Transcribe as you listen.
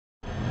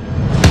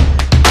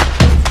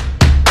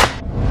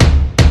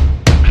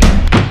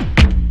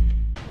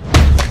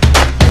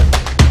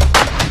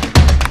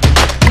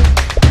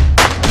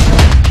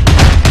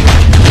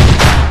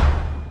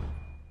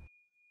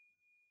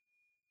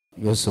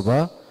யோசுவா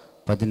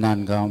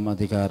 14ஆம்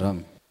அதிகாரம்.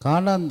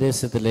 கானான்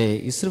தேசத்திலே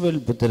இஸ்ரவேல்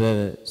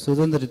புத்திரர்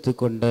சுதந்திரித்து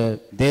கொண்ட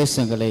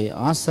தேசங்களை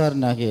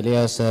ஆசாரனாகிய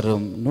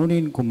எலியாசாரும்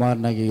நூனின்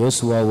குமாரனாகிய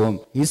யோசுவாவும்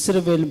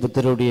இஸ்ரவேல்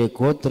புத்திரருடைய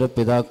கோத்திர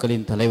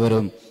பிதாக்களின்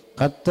தலைவரும்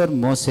கர்த்தர்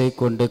மோசே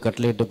கொண்டு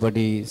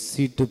கட்டளையிட்டபடி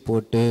சீட்டு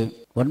போட்டு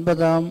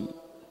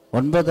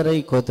 9.5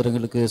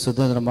 கோத்திரங்களுக்கு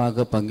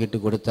சுதந்திரமாக பங்கிட்டு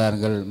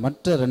கொடுத்தார்கள்.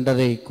 மற்ற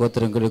 2.5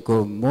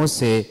 கோத்திரங்களுக்கும்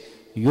மோசே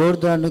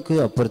யோர்தானுக்கு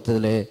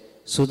அப்புறத்திலே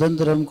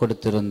சுதந்திரம்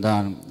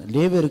கொடுத்திருந்தான்.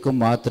 லேவியருக்கு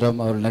மாத்திரம்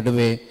அவர்கள்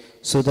நடுவே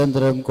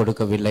சுதந்திரம்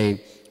கொடுக்கவில்லை.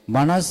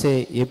 மனாசே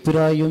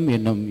எப்பிராயும்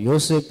என்னும்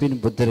யோசேப்பின்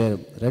புத்திரர்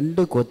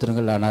 2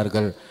 கோத்திரங்கள்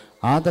ஆனார்கள்.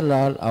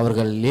 ஆதலால்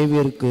அவர்கள்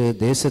லேவியருக்கு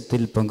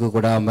தேசத்தில் பங்கு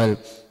கொடாமல்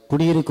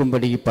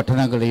குடியிருக்கும்படி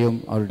பட்டணங்களையும்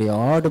அவருடைய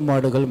ஆடு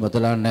மாடுகள்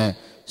முதலான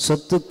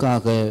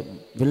சொத்துக்காக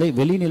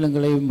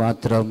வெளிநிலங்களையும்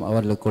மாத்திரம்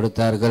அவர்கள்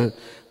கொடுத்தார்கள்.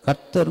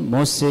 கர்த்தர்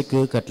மோசேக்கு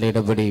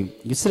கட்டளையிடபடி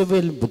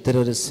இஸ்ரவேல்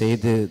புத்திரர்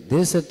செய்து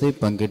தேசத்தை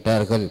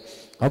பங்கிட்டார்கள்.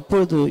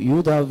 அப்பொழுது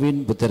யூதாவின்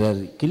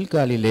புத்திரர்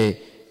கில்காலிலே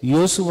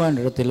யோசுவான்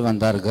இடத்தில்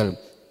வந்தார்கள்.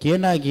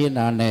 கேனாகிய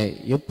நான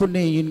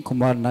எப்புன்னேயின்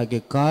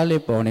குமாரனாகிய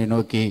காலேப் அவனை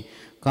நோக்கி,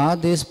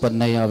 காதேஸ்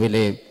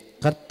பர்னேயாவிலே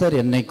கர்த்தர்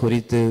என்னை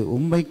குறித்து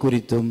உம்மை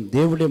குறித்தும்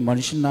தேவனுடைய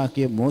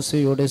மனுஷனாகிய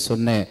மோசையோடு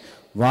சொன்ன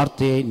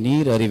வார்த்தையை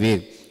நீர்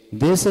அறிவீர்.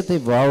 தேசத்தை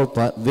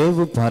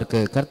வேவு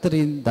பார்க்க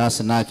கர்த்தரின்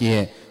தாசனாகிய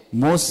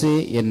மோசே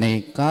என்னை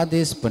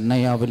காதேஸ்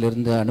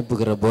பர்னேயாவிலிருந்து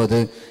அனுப்புகிற போது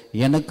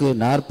எனக்கு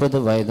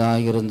 40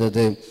 வயதாக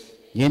இருந்தது.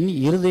 என்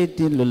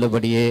இருதயத்தில்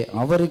உள்ளபடியே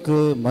அவருக்கு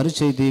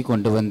மறுசெய்தி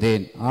கொண்டு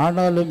வந்தேன்.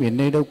 ஆனாலும்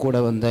என்னிடம் கூட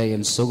வந்த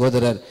என்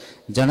சகோதரர்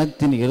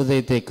ஜனத்தின்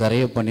இருதயத்தை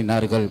கரைய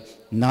பண்ணினார்கள்.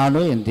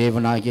 நானோ என்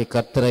தேவனாகிய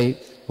கர்த்தரை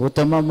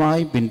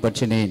உத்தமமாய்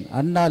பின்பற்றினேன்.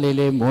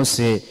 அந்நாளிலே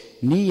மோசே,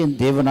 நீ என்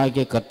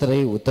தேவனாகிய கர்த்தரை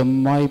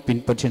உத்தமமாய்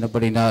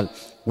பின்பற்றினபடினால்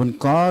உன்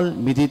கால்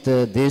மிதித்த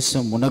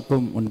தேசம்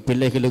உனக்கும் உன்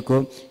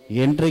பிள்ளைகளுக்கும்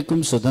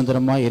என்றைக்கும்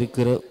சுதந்திரமாய்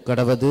இருக்கிற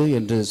கடவது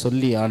என்று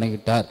சொல்லி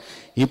ஆணையிட்டார்.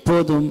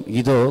 இப்போதும்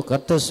இதோ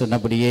கர்த்தர்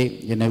சொன்னபடியே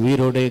என்னை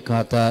உயிரோடு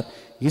காத்தார்.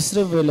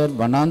 இஸ்ரவேலர்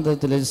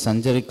வனாந்தரத்திலே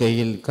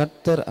சஞ்சரிக்கையில்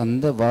கர்த்தர்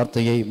அந்த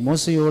வார்த்தையை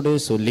மோசையோடு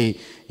சொல்லி,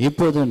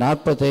 இப்போது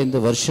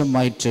 45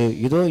 வருஷமாயிற்று.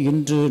 இதோ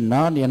இன்று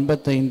நான்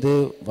 85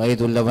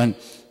 வயதுள்ளவன்.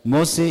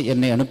 மோசே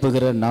என்னை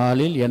அனுப்புகிற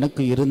நாளில்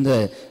எனக்கு இருந்த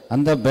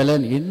அந்த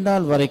பலன்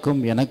இந்நாள்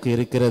வரைக்கும் எனக்கு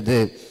இருக்கிறது.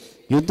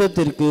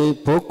 யுத்தத்திற்கு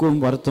போக்கும்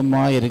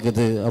வருத்தமாக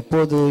இருக்குது.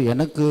 அப்போது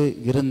எனக்கு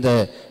இருந்த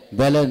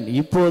பலன்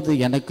இப்போது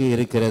எனக்கு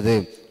இருக்கிறது.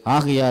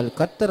 ஆகையால்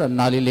கர்த்தர்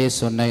அந்நாளிலே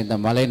சொன்ன இந்த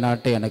மலை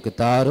நாட்டை எனக்கு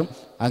தாரும்.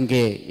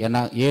 அங்கே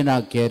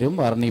ஏனாக்கியரும்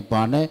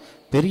அரணிப்பான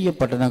பெரிய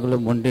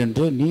பட்டணங்களும் உண்டு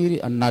என்று நீர்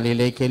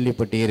அந்நாளிலே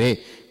கேள்விப்பட்டீரே.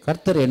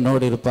 கர்த்தர்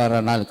என்னோடு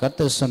இருப்பாரானால்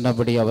கர்த்தர்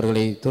சொன்னபடி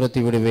அவர்களை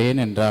துரத்தி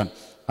விடுவேன் என்றான்.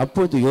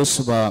 அப்போது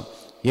யோசுவா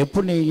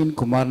எப்புன்னேயின்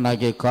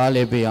குமாரனாகிய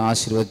காலேபை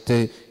ஆசீர்வதித்து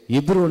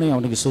எப்ரோனை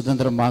அவனுக்கு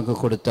சுதந்திரமாக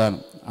கொடுத்தான்.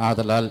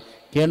 ஆதலால்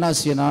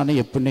கேனாசியனான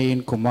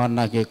எப்புன்னேயின்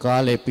குமாரனாகிய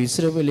காலேப்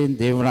இஸ்ரவேலின்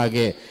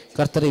தேவனாகிய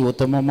கர்த்தரை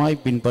உத்தமமாய்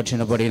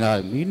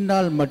பின்பற்றினபடினால்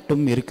இந்நாள்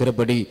மட்டும்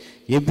இருக்கிறபடி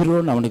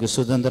எப்ரோன் அவனுக்கு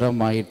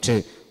சுதந்திரம் ஆயிற்று.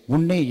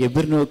 முன்னே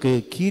எபிரோனுக்கு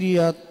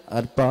கீரியாத்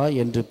அர்பா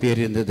என்று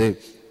பேர் இருந்தது.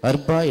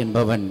 அர்பா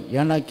என்பவன்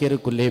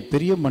ஏனாக்கியருக்குள்ளே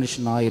பெரிய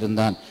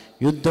மனுஷனாயிருந்தான்.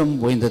 யுத்தம்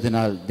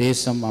ஓய்ந்ததினால்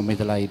தேசம்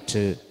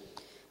அமைதலாயிற்று.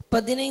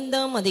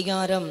 15ஆம்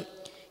அதிகாரம்.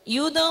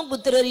 யூதா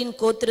புத்திரரின்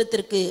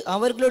கோத்திரத்திற்கு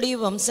அவர்களுடைய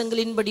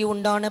வம்சங்களின்படி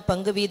உண்டான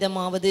பங்கு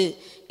வீதமாவது,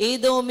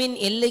 ஏதோமின்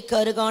எல்லைக்கு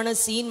அருகான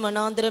சீன்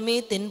வனாந்திரமே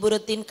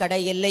தென்புறத்தின்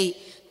கடை எல்லை.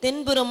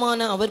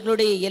 தென்புறமான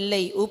அவர்களுடைய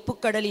எல்லை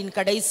உப்புக்கடலின்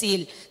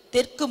கடைசியில்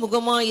தெற்கு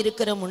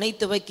முகமாயிருக்கிற முனை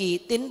துவக்கி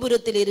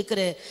தென்புறத்தில்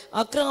இருக்கிற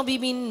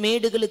அக்ராபிமின்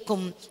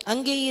மேடுகளுக்கும்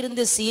அங்கே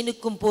இருந்த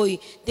சீனுக்கும் போய்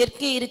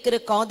தெற்கே இருக்கிற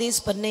காதேஸ்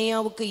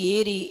பர்னேயாவுக்கு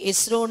ஏறி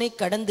எஸ்ரோனை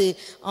கடந்து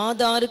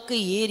ஆதாருக்கு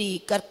ஏறி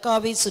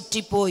கர்காவை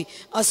சுற்றி போய்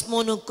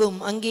அஸ்மோனுக்கும்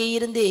அங்கே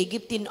இருந்த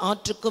எகிப்தின்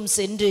ஆற்றுக்கும்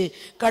சென்று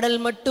கடல்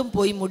மட்டும்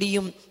போய்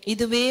முடியும்.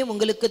 இதுவே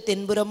உங்களுக்கு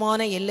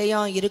தென்புறமான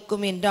எல்லையா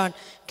இருக்கும் என்றான்.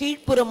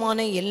 கீழ்ப்புறமான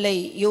எல்லை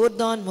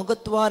யோர்தான்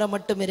முகத்வாரம்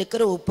மட்டும்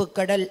இருக்கிற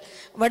உப்புக்கடல்.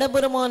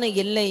 வடபுறமான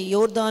எல்லை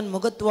யோர்தான்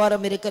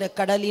முகத்வாரம் இருக்கிற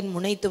கடலின்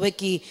முனை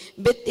துவக்கி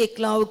பெத்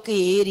எக்லாவுக்கு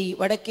ஏறி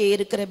வடக்கே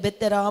இருக்கிற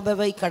பெத்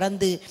ராபவை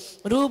கடந்து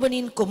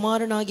ரூபனின்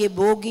குமாரனாகிய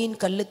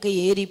போகியின் கல்லுக்கு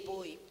ஏறி போய்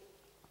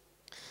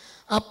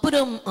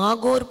அப்புறம்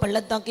ஆகோர்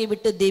பள்ளத்தாக்கை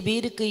விட்டு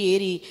தெபீருக்கு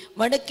ஏறி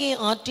வடக்கே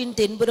ஆற்றின்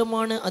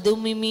தென்புறமான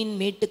அதுமிமின்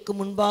மேட்டுக்கு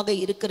முன்பாக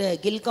இருக்கிற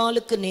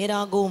கில்காலுக்கு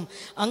நேராகவும்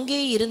அங்கே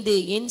இருந்து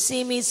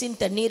என்சேமேசின்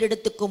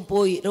தண்ணீரிடத்துக்கும்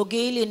போய்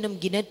ரொகேல் என்னும்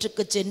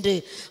கிணற்றுக்கு சென்று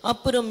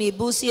அப்புறம்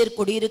எபூசியர்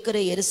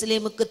குடியிருக்கிற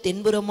எருசலேமுக்கு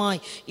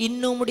தென்புறமாய்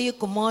இன்னுமுடைய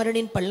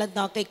குமாரனின்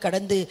பள்ளத்தாக்கை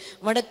கடந்து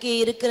வடக்கே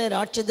இருக்கிற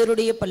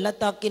ராட்சதருடைய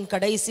பள்ளத்தாக்கின்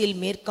கடைசியில்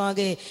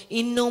மேற்காக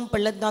இன்னும்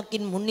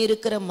பள்ளத்தாக்கின்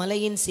முன்னிருக்கிற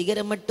மலையின்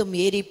சிகரம் மட்டும்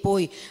ஏறி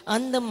போய்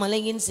அந்த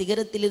மலையின்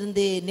சிகரத்திலிருந்து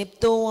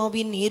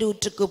நெப்தோவாவின்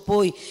நீரூற்றுக்கு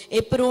போய்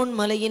எப்ரோன்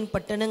மலையின்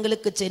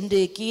பட்டணங்களுக்கு சென்று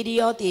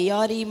கீரியாத்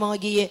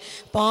எயாரீமாகிய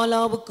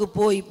பாலாவுக்கு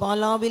போய்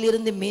பாலாவில்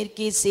இருந்து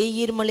மேற்கே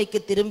சேயீர்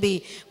மலைக்கு திரும்பி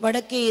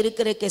வடக்கே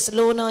இருக்கிற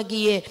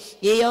கெசலோனாகிய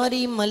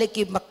எயாரீம்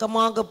மலைக்கு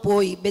பக்கமாக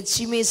போய்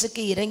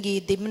பெத்ஷிமேசுக்கு இறங்கி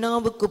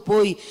திம்னாவுக்கு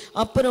போய்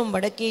அப்புறம்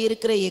வடக்கே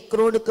இருக்கிற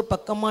எக்ரோனுக்கு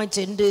பக்கமாய்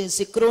சென்று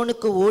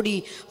சிக்ரோனுக்கு ஓடி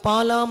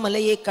பாலா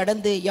மலையை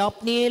கடந்து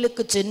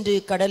யாப்னியேலுக்கு சென்று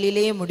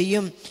கடலிலே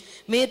முடியும்.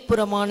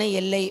 மேற்புறமான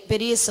எல்லை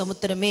பெரிய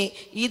சமுத்திரமே.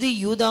 இது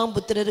யூதாம்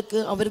புத்திரருக்கு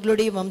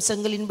அவர்களுடைய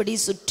வம்சங்களின்படி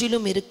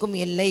சுற்றிலும் இருக்கும்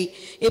எல்லை.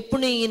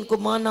 எப்புனேயின்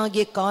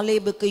குமாரனாகிய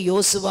காலேபுக்கு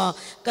யோசுவா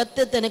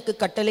கர்த்தர் தனக்கு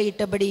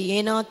கட்டளையிட்டபடி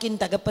ஏனாக்கின்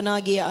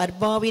தகப்பனாகிய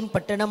அர்பாவின்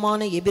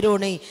பட்டணமான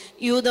எபிரோனை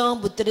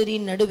யூதாம்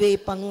புத்திரரின் நடுவே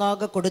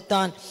பங்காக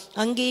கொடுத்தான்.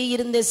 அங்கே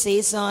இருந்த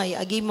சேசாய்,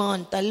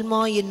 அகிமான்,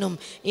 தல்மா என்னும்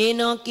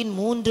ஏனாக்கின்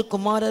 3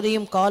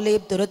 குமாரரையும்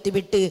காலேப்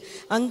துரத்திவிட்டு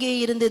அங்கே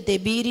இருந்து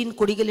தெபீரின்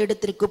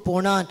குடிகளிடத்திற்கு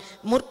போனான்.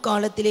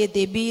 முற்காலத்திலே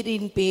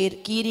தெபீரின் பேர்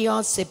கீரியா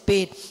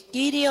செப்பேர்.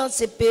 கீரியா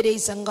செப்பேரை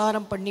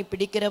சங்காரம் பண்ணி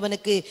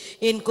பிடிக்கிறவனுக்கு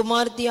என்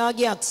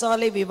குமார்த்தியாகிய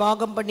அக்சாலை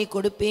விவாகம் பண்ணி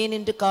கொடுப்பேன்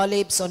என்று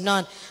காலேப்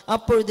சொன்னான்.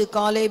 அப்பொழுது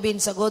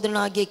காலேபின்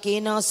சகோதரனாகிய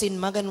கேனாசின்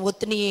மகன்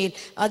ஒத்னியேல்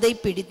அதை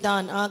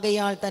பிடித்தான்.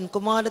 ஆகையால் தன்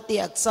குமாரத்தி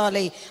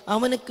அக்சாலை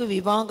அவனுக்கு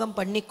விவாகம்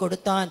பண்ணி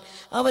கொடுத்தான்.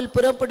 அவள்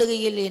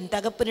புறப்படுகையில் என்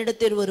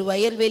தகப்பனிடத்தில் ஒரு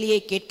வயல்வெளியை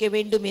கேட்க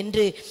வேண்டும்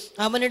என்று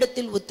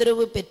அவனிடத்தில்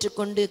உத்தரவு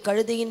பெற்றுக்கொண்டு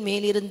கழுதையின்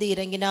மேலிருந்து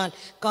இறங்கினாள்.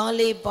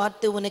 காலே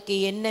பார்த்து உனக்கு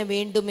என்ன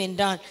வேண்டும்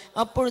என்றான்.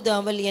 அப்பொழுது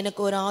அவள்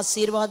எனக்கு ஒரு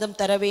ஆசீர்வாதம்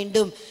தர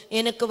வேண்டும்,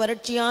 எனக்கு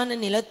வறட்சியான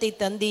நிலத்தை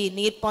தந்தி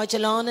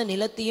நீர்ப்பாய்ச்சலான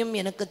நிலத்தையும்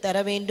எனக்கு தர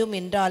வேண்டும்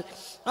என்றாள்.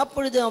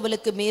 அப்பொழுது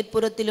அவளுக்கு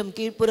மேற்புறத்திலும்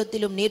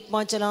கீழ்ப்புறத்திலும்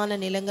நீர்ப்பாய்ச்சலான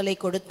நிலங்களை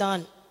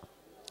கொடுத்தான்.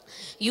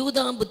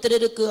 யூதாம்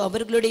புத்திரருக்கு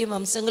அவர்களுடைய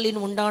வம்சங்களின்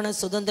உண்டான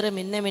சுதந்திரம்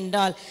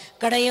என்னவென்றால்,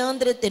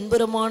 கடையாந்திர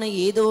தென்புறமான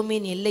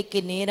ஏதோமின் எல்லைக்கு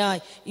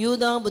நேராய்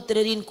யூதா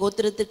புத்திரரின்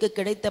கோத்திரத்திற்கு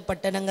கிடைத்த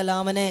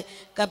பட்டணங்களாவன: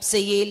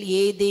 கப்சேயேல்,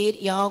 ஏதேர்,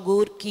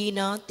 யாகூர்,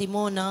 கீனா,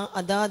 திமோனா,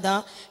 அதாதா,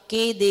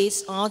 கேதேஸ்,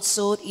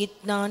 ஆத்சோர்,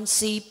 இத்னான்,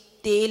 சீப்,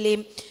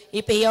 தேலேம்,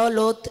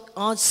 இப்பெயாலோத்,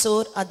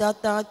 ஆத்சோர்,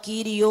 அதாத்தா,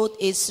 கீரியோத்,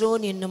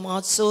 எஸ்ரோன் என்னும்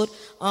ஆத்சோர்,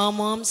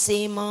 ஆமாம்,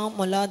 சேமா,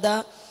 மொலாதா,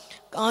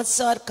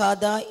 ஆத்சார்,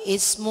 காதா,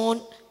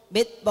 எஸ்மோன்,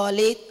 பெத்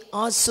பாலேத்,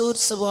 ஆசூர்,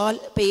 சுவால்,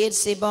 பெயர்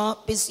செபா,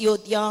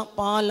 பிஸ்யோத்யா,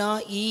 பாலா,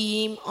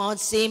 ஈயீம்,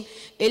 ஆத்சேம்,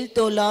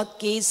 எல்தோலாத்,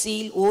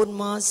 கேசீல்,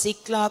 ஓர்மா,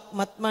 சிக்லாக்,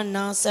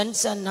 மத்மன்னா,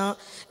 சன்சன்னா,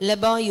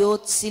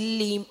 லெபாயோத்,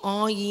 சில்லீம்,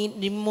 ஆயின்,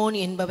 ரிம்மோன்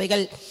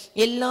என்பவைகள்.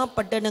 எல்லா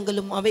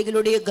பட்டணங்களும்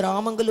அவைகளுடைய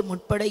கிராமங்களும்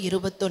உட்பட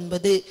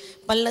 29.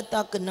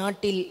 பள்ளத்தாக்கு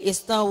நாட்டில்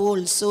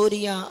எஸ்தாவோல்,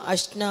 சோரியா,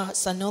 அஷ்னா,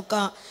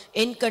 சனோகா,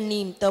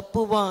 என்கண்ணீம்,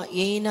 தப்புவா,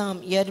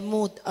 ஏனாம்,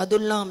 யர்மூத்,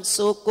 அதுல்லாம்,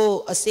 சோகோ,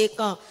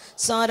 அசேகா,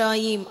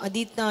 சாராயிம்,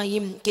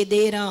 அதித்தாயிம்,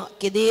 கெதேரா,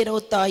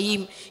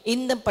 கெதேரோத்தாயிம்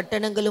இந்த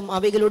பட்டணங்களும்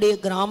அவைகளுடைய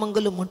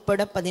கிராமங்களும்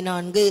உட்பட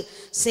 14.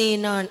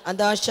 சேனான்,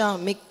 அதாஷா,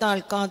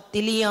 மிக்தால், காத்,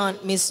 திலியான்,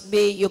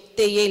 மிஸ்பே,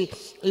 யுக்தேயேல்,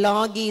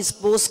 லாகீஸ்,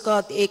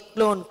 போஸ்காத்,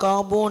 எக்லோன்,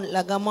 காபோன்,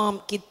 லகமாம்,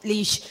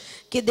 கித்லீஷ்,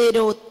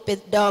 கிதேரோத்,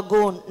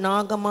 பெத்தாகோன்,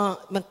 நாகமா,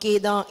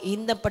 மக்கேதா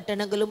இந்த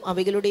பட்டணங்களும்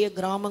அவைகளுடைய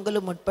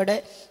கிராமங்களும் உட்பட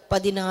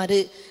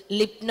 16.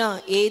 லிப்னா,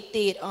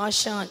 ஏத்தேர்,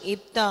 ஆஷான்,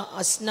 இப்தா,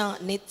 அஸ்னா,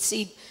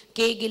 நெத்சீப்,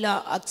 கேகிலா,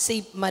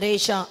 அக்சீப்,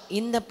 மரேஷா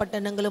இந்த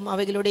பட்டணங்களும்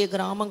அவைகளுடைய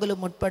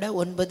கிராமங்களும் உட்பட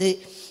 9.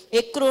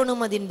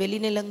 எக்ரோனும் அதன்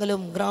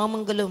வெளிநிலங்களும்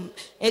கிராமங்களும்,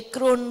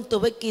 எக்ரோன்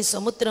துவக்கி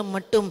சமுத்திரம்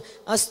மட்டும்,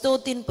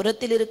 அஸ்தோத்தின்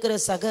புறத்தில் இருக்கிற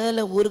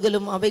சகல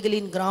ஊர்களும்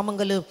அவைகளின்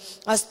கிராமங்களும்,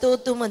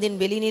 அஸ்தோத்தும் அதன்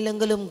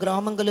வெளிநிலங்களும்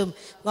கிராமங்களும்,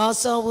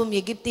 காசாவும்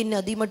எகிப்தின்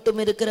நதி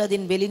மட்டும் இருக்கிற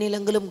அதன்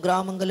வெளிநிலங்களும்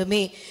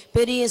கிராமங்களுமே.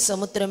 பெரிய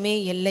சமுத்திரமே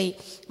எல்லை.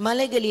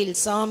 மலைகளில்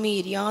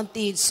சாமீர்,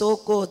 யாத்தீர்,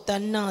 சோகோ,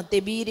 தன்னா,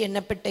 தெபீர்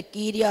என்னப்பட்ட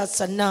கீரியா,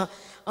 சன்னா,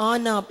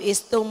 ஆனாப்,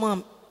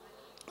 எஸ்தோமாம்,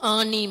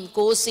 ஆனீம்,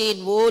 கோசேன்,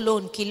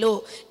 ஓலோன், கிலோ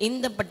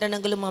இந்த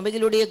பட்டணங்களும்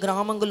அவைகளுடைய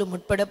கிராமங்களும்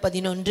உட்பட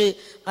 11.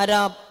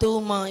 அராப்,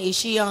 தூமா,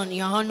 இஷியான்,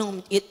 யானூம்,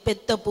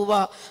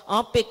 பெத்தபுவா,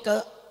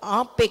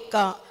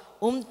 ஆப்பெக்கா,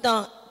 உம்தா,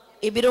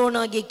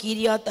 எபிரோனாகிய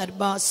கீரியாத்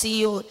அர்பா,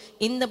 சியோர்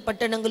இந்த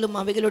பட்டணங்களும்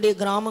அவைகளுடைய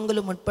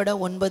கிராமங்களும் உட்பட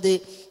 9.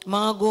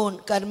 மாகோன்,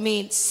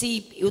 கர்மேல்,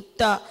 cheap,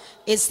 Juttah,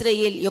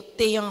 Jezreel,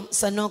 யொக்தேயாம்,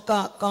 சனோகா,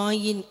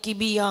 coin,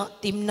 கிபியா,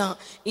 Timna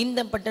இந்த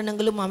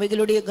பட்டணங்களும்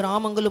அவைகளுடைய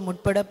கிராமங்களும்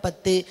உட்பட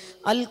 10.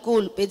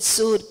 அல்கூல்,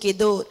 பெத்சூர்,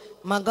 கெதோர்,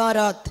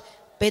 மகாராத்,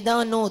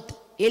 பெதானோத்,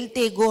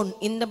 எல்தேகோன்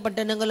இந்த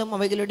பட்டணங்களும்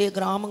அவைகளுடைய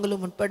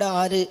கிராமங்களும் உட்பட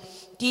 6.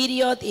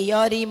 கீரியாத்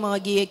எயாரீம்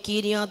ஆகிய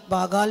கீரியாத்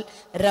பாகால்,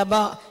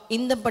 ரபா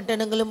இந்த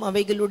பட்டணங்களும்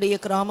அவைகளுடைய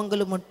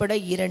கிராமங்களும் உட்பட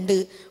 2.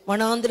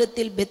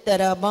 வனாந்திரத்தில் பெத்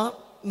அரபா,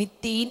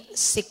 மித்தீன்,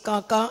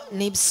 சிக்காக்கா,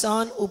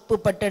 நிப்சான் உப்பு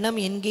பட்டணம்,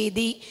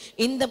 என்கேதி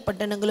இந்த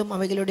பட்டணங்களும்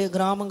அவைகளுடைய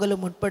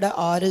கிராமங்களும் உட்பட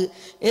 6.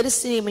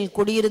 எருசலேமில்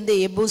குடியிருந்த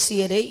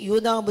எபூசியரை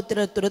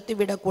யூதாபுத்திரர்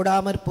துரத்திவிடக்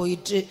கூடாமற்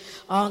போயிற்று.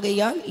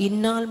 ஆகையால்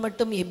இந்நாள்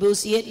மட்டும்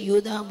எபூசியர்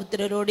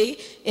யூதாபுத்திரரோடே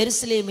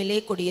எருசலேமிலே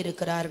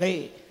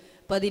குடியிருக்கிறார்கள்.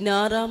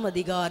 16ஆம்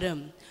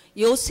அதிகாரம்.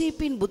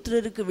 யோசேப்பின்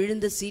புத்திரருக்கு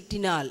விழுந்த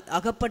சீட்டினால்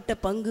அகப்பட்ட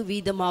பங்கு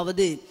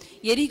வீதமாவது: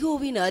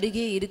 எரிகோவின்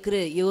அருகே இருக்கிற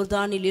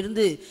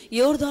யோர்தானிலிருந்து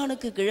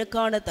யோர்தானுக்கு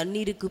கிழக்கான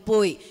தண்ணீருக்கு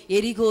போய்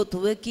எரிகோ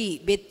துவக்கி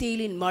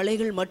பெத்தேலின்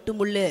மலைகள்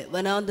மட்டுமுள்ள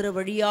வனாந்திர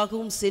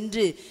வழியாகவும்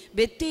சென்று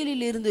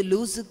பெத்தேலில் இருந்து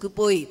லூசுக்கு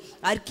போய்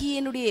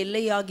அர்க்கியனுடைய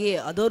எல்லையாகிய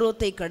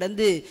அதோரோத்தை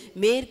கடந்து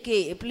மேற்கே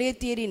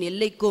எப்லேத்தியரின்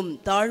எல்லைக்கும்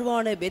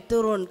தாழ்வான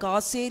பெத்தோரோன்,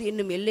 காசேர்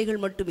என்னும்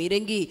எல்லைகள் மட்டும்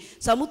இறங்கி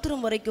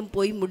சமுத்திரம் வரைக்கும்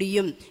போய்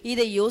முடியும்.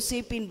 இதை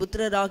யோசேப்பின்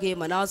புத்திரராகிய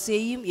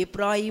மனாசேயும்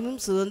எப்ராயிமும்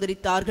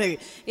சுதந்திரித்தார்கள்.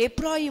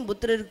 எப்ராயிம்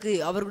புத்திரருக்கு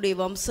அவர்களுடைய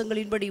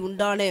வம்சங்களின்படி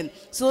உண்டான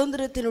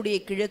சுதந்திரத்தினுடைய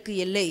கிழக்கு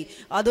எல்லை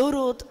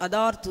அதோரோத்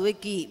அதார்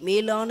துவக்கி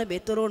மேலான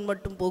பெத்தரோன்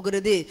மட்டும்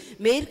போகிறது.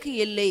 மேற்கு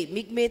எல்லை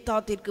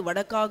மிக்மேத்தாத்திற்கு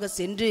வடக்காக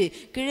சென்று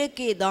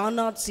கிழக்கே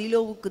தானாத்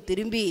சீலோவுக்கு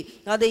திரும்பி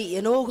அதை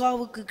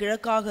எனோகாவுக்கு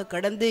கிழக்காக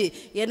கடந்து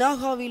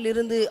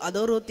எனாகாவிலிருந்து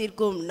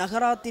அதோரோத்திற்கும்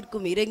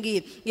நகராத்திற்கும் இறங்கி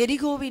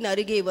எரிகோவின்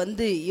அருகே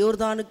வந்து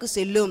யோர்தானுக்கு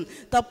செல்லும்.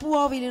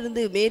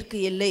 தப்புவாவிலிருந்து மேற்கு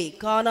எல்லை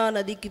கானா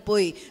நதிக்கு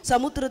போய்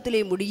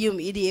சமுத்திரத்திலே முடியும்.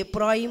 இது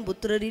எப்ராயிம்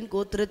புத்திரரின்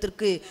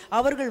கோத்திரத்திற்கு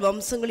அவர்கள்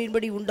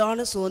வம்சங்களின்படி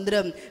உண்டான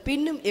சுதந்திரம்.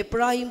 பின்னும்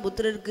எப்ராயிம்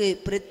புத்திரருக்கு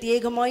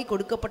பிரத்யேகமாய்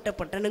கொடுக்கப்பட்ட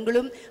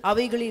பட்டணங்களும்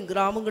அவைகளின்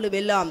கிராமங்களும்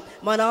எல்லாம்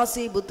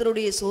மனாசே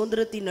புத்திரருடைய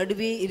சுதந்திரத்தின்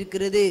நடுவே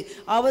இருக்கிறது.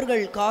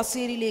 அவர்கள்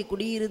காசேரிலே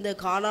குடியிருந்த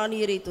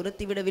கானானியரை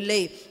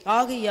துரத்திவிடவில்லை.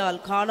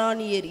 ஆகையால்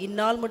கானானியர்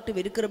இந்நாள் மட்டும்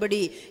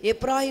இருக்கிறபடி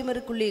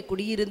எப்ராயிமருக்குள்ளே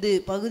குடியிருந்து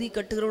பகுதி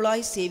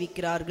கட்டுகிறவர்களாய்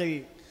சேவிக்கிறார்கள்.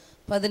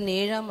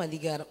 17ஆம்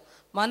அதிகாரம்.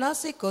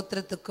 மனாசே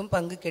கோத்திரத்துக்கும்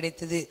பங்கு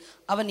கிடைத்தது.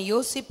 அவன்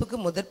யோசிப்புக்கு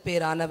முதற்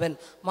பேரானவன்.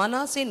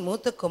 மனாசேன்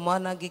மூத்த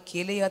குமாரனாகிய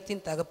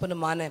கீலேயாத்தின்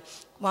தகப்பனுமான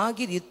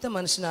மாகீர் யுத்த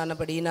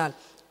மனுஷனானபடியினால்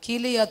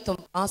கீலேயாத்தும்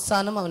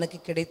ஆசானும் அவனுக்கு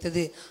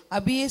கிடைத்தது.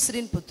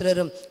 அபியேசரின்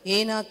புத்திரரும்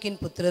ஏனாக்கின்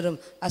புத்திரரும்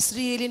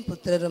அஸ்ரியேலின்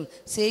புத்திரரும்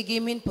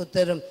சேகேமின்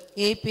புத்திரரும்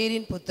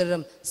ஏபேரின்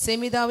புத்திரரும்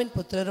செமிதாவின்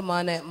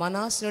புத்திரருமான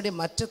மனாசனுடைய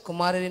மற்ற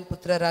குமாரரின்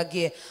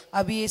புத்திரராகிய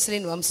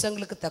அபியேசரின்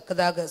வம்சங்களுக்கு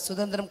தக்கதாக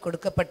சுதந்திரம்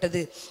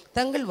கொடுக்கப்பட்டது.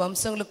 தங்கள்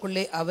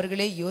வம்சங்களுக்குள்ளே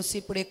அவர்களே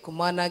யோசிப்புடைய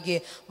குமாரனாகிய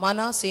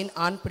மனாசேயின்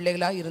ஆண்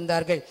பிள்ளைகளாய்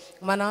இருந்தார்கள்.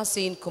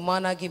 மனாசேயின்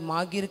குமாரனாகிய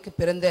மாகீருக்கு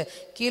பிறந்த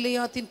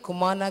கீலேயாத்தின்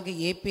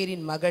குமாரனாகிய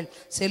ஏபேரின் மகள்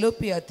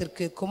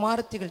செலோப்பியாத்திற்கு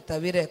குமாரத்திகள்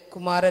தவிர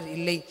குமாரர்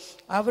இல்லை.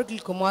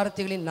 அவர்கள்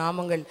குமாரத்திகளின்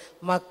நாமங்கள்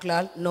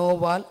மக்லால்,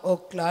 நோவால்,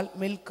 ஒக்லால்,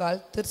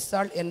 மில்கால்,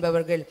 திர்சால்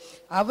என்பவர்கள்.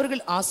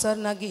 அவர்கள்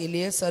ஆசாரனாகிய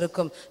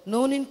எலியேசருக்கும்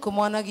நூனின்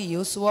குமாரனாகிய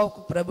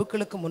யோசுவாவுக்கும்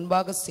பிரபுக்களுக்கு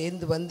முன்பாக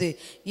சேர்ந்து வந்து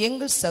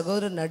எங்கள்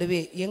சகோதரர்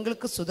நடுவே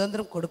எங்களுக்கு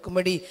சுதந்திரம்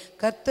கொடுக்கும்படி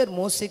கர்த்தர்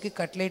மோசேக்கு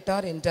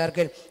கட்டளையிட்டார்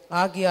என்றார்கள்.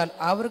 ஆகையால்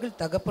அவர்கள்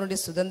தகப்பனுடைய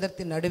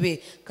சுதந்திரத்தின் நடுவே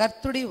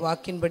கர்த்தருடைய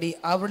வாக்கின்படி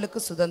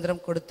அவர்களுக்கு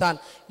சுதந்திரம்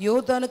கொடுத்தான்.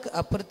 யோர்தானுக்கு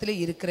அப்புறத்திலே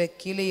இருக்கிற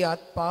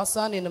கீலேயாத்,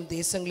 பாசான் என்னும்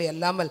தேசங்களை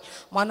அல்லாமல்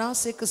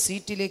மனாசேக்கு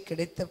சீட்டிலே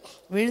கிடைத்த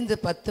விழுந்து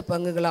 10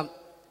 பங்குகளாம்.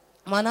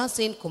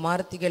 மனாசேயின்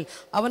குமாரத்திகள்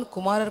அவன்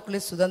குமாரர்களை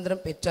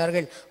சுதந்திரம்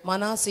பெற்றார்கள்.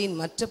 மனாசேயின்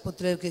மற்ற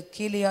புத்திரருக்கு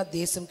கீலேயா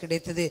தேசம்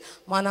கிடைத்தது.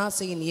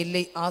 மனாசேயின்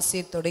எல்லை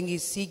ஆசேர் தொடங்கி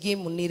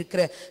சீகேம்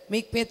முன்னிருக்கிற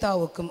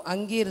மிக்மேத்தாவுக்கும்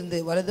அங்கிருந்து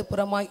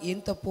வலதுபுறமாய்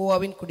என்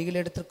தப்புவாவின்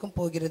குடிகளிடத்திற்கும்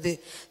போகிறது.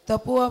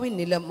 தப்புவாவின்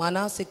நிலம்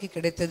மனாசேக்கு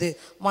கிடைத்தது.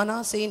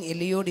 மனாசேயின்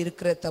எல்லையோடு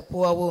இருக்கிற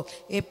தப்புவாவோ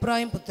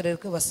எப்ராயிம்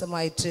புத்திரருக்கு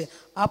வசமாயிற்று.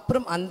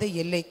 அப்புறம் அந்த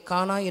எல்லை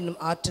கானா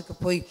என்னும் ஆற்றுக்கு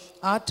போய்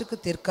ஆற்றுக்கு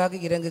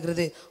தெற்காக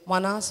இறங்குகிறது.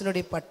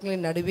 மனாசனுடைய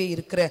பட்டணங்களின் நடுவே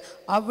இருக்கிற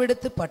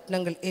அவ்விடத்து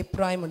பட்டணங்கள்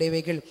எப்ராயிம்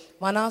உடையவைகள்.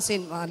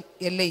 மனாசேன்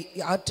எல்லை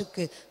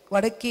ஆற்றுக்கு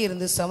வடக்கே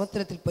இருந்து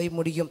சமுத்திரத்தில் போய்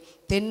முடியும்.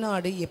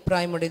 தென்னாடு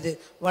எப்ராயிமுடையது,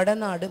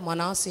 வடநாடு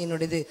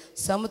மனாசேனுடையது.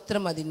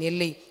 சமுத்திரம் அதன்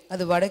எல்லை.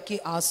 அது வடக்கே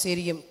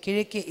ஆசேரியும்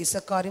கிழக்கே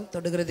இசக்காரையும்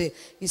தொடுகிறது.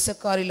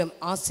 இசக்காரிலும்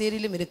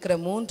ஆசேரிலும் இருக்கிற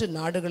 3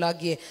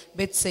 நாடுகளாகிய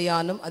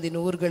பெத்செயானும் அதன்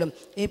ஊர்களும்,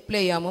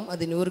 எப்லேயாமும்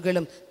அதன்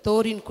ஊர்களும்,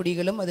 தோரின்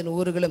குடிகளும் அதன்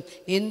ஊர்களும்,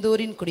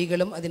 எந்தோரின்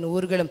குடிகளும் அதன்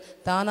ஊர்களும்,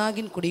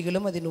 தானாகின்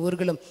குடிகளும் அதன்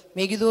ஊர்களும்,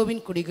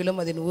 மெகிதோவின்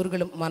குடிகளும் அதன்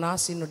ஊர்களும்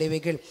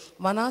மனாசேனுடையவைகள்.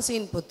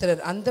 மனாசேயின்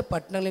புத்திரர் அந்த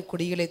பட்டணங்களின்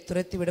குடிகளை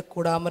துரத்திவிடக்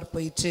கூடாமற்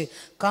போயிற்று.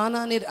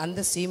 கானானியர் அந்த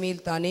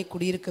சீமையில் தானே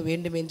குடியிருக்க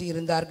வேண்டும் என்று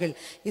இருந்தார்கள்.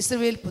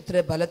 இஸ்ரவேல்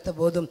புத்திரர் பலத்த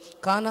போதும்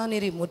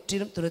கானானியரை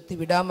முற்றிலும் துரத்தி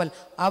விடாமல்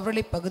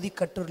அவர்களை பகுதி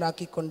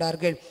கட்டுரலாக்கி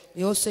கொண்டார்கள்.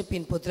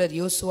 யோசேப்பின் புத்திரர்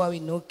யோசுவாவை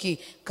நோக்கி,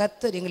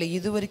 கர்த்தர் எங்களை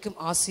இதுவரைக்கும்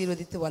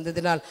ஆசீர்வதித்து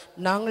வந்ததினால்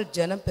நாங்கள்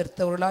ஜனம்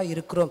பெருத்தவர்களாய்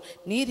இருக்கிறோம்.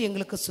 நீர்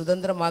எங்களுக்கு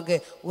சுதந்திரமாக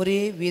ஒரே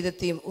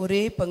வீதத்தையும்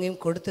ஒரே பங்கையும்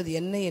கொடுத்தது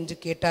என்ன என்று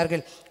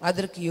கேட்டார்கள்.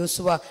 அதற்கு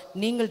யோசுவா,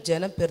 நீங்கள்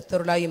ஜனம்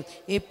பெருத்தவர்களாயும்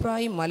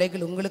எப்ராயிம்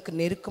மலைகள் உங்களுக்கு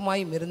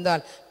நெருக்கமாயும்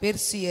இருந்தால்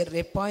பெர்சியர்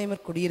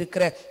ரெப்பாயிமர்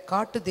குடியிருக்கிற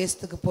காட்டு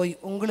தேசத்துக்கு போய்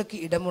உங்களுக்கு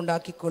இடம்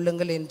உண்டாக்கி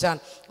கொள்ளுங்கள் என்றான்.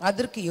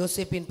 அதற்கு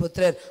யோசேப்பின்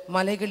புத்திரர்,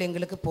 மலைகள்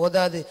எங்களுக்கு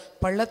போதாது.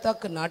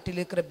 பள்ளத்தாக்கு நாட்டில்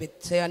இருக்கிற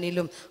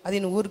பெத்செயானிலும்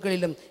அதன்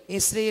ஊர்களிலும்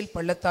இஸ்ரேல்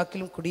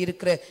பள்ளத்தாக்கிலும்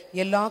குடியிருக்கிற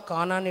எல்லா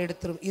கானான்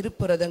இடத்திலும்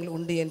இருப்பு ரதங்கள்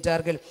உண்டு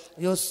என்றார்கள்.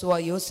 யோசுவா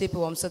யோசேப்பு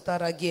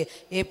வம்சத்தாராகிய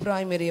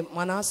எப்ராயிமரையும்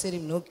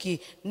மனாசேரையும் நோக்கி,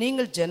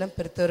 நீங்கள் ஜனம்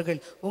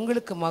பெருத்தவர்கள்,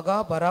 உங்களுக்கு மகா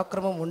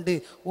பராக்கிரமம் உண்டு.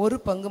 ஒரு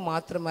பங்கு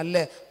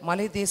மாத்திரமல்ல,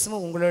 மலை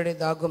தேசமும்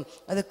உங்களுடையதாகும்.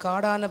 அது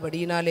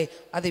காடானபடியினாலே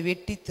அதை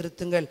வெட்டி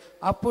திருத்துங்கள்.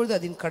 அப்பொழுது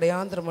அதன்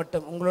கடையாந்திரம்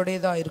மட்டும்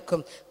உங்களுடையதா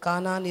இருக்கும்.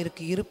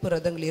 கானானிற்கு இருப்பு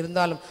ரதங்கள்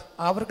இருந்தாலும்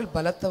அவர்கள்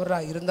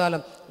பலத்தவராக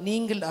இருந்தாலும்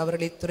நீங்கள்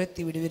அவர்களை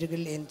துரத்தி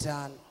விடுவீர்கள்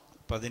என்றான்.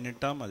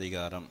 18ஆம்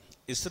அதிகாரம்.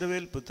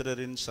 இஸ்ரவேல்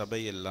புத்திரரின்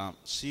சபையெல்லாம்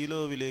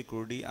சீலோவிலே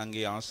கூடி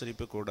அங்கே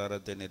ஆசரிப்பு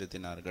கூடாரத்தை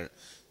நிறுத்தினார்கள்.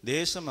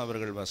 தேசம்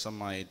அவர்கள்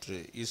வசமாயிற்று.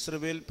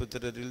 இஸ்ரவேல்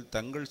புத்திரரில்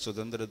தங்கள்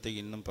சுதந்திரத்தை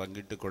இன்னும்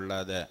பங்கிட்டு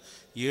கொள்ளாத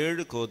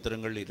 7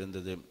 கோத்திரங்கள்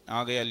இருந்தது.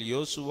 ஆகையால்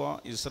யோசுவா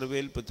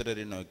இஸ்ரவேல்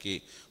புத்திரரை நோக்கி,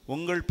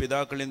 உங்கள்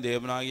பிதாக்களின்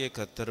தேவனாகிய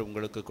கர்த்தர்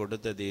உங்களுக்கு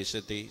கொடுத்த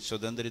தேசத்தை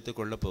சுதந்திரித்து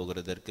கொள்ளப்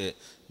போகிறதற்கு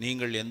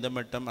நீங்கள் எந்த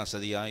மட்டும்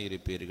அசதியாய்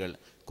இருப்பீர்கள்.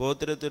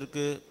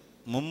 கோத்திரத்திற்கு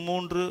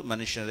 300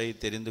 மனுஷரை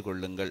தெரிந்து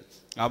கொள்ளுங்கள்.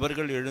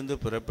 அவர்கள் எழுந்து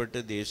புறப்பட்டு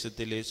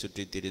தேசத்திலே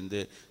சுற்றித்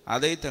திரிந்து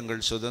அதை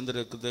தங்கள்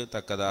சுதந்திரத்துக்கு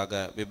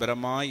தக்கதாக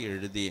விபரமாய்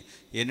எழுதி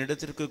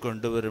என்னிடத்திற்கு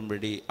கொண்டு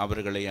வரும்படி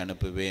அவர்களை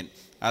அனுப்புவேன்.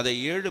 அதை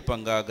 7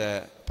 பங்காக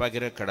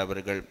பகிர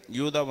கடவர்கள்.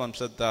 யூதா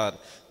வம்சத்தார்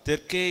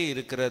தெற்கே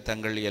இருக்கிற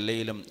தங்கள்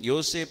எல்லையிலும்,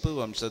 யோசேப்பு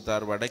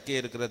வம்சத்தார் வடக்கே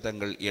இருக்கிற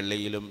தங்கள்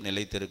எல்லையிலும்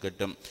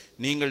நிலைத்திருக்கட்டும்.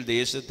 நீங்கள்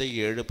தேசத்தை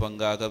 7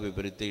 பங்காக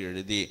விபரித்து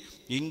எழுதி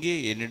இங்கே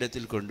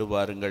என்னிடத்தில் கொண்டு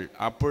வாருங்கள்.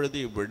 அப்பொழுது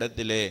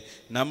இவ்விடத்திலே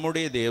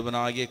நம்முடைய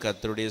தேவனாகிய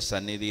கர்த்தருடைய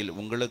சந்நிதியில்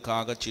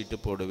உங்களுக்காக சீட்டு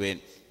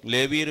போடுவேன்.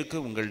 லேவியருக்கு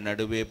உங்கள்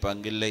நடுவே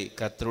பங்கில்லை,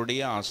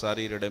 கர்த்தருடைய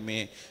ஆசாரியரிடமே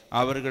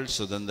அவர்கள்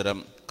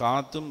சுதந்திரம்.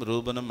 காத்தும்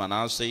ரூபனும்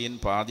மனாசையின்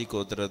பாதி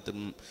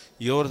கோத்திரத்தின்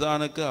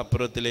யோர்தானுக்கு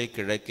அப்புறத்திலே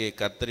கிழக்கே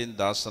கர்த்தரின்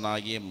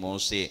தாசனாகிய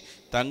மோசே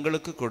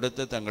தங்களுக்கு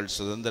கொடுத்த தங்கள்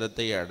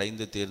சுதந்திரத்தை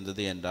அடைந்து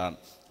தீர்ந்தது என்றான்.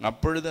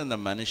 அப்பொழுது அந்த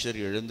மனுஷர்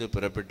எழுந்து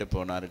புறப்பட்டு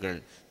போனார்கள்.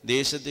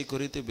 தேசத்தை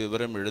குறித்து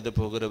விவரம் எழுத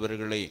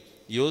போகிறவர்களை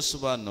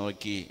யோசுவா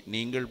நோக்கி,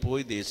 நீங்கள்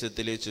போய்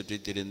தேசத்திலே சுற்றி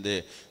திரிந்து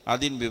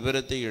அதன்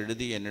விவரத்தை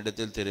எழுதி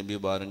என்னிடத்தில் திரும்பி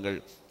பாருங்கள்.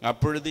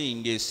 அப்பொழுது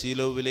இங்கே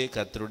சீலோவிலே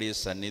கர்த்தருடைய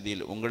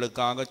சந்நிதியில்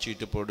உங்களுக்காக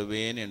சீட்டு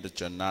போடுவேன் என்று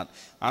சொன்னான்.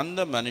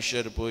 அந்த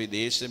மனுஷர் போய்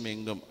தேசம்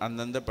எங்கும்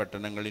அந்தந்த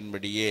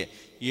பட்டணங்களின்படியே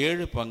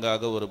 7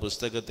 பங்காக ஒரு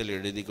புஸ்தகத்தில்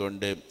எழுதி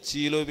கொண்டு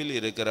சீலோவில்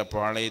இருக்கிற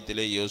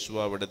பாளையத்திலே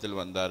யோசுவாவிடத்தில்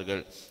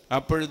வந்தார்கள்.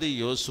 அப்பொழுது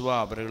யோசுவா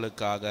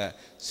அவர்களுக்காக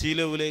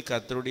சீலோவிலே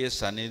கர்த்தருடைய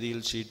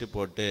சந்நிதியில் சீட்டு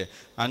போட்டு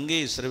அங்கே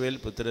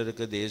இஸ்ரவேல்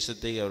புத்திரருக்கு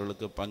தேசத்தை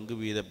அவர்களுக்கு பங்கு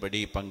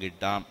வீதப்படி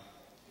பங்கிட்டான்.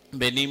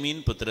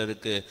 பெனிமீன்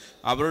புத்திரருக்கு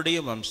அவருடைய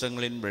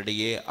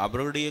வம்சங்களின்படியே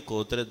அவருடைய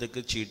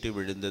கோத்திரத்துக்கு சீட்டு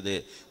விழுந்தது.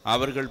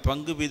 அவர்கள்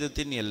பங்கு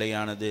வீதத்தின்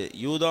எல்லையானது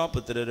யூதா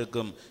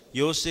புத்திரருக்கும்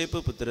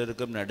யோசேப்பு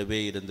புத்திரருக்கும் நடுவே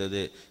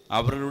இருந்தது.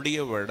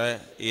 அவர்களுடைய வட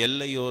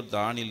எல்லையோர்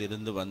தானில்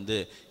இருந்து வந்து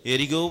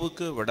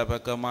எரிகோவுக்கு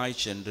வடபக்கமாய்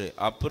சென்று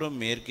அப்புறம்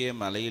மேற்கே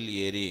மலையில்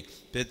ஏறி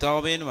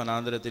பெத்தாவேன்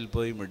வனாந்திரத்தில்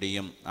போய்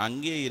முடியும்.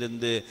 அங்கே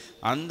இருந்து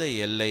அந்த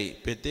எல்லை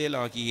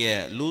பெத்தேலாகிய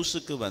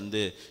லூசுக்கு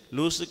வந்து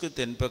லூசுக்கு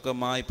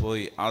தென்பக்கமாய்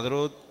போய்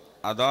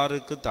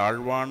அதாருக்கு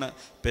தாழ்வான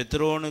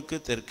பெத்ரோனுக்கு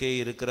தெற்கே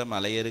இருக்கிற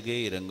மலையருகே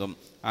இறங்கும்.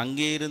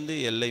 அங்கே இருந்து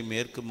எல்லை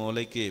மேற்கு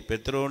மூலைக்கு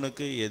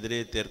பெத்ரோனுக்கு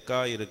எதிரே தெற்கா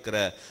இருக்கிற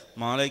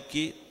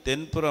மலைக்கு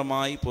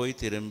தென்புறமாய் போய்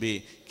திரும்பி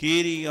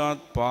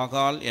கீரியாத்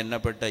பாகால்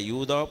எண்ணப்பட்ட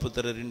யூதா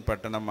புத்திரரின்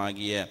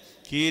பட்டணமாகிய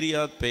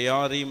கீரியாத்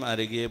பெயாரீம்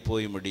அருகே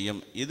போய்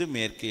முடியும். இது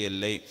மேற்கு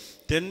எல்லை.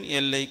 தென்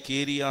எல்லை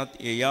கீரியாத்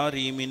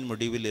எயாரீமின்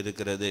முடிவில்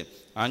இருக்கிறது.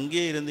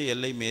 அங்கே இருந்து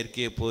எல்லை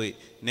மேற்கே போய்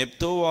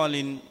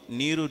நெப்தோவாலின்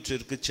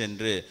நீரூற்றிற்கு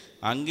சென்று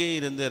அங்கே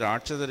இருந்து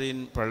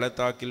ராட்சதரின்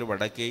பள்ளத்தாக்கில்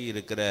வடக்கே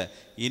இருக்கிற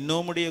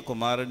இன்னோமுடைய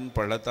குமாரனின்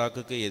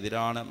பள்ளத்தாக்குக்கு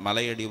எதிரான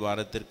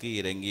மலையடிவாரத்திற்கு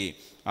இறங்கி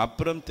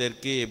அப்புறம்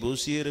தெற்கே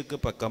எபூசியருக்கு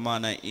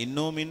பக்கமான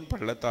இன்னோமின்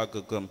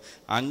பள்ளத்தாக்குக்கும்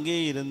அங்கே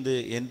இருந்து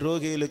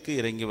என்ரோகேலுக்கு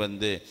இறங்கி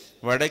வந்து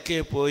வடக்கே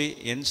போய்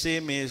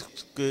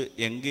என்சேமேஸ்க்கு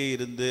எங்கே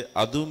இருந்து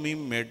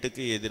அதுமீம்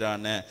மேட்டுக்கு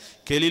எதிரான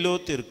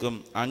கெலிலோத்திற்கும்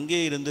அங்கே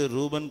இருந்து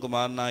ரூபன்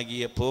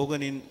குமாரனாகிய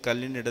போகனின்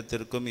கல்லின்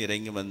இடத்திற்கும்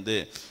இறங்கி வந்து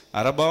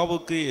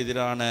அரபாவுக்கு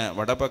எதிரான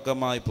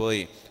வடபக்கமாய்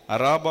போய்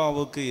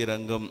அராபாவுக்கு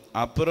இறங்கும்.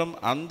 அப்புறம்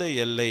அந்த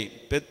எல்லை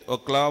பெத்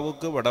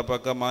ஒக்லாவுக்கு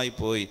வடபக்கமாய்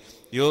போய்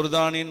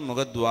யோர்தானின்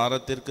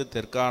முகத்வாரத்திற்கு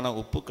தெற்கான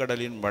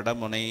உப்புக்கடலின்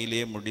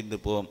வடமுனையிலே முடிந்து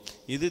போம்.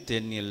 இது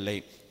தென் எல்லை.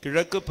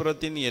 கிழக்கு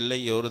புறத்தின் எல்லை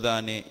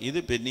யோர்தானே. இது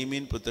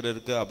பென்னிமீன்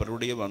புத்திரருக்கு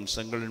அவருடைய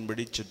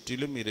வம்சங்களின்படி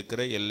சுற்றிலும்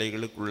இருக்கிற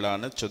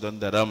எல்லைகளுக்குள்ளான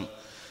சுதந்திரம்.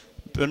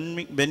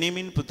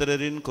 பென்னிமீன்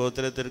புத்திரரின்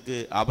கோத்திரத்திற்கு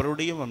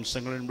அவருடைய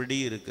வம்சங்களின்படி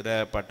இருக்கிற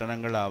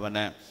பட்டணங்கள் ஆவன: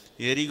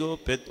 எரிகோ,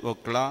 பெத்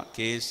ஒக்லா,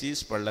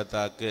 கேசிஸ்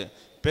பள்ளத்தாக்கு,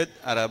 பெத்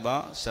அரபா,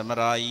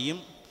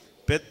 செமராயிம்,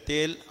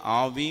 பெத்தேல்,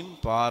 ஆவீம்,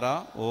 பாரா,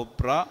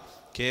 ஓப்ரா,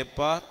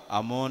 கேப்பார்,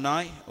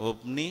 அமோனாய்,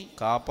 ஒப்னி,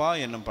 காப்பா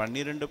என்னும்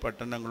 12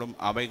 பட்டணங்களும்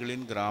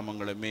அவைகளின்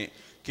கிராமங்களுமே.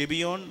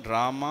 கிபியோன்,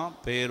 ராமா,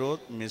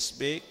 பேரோத்,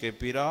 மிஸ்பே,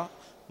 கெபிரா,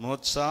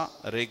 மோத்சா,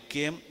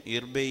 ரெக்கேம்,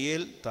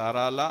 இர்பெயேல்,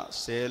 தாராலா,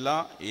 சேலா,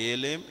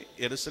 ஏலேம்,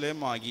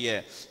 எருசலேம் ஆகிய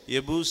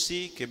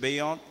எபூசி,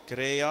 கிபெயாத்,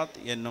 கிரேயாத்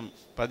என்னும்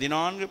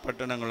 14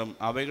 பட்டணங்களும்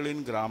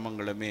அவைகளின்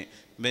கிராமங்களுமே.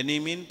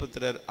 பெனிமீன்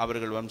புத்திரர்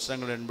அவர்கள்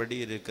வம்சங்களின்படி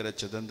இருக்கிற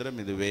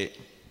சுதந்திரம் இதுவே.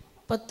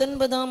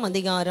 19ஆம்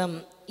அதிகாரம்.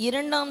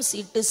 2ஆம்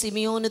சீட்டு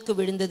சிமியோனுக்கு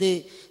விழுந்தது.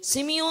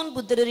 சிமியோன்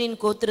புத்திரரின்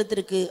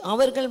கோத்திரத்திற்கு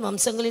அவர்கள்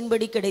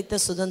வம்சங்களின்படி கிடைத்த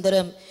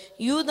சுதந்திரம்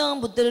யூதா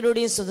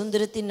புத்திரருடைய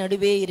சுதந்திரத்தின்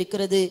நடுவே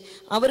இருக்கிறது.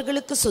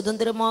 அவர்களுக்கு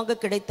சுதந்திரமாக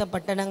கிடைத்த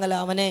பட்டணங்கள்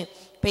ஆவன: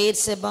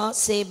 பெயர்செபா,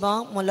 சேபா,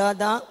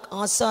 மொலாதா,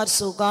 ஆசார்,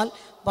 சூகால்,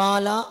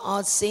 பாலா,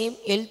 ஆசேம்,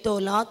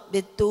 எல்தோலாத்,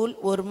 பெத்தூல்,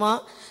 ஒர்மா,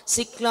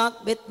 சிக்லாக்,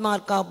 பெத்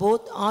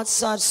மார்காபோத்,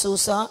 ஆசார்,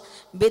 சூசா,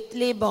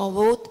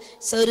 பெத்லேபாவோத்,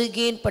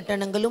 சருகேன்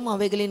பட்டணங்களும்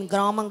அவைகளின்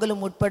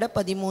கிராமங்களும் உட்பட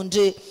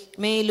 13.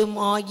 மேலும்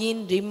ஆயின்,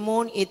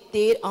 ரிம்மோன்,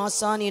 எத்தேர்,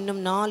 ஆசான் என்னும்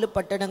 4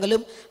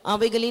 பட்டணங்களும்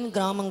அவைகளின்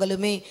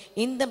கிராமங்களுமே.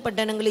 இந்த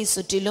பட்டணங்களை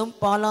சுற்றிலும்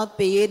பாலாத்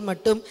பெயர்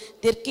மட்டும்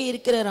தெற்கே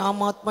இருக்கிற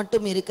ராமாத்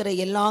மட்டும் இருக்கிற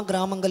எல்லா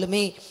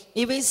கிராமங்களுமே.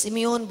 இவை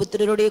சிமியோன்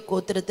புத்திரருடைய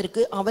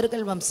கோத்திரத்திற்கு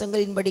அவர்கள்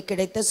வம்சங்களின்படி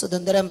கிடைத்த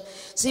சுதந்திரம்.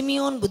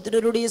 சிமியோன்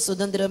புத்திரருடைய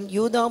சுதந்திரம்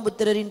யூதா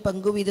புத்திரரின்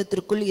பங்கு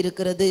வீதத்திற்குள்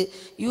இருக்கிறது.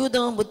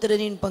 யூதா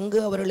புத்திரரின் பங்கு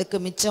அவர்களுக்கு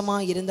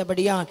மிச்சமாய் இருந்தபடி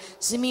ஆனபடியால்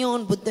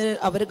சிமியோன் புத்திரர்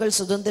அவர்கள்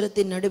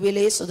சுதந்திரத்தின்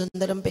நடுவிலே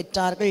சுதந்திரம்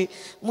பெற்றார்கள்.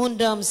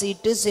 3ஆம்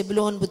சீட்டு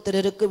செபுலோன்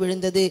புத்திரருக்கு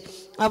விழுந்தது.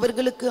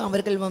 அவர்களுக்கு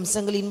அவர்கள்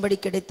வம்சங்களின்படி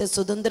கிடைத்த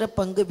சுதந்திர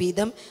பங்கு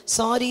வீதம்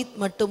சாரீத்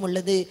மட்டும்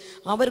உள்ளது.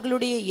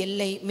 அவர்களுடைய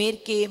எல்லை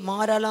மேற்கே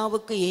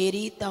மாராலாவுக்கு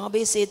ஏறி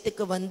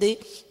தாபேசேத்துக்கு வந்து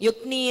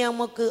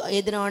யொக்னியாமுக்கு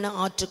எதிரான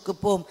ஆற்றுக்கு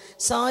போம்.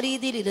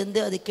 சாரீதில் இருந்து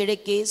அது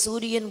கிழக்கே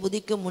சூரியன்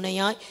உதிக்கும்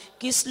முனையாய்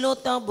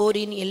கிஸ்லோத்தா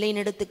போரின் எல்லை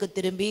நிலத்துக்கு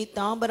திரும்பி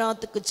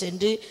தாபராத்துக்கு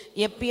சென்று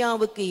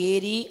எப்பியாவுக்கு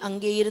ஏறி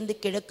அங்கே இருந்து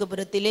கிழக்கு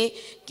புறத்திலே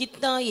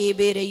கித்தா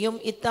ஏபேரையும்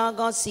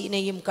இத்தாகா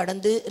சீனையும்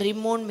கடந்து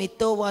ரிம்மோன்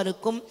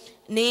மெத்தோவாருக்கும்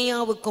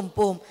நேயாவுக்கும்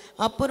போம்.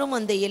 அப்புறம்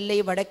அந்த எல்லை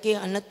வடக்கே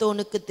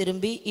அன்னத்தோனுக்கு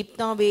திரும்பி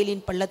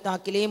இப்தாவேலின்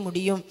பள்ளத்தாக்கிலே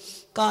முடியும்.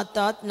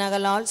 காத்தாத்,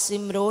 நகலால்,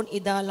 சிம்ரோன்,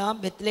 இதாலா,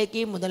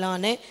 பெத்லேகே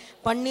முதலான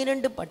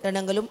 12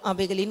 பட்டணங்களும்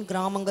அவைகளின்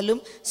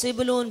கிராமங்களும்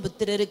செபுலோன்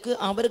புத்திரருக்கு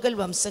அவர்கள்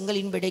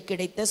வம்சங்களின்படி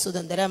கிடைத்த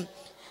சுதந்திரம்.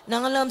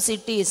 4ஆம்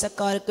சீட்டு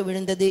இசக்காருக்கு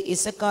விழுந்தது.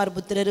 இசக்கார்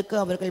புத்திரருக்கு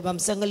அவர்கள்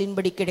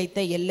வம்சங்களின்படி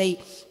கிடைத்த எல்லை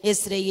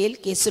இஸ்ரேல்,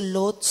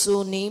 கெசுல்லோத்,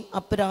 சூனேம்,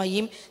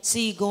 அப்ராயிம்,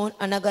 சீகோன்,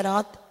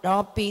 அனகராத்,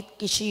 ராபீத்,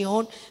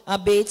 கிஷியோன்,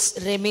 அபேத்ஸ்,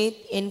 ரெமேத்,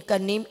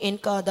 என்கன்னிம்,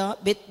 என்காதா,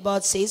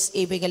 பெத்பாத்சேஸ்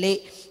இவைகளே.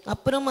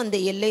 அப்புறம் அந்த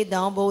எல்லை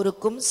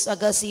தாபோருக்கும்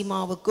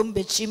சகசீமாவுக்கும்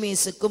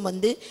பெட்சிமேசுக்கும்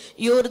வந்து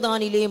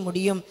யோர்தானிலே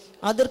முடியும்.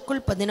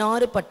 அதற்குள்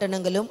 16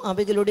 பட்டணங்களும்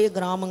அவைகளுடைய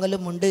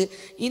கிராமங்களும் உண்டு.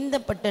 இந்த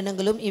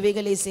பட்டணங்களும்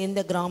இவைகளை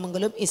சேர்ந்த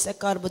கிராமங்களும்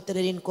இசக்கார்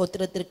புத்திரரின்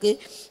கோத்திரத்திற்கு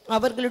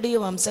அவர்களுடைய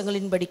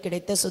வம்சங்களின்படி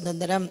கிடைத்த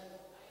சுதந்திரம்.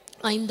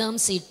 5ஆம்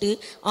சீட்டு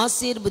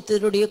ஆசேர்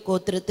புத்திரருடைய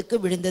கோத்திரத்துக்கு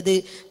விழுந்தது.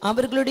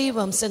 அவர்களுடைய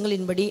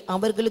வம்சங்களின்படி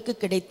அவர்களுக்கு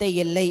கிடைத்த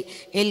எல்லை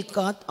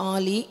எல்காத்,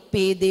 ஆலி,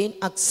 பேதேன்,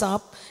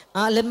 அக்சாப்,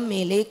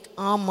 ஆலம்மேலேக்,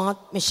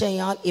 ஆமாத்,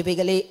 மிஷயால்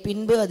இவைகளே.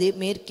 பின்பு அது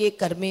மேற்கே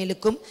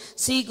கர்மேலுக்கும்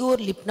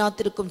சீகோர்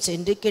லிப்னாத்திற்கும்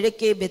சென்று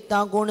கிழக்கே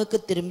பெத்தாகோனுக்கு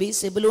திரும்பி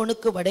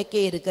செபுலோனுக்கு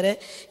வடக்கே இருக்கிற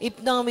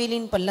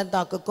இப்தாவேலின்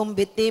பள்ளத்தாக்குக்கும்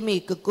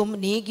பெத்தேமேக்குக்கும்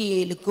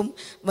நேகியேலுக்கும்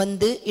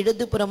வந்து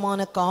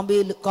இடதுபுறமான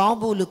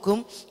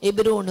காபூலுக்கும்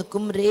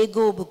எபிரோனுக்கும்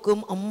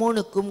ரேகோபுக்கும்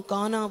அம்மோனுக்கும்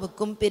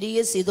கானாவுக்கும் பெரிய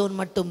சிதோன்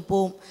மட்டும்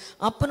போம்.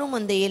 அப்புறம்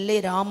அந்த எல்லை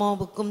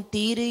ராமாவுக்கும்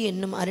தீரு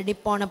என்னும்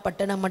அரணிப்பான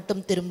பட்டணம்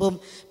மட்டும் திரும்பும்.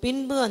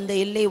 பின்பு அந்த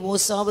எல்லை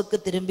ஓசாவுக்கு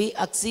திரும்பி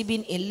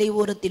அக்சிபின் எல்லை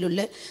ஓரத்தில் உள்ள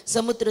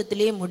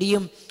சமுத்திரத்திலே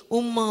முடியும்.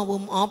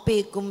 உம்மாவும்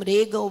ஆப்பேக்கும்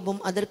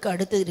ரேகோவும் அதற்கு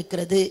அடுத்து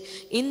இருக்கிறது.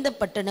 இந்த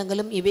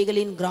பட்டணங்களும்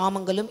இவைகளின்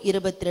கிராமங்களும்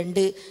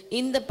 22.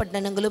 இந்த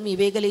பட்டணங்களும்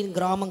இவைகளின்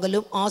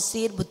கிராமங்களும்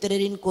ஆசேர்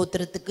புத்திரரின்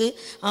கோத்திரத்துக்கு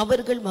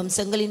அவர்கள்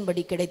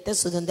வம்சங்களின்படி கிடைத்த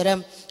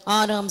சுதந்திரம்.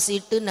 6ஆம்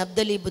சீட்டு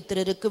நப்தலி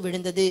புத்திரருக்கு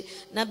விழுந்தது.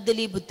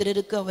 நப்தலி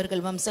புத்திரருக்கு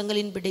அவர்கள்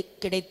வம்சங்களின்படி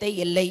கிடைத்த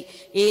எல்லை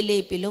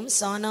ஏலேப்பிலும்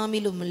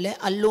சானாமிலும் உள்ள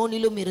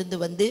அல்லோனிலும் இருந்து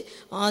வந்து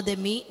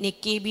ஆதமி,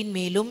 நெக்கேபின்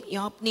மேலும்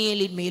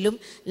யாப்னியலின் மேலும்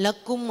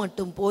லக்கும்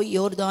மட்டும் போய்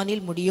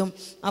யோர்தானில் முடியும்.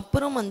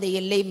 அப்புறம் அந்த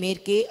எல்லை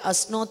மேற்கே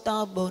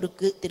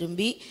அஸ்னோத்தாபோருக்கு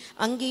திரும்பி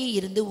அங்கே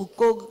இருந்து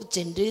உக்கோக்கு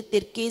சென்று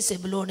தெற்கே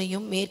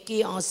செபுலோனையும் மேற்கே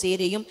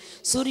ஆசேரையும்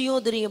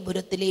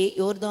சூரியோதயபுரத்திலே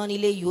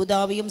யோர்தானிலே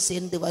யூதாவையும்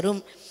சேர்ந்து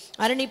வரும்.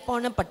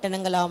 அரணிப்பான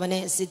பட்டணங்களாவன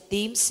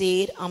சித்தீம்,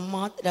 சேர்,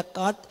 அம்மாத்,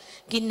 ரக்காத்,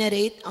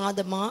 கின்னரேத்,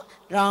 ஆதமா,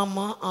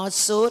 ராமா,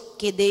 ஆசோர்,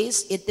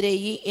 கெதேஸ்,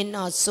 எத்ரேயி, என்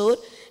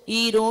ஆசோர்,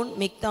 ஈரோன்,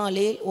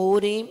 மிக்தாலேல்,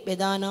 ஓரேம்,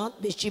 பெதானாத்,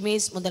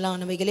 பெஷிமேஸ்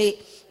முதலானவைகளே.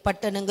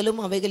 பட்டணங்களும்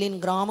அவைகளின்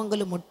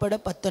கிராமங்களும் உட்பட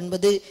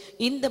 19.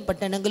 இந்த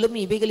பட்டணங்களும்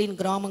இவைகளின்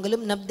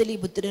கிராமங்களும் நப்தலி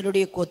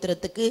புத்திரருடைய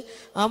கோத்திரத்துக்கு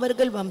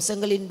அவர்கள்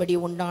வம்சங்களின்படி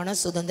உண்டான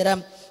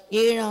சுதந்திரம்.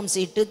 7ஆம்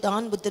சீட்டு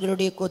தான்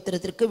புத்திரருடைய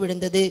கோத்திரத்திற்கு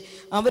விழுந்தது.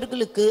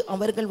 அவர்களுக்கு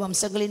அவர்கள்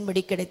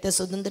வம்சங்களின்படி கிடைத்த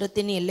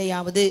சுதந்திரத்தின்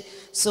எல்லையாவது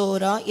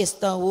சோரா,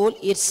 எஸ்தாவோல்,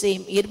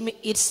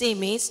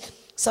 இர்சேமேஸ்,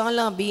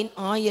 சாலாபீன்,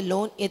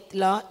 ஆயலோன்,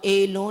 எத்லா,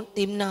 ஏலோன்,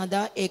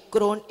 திம்னாதா,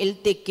 எக்ரோன்,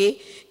 Eltekeh,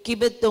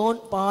 Gibbethon,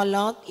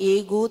 Baalath,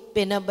 Ehud,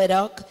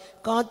 பெனபராக்,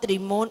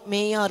 காத்ரிமோன்,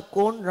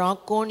 மேயார்கோன்,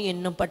 raccoon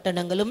என்னும்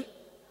பட்டணங்களும்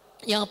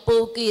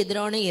யாப்போவுக்கு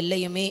எதிரான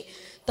எல்லையுமே.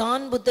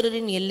 தான்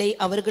புத்திரரின் எல்லை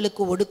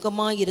அவர்களுக்கு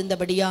ஒடுக்கமாய்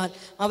இருந்தபடியால்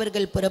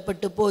அவர்கள்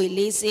புறப்பட்டு போய்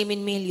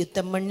லேசேமின் மேல்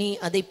யுத்தம் பண்ணி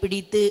அதை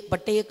பிடித்து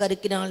பட்டய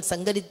கருக்கினால்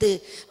சங்கரித்து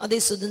அதை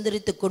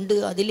சுதந்திரித்து கொண்டு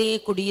அதிலேயே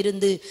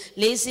குடியிருந்து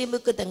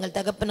லேசேமுக்கு தங்கள்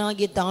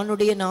தகப்பனாகிய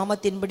தானுடைய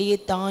நாமத்தின்படியே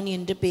தான்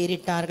என்று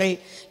பெயரிட்டார்கள்.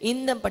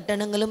 இந்த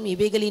பட்டணங்களும்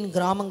இவைகளின்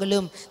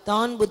கிராமங்களும்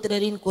தான்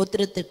புத்திரரின்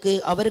கோத்திரத்திற்கு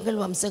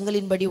அவர்கள்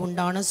வம்சங்களின்படி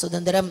உண்டான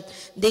சுதந்திரம்.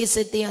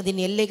 தேசத்தை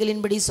அதன்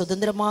எல்லைகளின்படி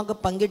சுதந்திரமாக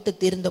பங்கிட்டு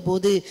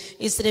தீர்ந்தபோது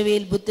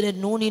இஸ்ரவேல் புத்திரர்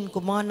நூனின்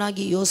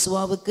குமாரனாகி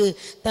யோசுவாவுக்கு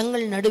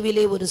தங்கள்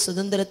நடுவிலே ஒரு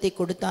சுதந்திரத்தை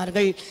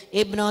கொடுத்தார்கள்.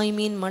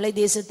 எப்ராயிமின் மலை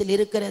தேசத்தில்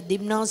இருக்கிற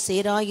திம்னா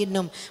சேரா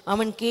என்னும்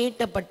அவன்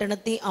கேட்ட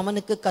பட்டணத்தை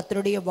அவனுக்கு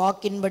கர்த்தருடைய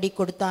வாக்கின்படி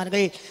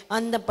கொடுத்தார்கள்.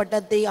 அந்த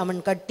பட்டணத்தை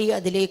அவன் கட்டி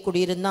அதிலே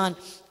குடியிருந்தான்.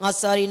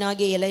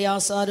 ஆசாரியனாகிய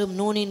எலெயாசாரும்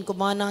நூனின்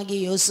குமாரனாகிய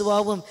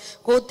யோசுவாவும்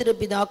கோத்திர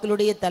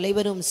பிதாக்களுடைய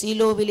தலைவரும்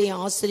சீலோவிலே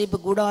ஆசரிப்பு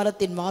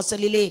கூடாரத்தின்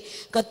வாசலிலே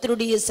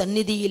கர்த்தருடைய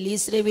சந்நிதியில்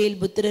இஸ்ரவேல்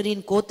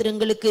புத்திரரின்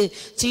கோத்திரங்களுக்கு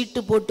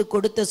சீட்டு போட்டு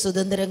கொடுத்த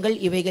சுதந்திரங்கள்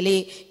இவைகளே.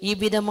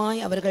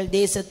 இவ்விதமாய் அவர்கள்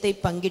தேசத்தை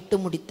பங்கிட்டு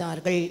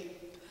முடித்தார்கள்.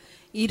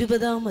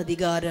 20ஆம்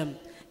அதிகாரம்.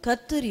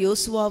 கர்த்தர்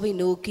யோசுவாவை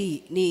நோக்கி,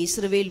 நீ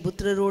இஸ்ரவேல்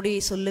புத்திரரோடே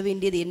சொல்ல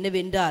வேண்டியது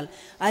என்னவென்றால்,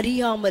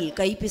 அறியாமல்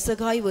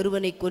கைப்பிசகாய்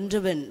ஒருவனை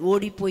கொன்றவன்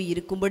ஓடிப்போய்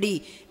இருக்கும்படி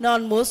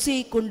நான்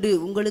மோசேயை கொண்டு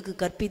உங்களுக்கு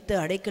கற்பித்த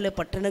அடைக்கல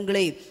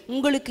பட்டணங்களை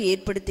உங்களுக்கு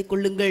ஏற்படுத்திக்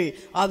கொள்ளுங்கள்.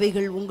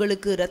 அவைகள்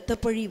உங்களுக்கு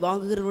இரத்தப்பழி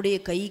வாங்குகிறவருடைய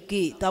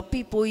கைக்கு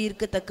தப்பி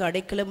போயிருக்கத்தக்க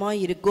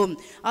அடைக்கலமாய் இருக்கும்.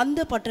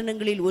 அந்த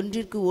பட்டணங்களில்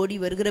ஒன்றிற்கு ஓடி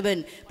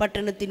வருகிறவன்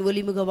பட்டணத்தின்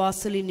ஒலிமுக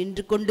வாசலில்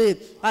நின்று கொண்டு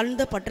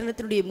அந்த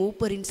பட்டணத்தினுடைய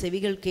மூப்பரின்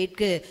செவிகள்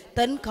கேட்க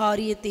தன்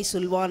காரியத்தை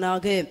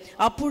சொல்வானாக.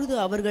 அப்பொழுது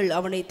அவர்கள்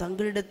அவனை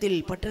தங்களிடத்தில்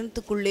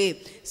பட்டணத்துக்குள்ளே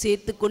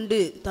சேர்த்து கொண்டு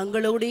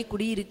தங்களோடே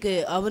குடியிருக்க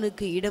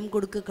அவனுக்கு இடம்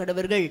கொடுக்க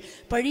கடவர்கள்.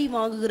 பழி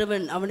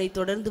வாங்குகிறவன் அவனை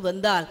தொடர்ந்து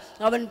வந்தால்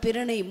அவன்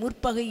பிறனை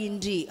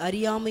முற்பகையின்றி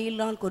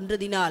அறியாமையினால்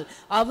கொன்றதினால்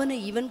அவனை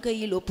இவன்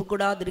கையில்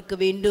ஒப்புக்கொடாதிருக்க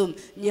வேண்டும்.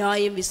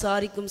 நியாயம்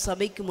விசாரிக்கும்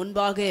சபைக்கு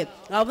முன்பாக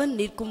அவன்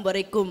நிற்கும்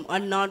வரைக்கும்,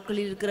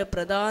 அந்நாட்களில் இருக்கிற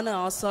பிரதான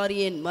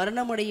ஆசாரியன்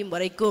மரணமடையும்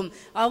வரைக்கும்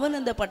அவன்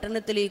அந்த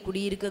பட்டணத்திலே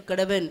குடியிருக்க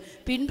கடவன்.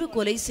 பின்பு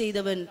கொலை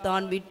செய்தவன்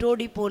தான்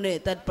விட்டோடி போன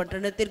தன்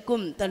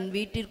பட்டணத்திற்கும் தன்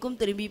வீட்டிற்கும்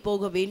திரும்பி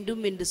போக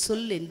வேண்டும் என்று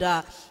சொல்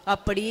என்றார்.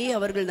 அப்படியே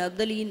அவர்கள்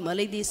நப்தலியின்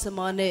மலை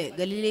தேசமான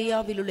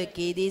கலிலேயாவில் உள்ள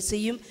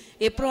கேதேசையும்,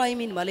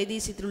 எப்ராயிமின் மலை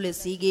தேசத்தில் உள்ள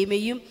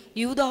சீகேமையும்,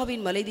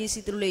 யூதாவின் மலை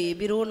தேசத்தில் உள்ள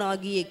எபிரோன்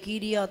ஆகிய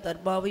கீரியா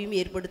தர்பாவையும்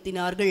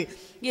ஏற்படுத்தினார்கள்.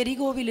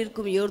 எரிகோவில்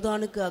இருக்கும்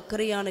யோர்தானுக்கு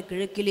அக்கறையான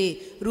கிழக்கிலே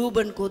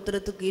ரூபன்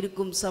கோத்திரத்துக்கு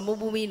இருக்கும்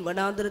சமபூமியின்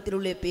வனாந்தரத்தில்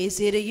உள்ள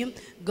பேசேரையும்,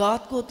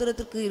 காத்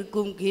கோத்திரத்திற்கு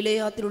இருக்கும்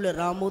கீலேயாத்தில் உள்ள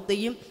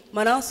ராமோத்தையும்,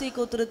 மனாசே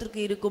கோத்திரத்திற்கு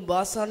இருக்கும்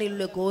பாசானில்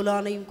உள்ள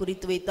கோலானையும்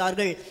குறித்து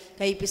வைத்தார்கள்.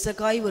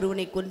 கைப்பிசக்காய்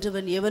ஒருவனை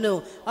கொன்றவன் எவனோ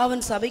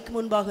அவன் சபைக்கு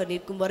முன்பாக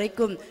நிற்கும்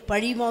வரைக்கும்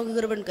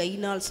பழிவாங்குகிறவன்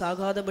கையினால்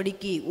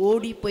சாகாதபடிக்கு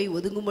ஓடி போய்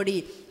ஒதுங்கும்படி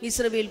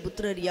இஸ்ரவேல்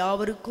புத்திரர்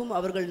யாவருக்கும்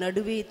அவர்கள்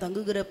நடுவே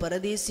தங்குகிற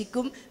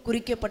பரதேசிக்கும்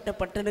குறிக்கப்பட்ட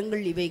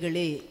பட்டணங்கள்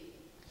இவைகளே.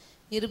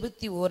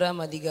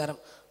 21ஆம்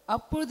அதிகாரம்.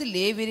 அப்பொழுது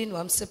லேவியரின்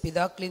வம்ச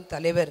பிதாக்களின்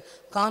தலைவர்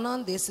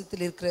கானான்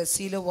தேசத்தில் இருக்கிற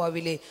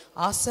சீலோவாவிலே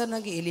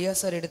ஆசானாகிய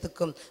எலியாசார்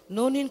இடத்துக்கும்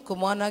நூனின்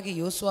குமாரனாகிய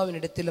யோசுவாவின்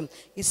இடத்திலும்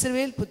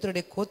இஸ்ரவேல்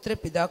புத்திரருடைய கோத்திர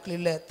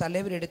பிதாக்களில்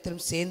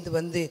தலைவரிடத்திலும் சேர்ந்து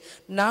வந்து,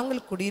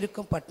 நாங்கள்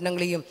குடியிருக்கும்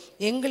பட்டணங்களையும்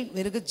எங்கள்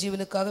மிருக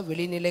ஜீவனுக்காக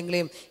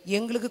வெளிநிலங்களையும்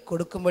எங்களுக்கு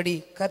கொடுக்கும்படி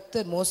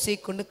கர்த்தர் மோசேயை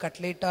கொண்டு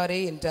கட்டளையிட்டாரே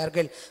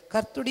என்றார்கள்.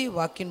 கர்த்தருடைய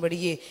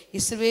வாக்கின்படியே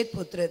இஸ்ரவேல்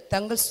புத்திரர்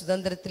தங்கள்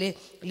சுதந்திரத்திலே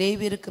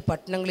லேவியருக்கு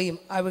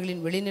பட்டணங்களையும்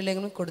அவைகளின்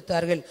வெளிநிலங்களையும்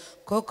கொடுத்தார்கள்.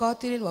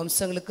 கோகாத்திரின்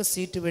வம்சங்களுக்கு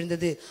சீட்டு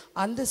விழுந்தது.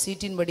 அந்த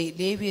சீட்டின்படி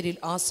லேவியரில்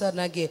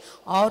ஆசாரனாகிய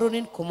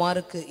ஆரோனின்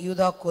குமாருக்கு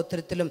யூதா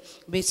கோத்திரத்திலும்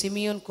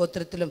சிமியோன்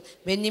கோத்திரத்திலும்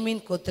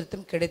பென்யமீன்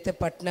கோத்திரத்திலும் கிடைத்த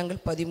பட்டணங்கள்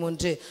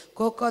 13.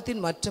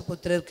 கோகாத்தின் மற்ற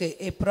புத்திரருக்கு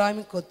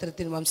எப்ராயிம்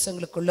கோத்திரத்தின்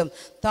வம்சங்களுக்குள்ளும்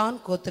தான்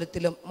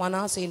கோத்திரத்திலும்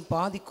மனாசையின்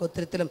பாதி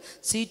கோத்திரத்திலும்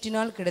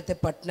சீட்டினால் கிடைத்த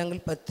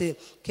பட்டணங்கள் 10.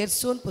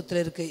 கெர்சோன்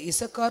புத்திரருக்கு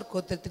இசக்கார்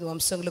கோத்திரத்தின்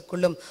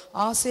வம்சங்களுக்குள்ளும்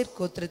ஆசேர்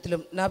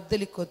கோத்திரத்திலும்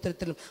நப்தலி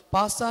கோத்திரத்திலும்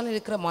பாசானில்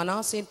இருக்கிற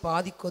மனாசையின்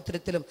பாதி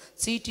கோத்திரத்திலும்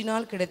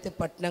சீட்டினால் கிடைத்த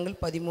பட்டணங்கள்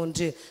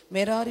 13.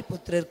 மெராரி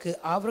புத்திரருக்கு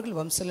அவர்கள்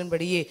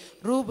வம்சலின்படியே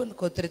ரூபன்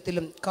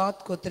கோத்திரத்திலும்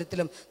காத்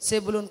கோத்திரத்திலும்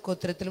செபுலோன்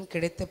கோத்திரத்திலும்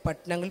கிடைத்த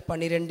பட்டணங்கள்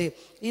 12.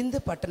 இந்த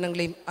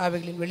பட்டணங்களையும்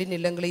அவைகளின்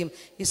வெளிநிலங்களையும்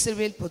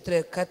இஸ்ரவேல்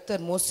புத்திரர்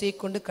கர்த்தர் மோசேயை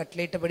கொண்டு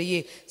கட்டளையிட்டபடியே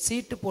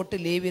சீட்டு போட்டு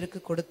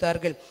லேவியருக்கு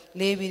கொடுத்தார்கள்.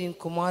 லேவியரின்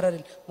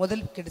குமாரரில்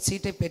முதல்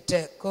சீட்டை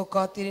பெற்ற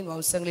கோகாத்திரின்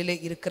வம்சங்களிலே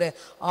இருக்கிற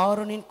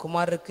ஆரோனின்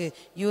குமாரருக்கு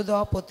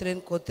யூதா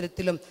புத்திரரின்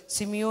கோத்திரத்திலும்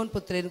சிமியோன்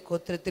புத்திரரின்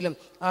கோத்திரத்திலும்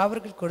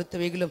அவர்கள்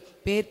கொடுத்தவைகளும்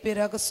பேர்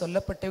பேராக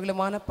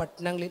சொல்லப்பட்டவைகளுமான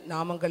பட்டணங்களின்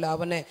நாமங்கள் ஆவன.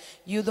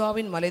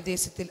 யூதாவின் மலை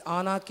தேசத்தில்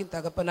ஆனாக்கின்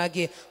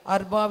தகப்பனாகிய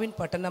அர்பாவின்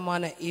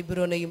பட்டணமான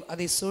எபிரோனையும்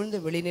அதை சூழ்ந்த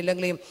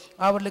வெளிநிலங்களையும்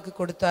அவர்களுக்கு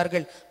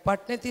கொடுத்தார்கள்.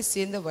 பட்டணத்தை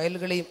சேர்ந்த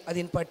வயல்களையும்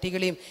அதன்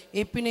பட்டிகளையும்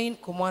எப்பினையின்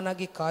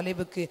குமாரனாகிய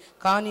காலேபுக்கு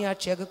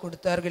காணியாட்சியாக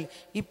கொடுத்தார்கள்.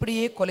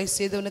 இப்படியே கொலை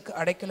செய்தவனுக்கு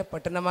அடைக்கல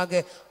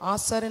பட்டணமாக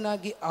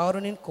ஆசாரனாகிய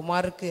ஆரோனின்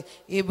குமாருக்கு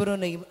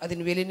எபிரோனையும்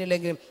அதன்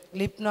வெளிநிலங்களையும்,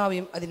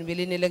 லிப்னாவையும் அதன்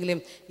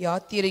வெளிநிலங்களையும்,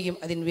 யாத்தீரையும்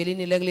அதன்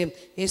வெளிநிலங்களையும்,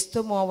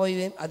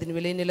 எஸ்தோமாவையும் அதன்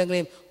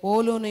வெளிநிலங்களையும்,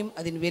 ஓலோனையும்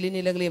அதன்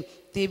வெளிநிலங்களையும்,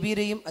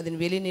 தெபீரையும் அதன்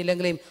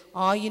வெளிநிலங்களையும்,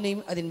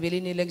 ஆயினையும் அதன்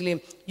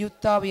வெளிநிலங்களையும்,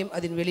 யுத்தாவையும்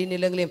அதன்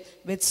வெளிநிலங்களையும்,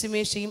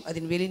 பெத்சிமேஷையும்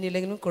அதன்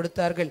வெளிநிலங்களையும்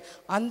கொடுத்தார்கள்.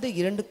 அந்த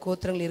 2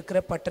 கோத்திரங்கள்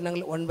இருக்கிற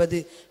பட்டணங்கள்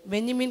 9.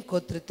 பென்யமீன்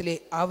கோத்திரத்திலே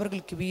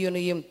அவர்கள்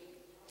கிபியோனையும்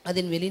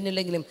அதன்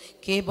வெளிநிலங்களையும்,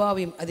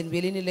 கேபாவையும் அதன்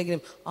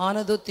வெளிநிலங்களையும்,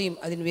 ஆனதோத்தையும்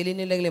அதன்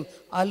வெளிநிலங்களையும்,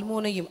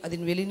 அல்மோனையும்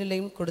அதன்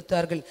வெளிநிலையும்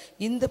கொடுத்தார்கள்.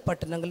 இந்த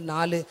பட்டணங்கள்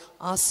 4.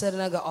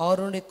 ஆசரனாக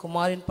ஆரோனுடைய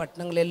குமாரின்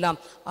பட்டணங்கள் எல்லாம்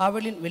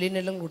அவளின்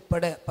வெளிநிலங்கள்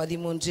உட்பட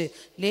 13.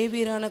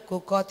 லேவியரான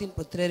கோகாத்தின்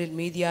புத்திரரில்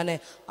மீதியான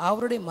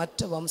அவருடைய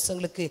மற்ற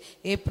வம்சங்களுக்கு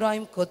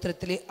எப்ராயிம்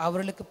கோத்திரத்திலே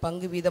அவர்களுக்கு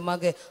பங்கு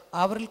வீதமாக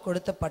அவர்கள்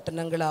கொடுத்த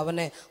பட்டணங்கள்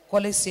அவன.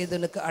 கொலை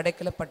செய்தவனுக்கு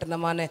அடைக்கல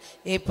பட்டணமான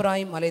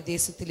எப்ராயிம் மலை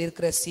தேசத்தில்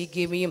இருக்கிற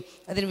சீகேமையும்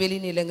அதன்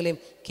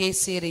வெளிநிலங்களையும்,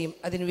 கேசேரையும்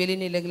அதன்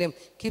வெளிநிலங்களையும்,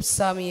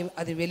 கிப்சாமியும்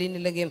அதன்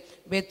வெளிநிலங்களையும்,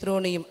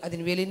 பெத்ரோனையும்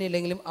அதன்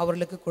வெளிநிலங்களையும்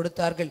அவர்களுக்கு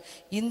கொடுத்தார்கள்.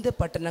 இந்த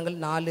பட்டணங்கள்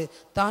 4.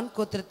 தான்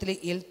கோத்திரத்திலே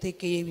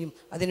எல்தேக்கையையும்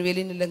அதன்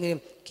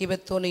வெளிநிலங்களையும்,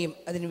 கிபத்தோனையும்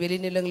அதன்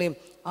வெளிநிலங்களையும்,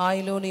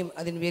 ஆயிலோனையும்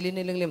அதன்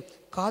வெளிநிலங்களையும்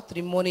காத்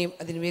ரிம்மோனையும்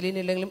அதன்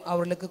வெளிநிலங்களையும்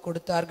அவர்களுக்கு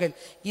கொடுத்தார்கள்.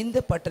 இந்த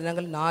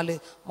பட்டணங்கள் 4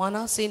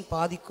 மனாசேயின்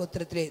பாதி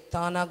கோத்திரத்திலே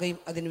தானாகையும்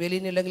அதன்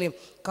வெளிநிலங்களையும்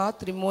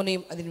காத்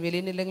ரிம்மோனையும் அதன்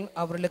வெளிநிலங்களையும்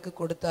அவர்களுக்கு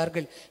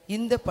கொடுத்தார்கள்.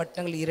 இந்த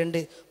பட்டணங்கள்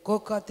 2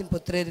 கோகாத்தின்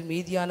புத்திரரின்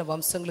மீதியான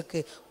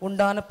வம்சங்களுக்கு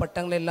உண்டான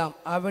பட்டங்கள் எல்லாம்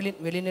அவளின்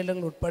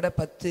வெளிநிலங்கள் உட்பட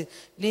 10.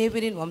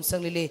 லேவியரின்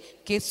வம்சங்களிலே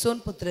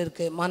கெர்சோன்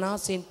புத்திரருக்கு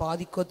மனாசேயின்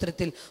பாதி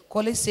கோத்திரத்தில்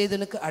கொலை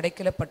செய்தனுக்கு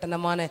அடைக்கல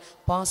பட்டணமான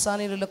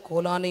பாசானில் உள்ள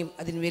கோலானையும்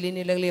அதன்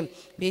வெளிநிலங்களையும்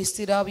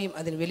பேஸ்திராவையும்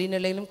அதன்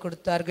வெளிநிலையிலும்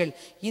கொடுத்தார்கள்.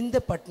 இந்த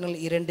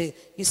பட்டணங்கள் 2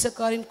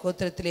 இசக்காரின்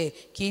கோத்திரத்திலே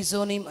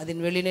கீசோனையும் அதன்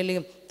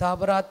வெளிநிலையும்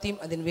தாபராத்தையும்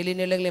அதன்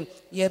வெளிநிலங்களையும்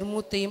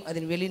எர்மூத்தையும்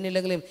அதன்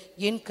வெளிநிலங்களையும்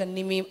என்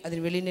கன்னிமையும்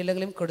அதன்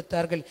வெளிநிலங்களையும்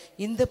கொடுத்தார்கள்.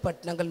 இந்த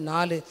பட்டணங்கள்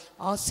 4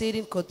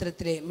 ஆசேரின்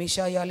கோத்திரத்திலே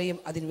மிஷாயாலையும்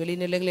அதன்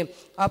வெளிநிலங்களையும்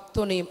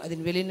அப்தோனையும்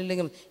அதன்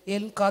வெளிநிலையும்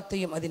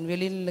எல்காத்தையும் அதன்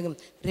வெளிநிலையும்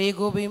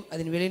ரேகோபையும்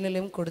அதன்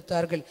வெளிநிலையும்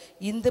கொடுத்தார்கள்.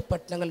 இந்த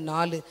பட்டணங்கள்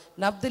 4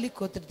 நப்தலி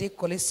கோத்திரத்தை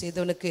கொலை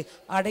செய்தவனுக்கு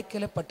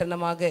அடைக்கல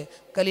பட்டணமாக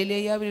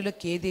கலிலேயாவில் உள்ள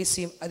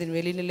கேதேசையும் அதன்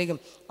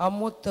வெளிநிலையும்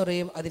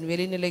அம்மோத்தரையும் அதன்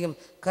வெளிநிலையும்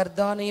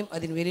கர்தானையும்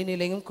அதன்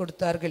வெளிநிலையும்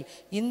கொடுத்தார்கள்.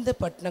 இந்த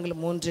பட்டணங்கள்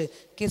 3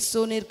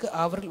 கெர்சோனிற்கு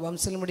அவர்கள்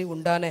வம்சமுடி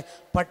உண்டான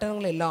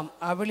பட்டணங்கள் எல்லாம்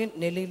அவளின்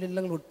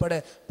நிலைநிலங்கள் உட்பட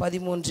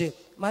 13.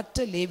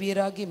 மற்ற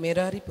லேவியராகிய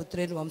மெராரி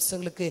புத்திரரின்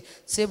வம்சங்களுக்கு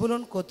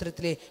செபுலோன்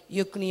கோத்திரத்திலே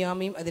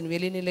யொக்னியாமையும் அதன்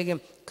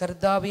வெளிநிலையும்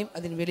கர்தாவையும்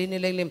அதன்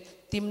வெளிநிலைகளையும்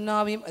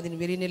திம்னாவையும் அதன்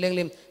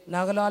வெளிநிலங்களையும்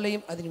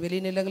நகலாலையும் அதன்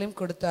வெளிநிலங்களையும்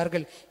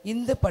கொடுத்தார்கள்.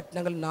 இந்த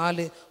பட்டணங்கள்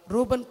 4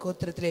 ரூபன்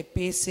கோத்திரத்திலே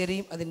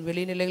பேசேரையும் அதன்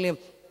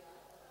வெளிநிலங்களையும்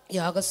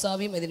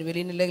யாகசாவையும் அதன்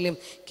வெளிநிலைகளையும்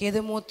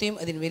கேதமோத்தையும்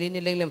அதன்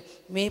வெளிநிலைகளையும்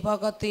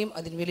மேபாகத்தையும்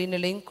அதன்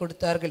வெளிநிலையும்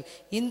கொடுத்தார்கள்.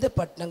 இந்த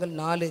பட்டணங்கள்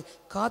 4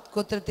 காத்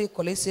கோத்திரத்தை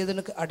கொலை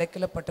செய்தனுக்கு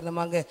அடைக்கல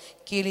பட்டணமாக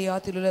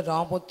கீலேயாத்தில் உள்ள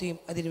ராமோத்தையும்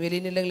அதன்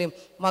வெளிநிலைகளையும்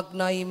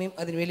மக்னாயிமையும்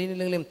அதன்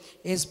வெளிநிலைகளையும்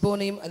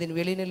எஸ்போனையும் அதன்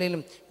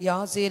வெளிநிலையிலும்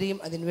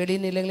யாசேரையும் அதன்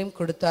வெளிநிலைகளையும்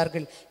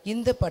கொடுத்தார்கள்.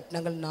 இந்த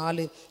பட்டணங்கள்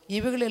 4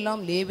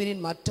 இவைகளெல்லாம்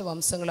லேவியரின் மற்ற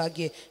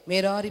வம்சங்களாகிய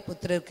மேராரி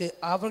புத்திரருக்கு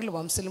அவர்கள்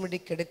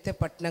வம்சமிடி கிடைத்த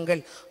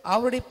பட்டணங்கள்.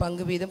 அவருடைய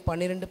பங்கு வீதம்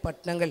 12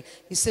 பட்டணங்கள்.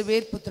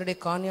 இஸ்ரவேல் புத்திர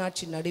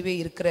காணியாட்சி நடுவே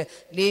இருக்கிற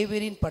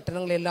லேவியரின்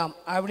பட்டணங்கள் எல்லாம்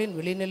அவளின்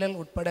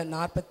வெளிநிலங்கள் உட்பட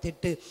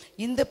 48.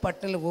 இந்த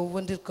பட்டணங்கள்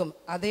ஒவ்வொன்றிற்கும்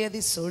அதை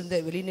சூழ்ந்த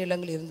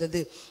வெளிநிலங்கள் இருந்தது.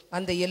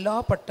 அந்த எல்லா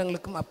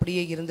பட்டணங்களுக்கும்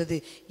அப்படியே இருந்தது.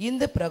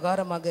 இந்த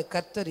பிரகாரமாக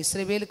கர்த்தர்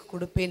இஸ்ரவேலுக்கு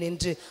கொடுப்பேன்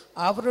என்று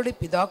அவருடைய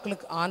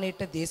பிதாக்களுக்கு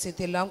ஆணையிட்ட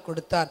தேசத்தை எல்லாம்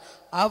கொடுத்தார்.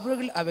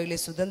 அவர்கள் அவைகளை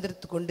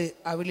சுதந்திரித்து கொண்டு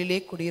அவளிலே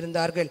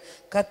குடியிருந்தார்கள்.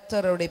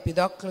 கர்த்தருடைய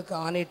பிதாக்களுக்கு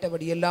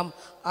ஆணையிட்டபடியெல்லாம்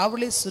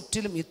அவளை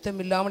சுற்றிலும்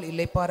யுத்தமில்லாமல்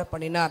இல்லைப்பார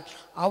பண்ணினார்.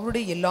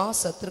 அவருடைய எல்லா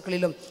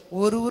சத்துருக்களிலும்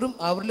ஒருவரும்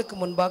அவர்களுக்கு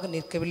முன்பாக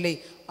நிற்கவில்லை.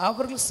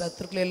 அவர்கள்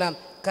சத்துருக்களெல்லாம்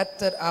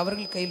கர்த்தர்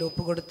அவர்கள் கையில்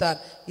ஒப்பு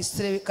கொடுத்தார்.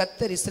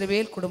 கர்த்தர்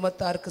இஸ்ரவேல்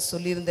குடும்பத்தாருக்கு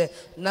சொல்லியிருந்த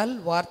நல்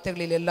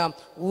வார்த்தைகளில் எல்லாம்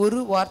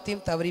ஒரு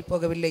வார்த்தையும் தவறி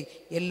போகவில்லை.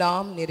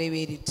 எல்லாம்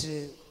நிறைவேறிற்று.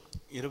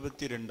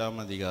 22ஆம்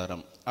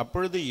அதிகாரம்.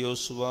 அப்பொழுது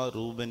யோசுவா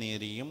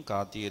ரூபனேரையும்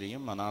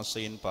காத்தியரையும்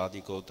மனாசையின்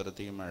பாதி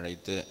கோத்திரத்தையும்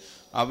அழைத்து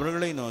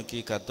அவர்களை நோக்கி,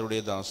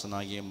 கர்த்தருடைய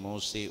தாசனாகிய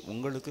மோசே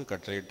உங்களுக்கு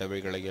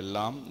கட்டளையிட்டவைகளை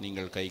எல்லாம்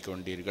நீங்கள் கை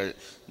கொண்டீர்கள்.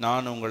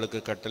 நான் உங்களுக்கு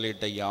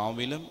கட்டளையிட்ட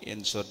யாவிலும்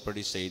என்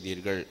சொற்படி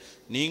செய்தீர்கள்.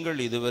 நீங்கள்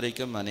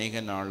இதுவரைக்கும்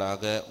அநேக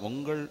நாளாக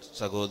உங்கள்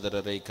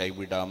சகோதரரை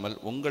கைவிடாமல்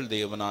உங்கள்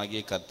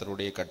தேவனாகிய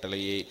கர்த்தருடைய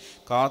கட்டளையை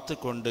காத்து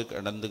கொண்டு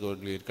கடந்து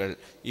கொள்வீர்கள்.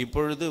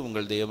 இப்பொழுது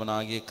உங்கள்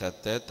தேவனாகிய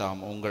கர்த்தர்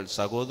தாம் உங்கள்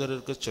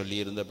சகோதரருக்கு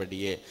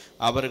சொல்லியிருந்தபடியே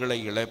அவர்களை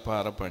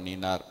இளைப்பார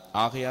பண்ணினார்.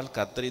 ஆகையால்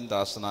கர்த்தரின்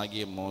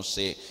தாசனாகிய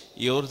மோசே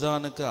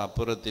யோர்தானுக்கு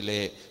அப்புறத்திலே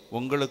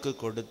உங்களுக்கு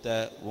கொடுத்த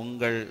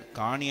உங்கள்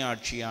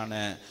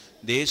காணியாட்சியான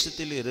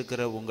தேசத்தில்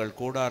இருக்கிற உங்கள்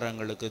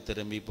கூடாரங்களுக்கு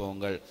திரும்பி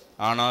போங்கள்.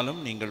 ஆனாலும்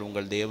நீங்கள்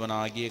உங்கள்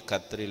தேவனாகிய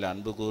கர்த்தரில்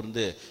அன்பு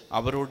கூர்ந்து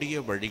அவருடைய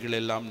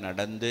வழிகளெல்லாம்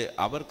நடந்து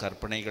அவர்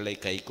கற்பனைகளை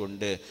கை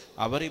கொண்டு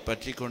அவரை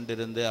பற்றி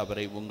கொண்டிருந்து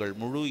அவரை உங்கள்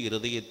முழு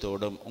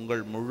இருதயத்தோடும்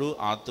உங்கள் முழு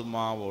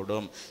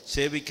ஆத்துமாவோடும்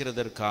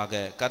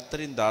சேவிக்கிறதற்காக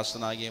கர்த்தரின்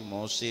தாசனாகிய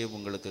மோசே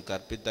உங்களுக்கு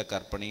கற்பித்த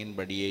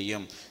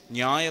கற்பனையின்படியையும்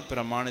நியாய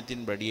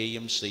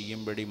பிரமாணத்தின்படியையும்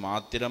செய்யும்படி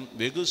மாத்திரம்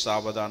வெகு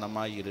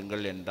சாவதானமாய்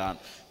இருங்கள் என்றான்.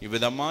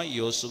 இவ்விதமாய்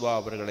யோசுவா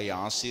அவர்களை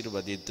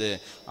ஆசீர்வதித்து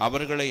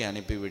அவர்களை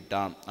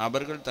அனுப்பிவிட்டான்.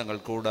 அவர்கள்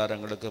தங்கள்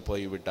கூடாரங்களுக்கு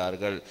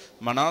போய்விட்டார்கள்.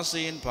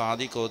 மனாசையின்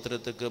பாதி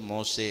கோத்திரத்துக்கு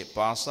மோசே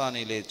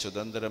பாசானிலே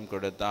சுதந்திரம்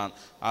கொடுத்தான்.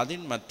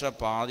 அதன் மற்ற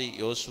பாதி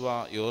யோசுவா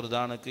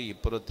யோர்தானுக்கு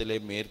இப்புறத்திலே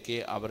மேற்கே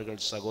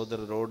அவர்கள்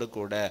சகோதரரோடு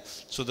கூட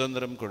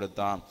சுதந்திரம்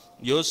கொடுத்தான்.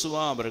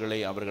 யோசுவா அவர்களை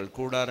அவர்கள்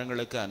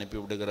கூடாரங்களுக்கு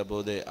அனுப்பிவிடுகிற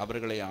போது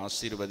அவர்களை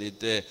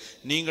ஆசீர்வதித்து,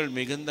 நீங்கள்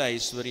மிகுந்த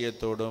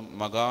ஐஸ்வர்யத்தோடும்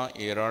மகா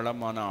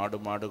ஏராளமான ஆடு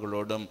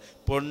மாடுகளோடும்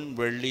பொன்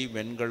வெள்ளி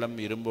வெண்கலம்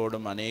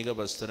இரும்போடும் அநேக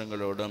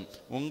வஸ்திரங்களோடும்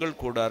உங்கள்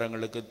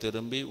கூடாரங்களுக்கு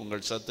திரும்பி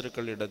உங்கள்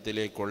சத்துருக்கள்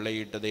இடத்திலே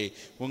கொள்ளையிட்டதை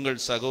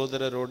உங்கள்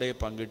சகோதரரோடே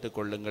பங்கிட்டு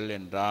கொள்ளுங்கள்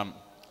என்றான்.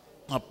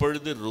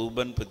 அப்பொழுது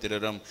ரூபன்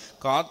புத்திரரும்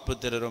காத்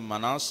புத்திரரும்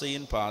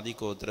மனாசையின் பாதி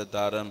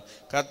கோத்திரத்தாரும்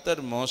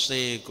கர்த்தர்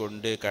மோசேயை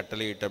கொண்டு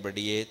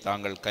கட்டளையிட்டபடியே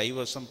தாங்கள்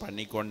கைவசம்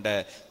பண்ணிக்கொண்ட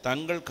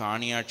தங்கள்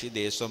காணியாட்சி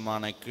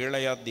தேசமான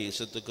கீழையாத்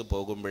தேசத்துக்கு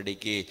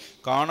போகும்படிக்கு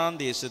கானான்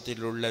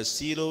தேசத்தில் உள்ள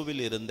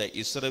சீலோவில் இருந்த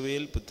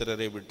இஸ்ரவேல்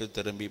புத்திரரை விட்டு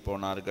திரும்பி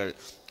போனார்கள்.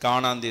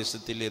 கானான்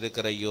தேசத்தில்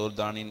இருக்கிற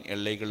யோர்தானின்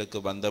எல்லைகளுக்கு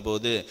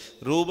வந்தபோது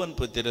ரூபன்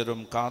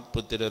புத்திரரும் காத்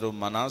புத்திரரும்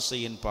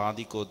மனாசையின்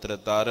பாதி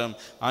கோத்திரத்தாரும்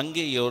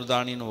அங்கே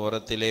யோர்தானின்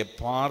ஓரத்திலே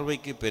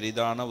பார்வைக்கு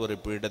பெரிதான ஒரு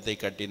பீடத்தை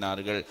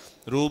கட்டினார்கள்.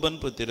 ரூபன்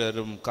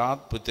புத்திரரும்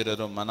காத்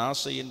புத்திரரும்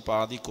மனாசையின்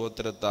பாதி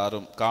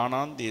கோத்திரத்தாரும்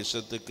கானான்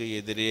தேசத்துக்கு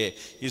எதிரே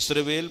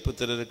இஸ்ரவேல்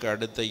புத்திரருக்கு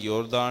அடுத்த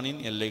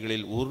யோர்தானின்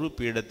எல்லைகளில் ஒரு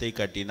பீடத்தை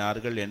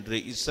கட்டினார்கள் என்று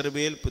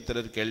இஸ்ரவேல்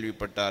புத்திரர்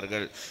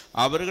கேள்விப்பட்டார்கள்.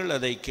 அவர்கள்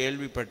அதை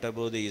கேள்விப்பட்ட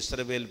போது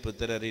இஸ்ரவேல்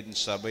புத்திரரின்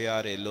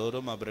சபையார்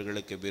எல்லோரும்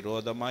அவர்களுக்கு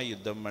விரோதமாய்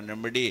யுத்தம்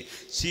பண்ணும்படி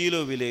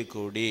சீலோவிலே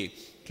கூடி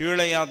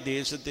கீழையாத்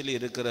தேசத்தில்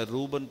இருக்கிற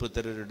ரூபன்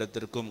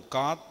புத்திரரிடத்திற்கும்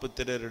காத்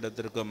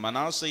புத்திரரிடத்திற்கும்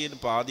மனாசையின்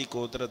பாதி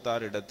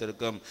கோத்திரத்தார்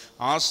இடத்திற்கும்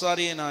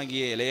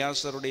ஆசாரியனாகிய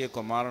எலெயாசருடைய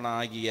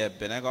குமாரனாகிய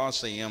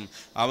பெனகாசையும்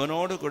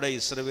அவனோடு கூட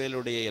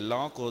இஸ்ரவேலுடைய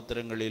எல்லா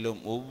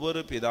கோத்திரங்களிலும்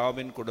ஒவ்வொரு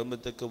பிதாவின்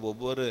குடும்பத்துக்கு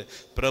ஒவ்வொரு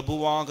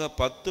பிரபுவாக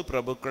 10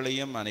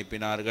 பிரபுக்களையும்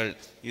அனுப்பினார்கள்.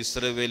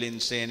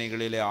 இஸ்ரவேலின்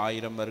சேனைகளிலே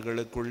 1000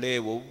 வருகளுக்குள்ளே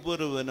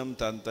ஒவ்வொருவனும்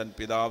தன்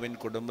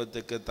பிதாவின்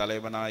குடும்பத்துக்கு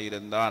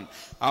தலைவனாயிருந்தான்.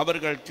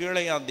 அவர்கள்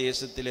கீழையாத்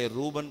தேசத்திலே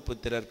ரூபன்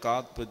புத்திரர்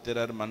காத்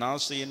புத்திரர்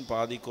மனாசையின்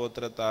பாதி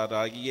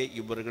கோத்திரத்தாராகிய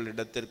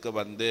இவர்களிடத்திற்கு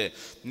வந்து,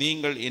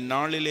 நீங்கள்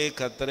இந்நாளிலே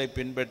கர்த்தரை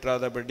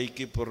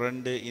பின்பற்றாதபடிக்கு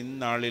புரண்டு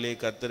இந்நாளிலே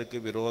கர்த்தருக்கு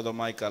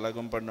விரோதமாய்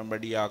கலகம்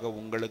பண்ணும்படியாக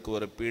உங்களுக்கு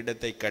ஒரு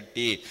பீடத்தை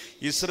கட்டி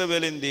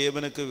இஸ்ரவேலின்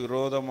தேவனுக்கு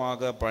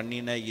விரோதமாக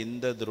பண்ணின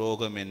இந்த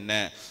துரோகம் என்ன?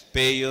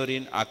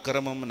 பேயோரின்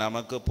அக்கிரமம்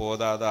நமக்கு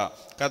போதாதா?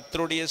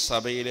 கர்த்தருடைய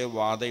சபையிலே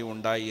வாதை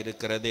உண்டாய்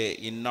இருக்கிறதே,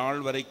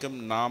 இந்நாள் வரைக்கும்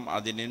நாம்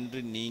அதினின்று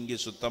நீங்கி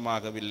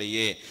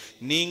சுத்தமாகவில்லையே.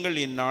 நீங்கள்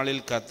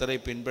இந்நாளில் கர்த்தரை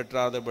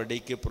பின்பற்றாதபடிக்கு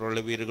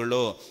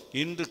புரளுவீர்களோ?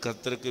 இன்று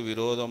கர்த்தருக்கு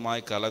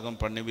விரோதமாய் கலகம்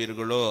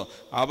பண்ணுவீர்களோ?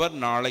 அவர்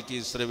நாளைக்கு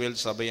இஸ்ரவேல்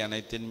சபை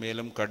அனைத்தின்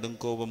மேலும்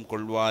கடுங்கோபம்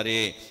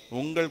கொள்வாரே.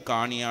 உங்கள்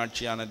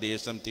காணியாட்சியான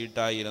தேசம்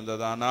தீட்டாய்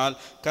இருந்ததானால்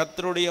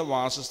கர்த்தருடைய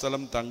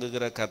வாசஸ்தலம்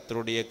தங்குகிற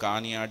கர்த்தருடைய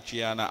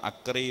காணியாட்சியான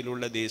அக்கறையில்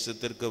உள்ள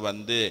தேசத்திற்கு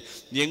வந்து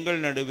எங்கள்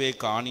நடுவே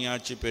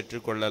காணியாட்சி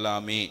பெற்றுக்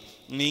கொள்ளலாமே.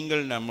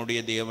 நீங்கள் நம்முடைய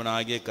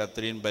தேவனாகிய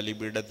கர்த்தரின்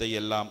பலிபீடத்தை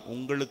எல்லாம்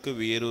உங்களுக்கு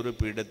வேறொரு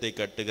பீடத்தை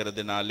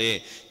கட்டுகிறதுனாலே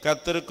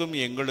கர்த்தருக்கும்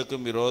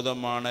எங்களுக்கும்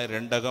விரோதமான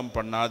ரெண்டகம்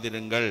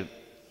பண்ணாதிருங்கள்.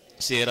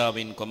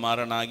 சேராவின்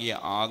குமாரனாகிய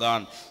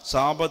ஆகான்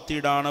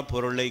சாபத்தீடான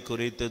பொருளை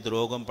குறித்து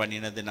துரோகம்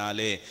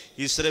பண்ணினதினாலே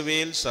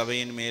இஸ்ரவேல்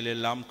சபையின்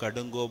மேலெல்லாம்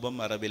கடுங்கோபம்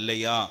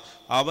வரவில்லையா?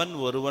 அவன்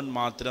ஒருவன்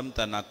மாத்திரம்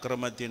தன்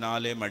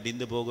அக்கிரமத்தினாலே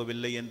மடிந்து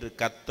போகவில்லை என்று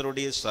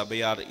கர்த்தருடைய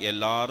சபையார்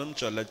எல்லாரும்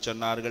சொல்லச்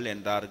சொன்னார்கள்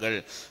என்றார்கள்.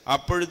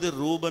 அப்பொழுது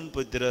ரூபன்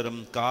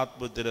புத்திரரும் காத்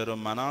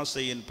புத்திரரும்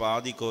மனாசையின்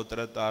பாதி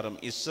கோத்திரத்தாரும்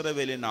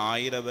இஸ்ரவேலின்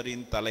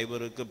 1000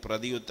 தலைவருக்கு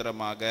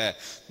பிரதியுத்தரமாக,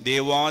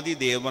 தேவாதி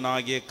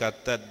தேவனாகிய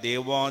கர்த்தர்,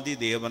 தேவாதி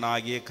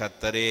தேவனாகிய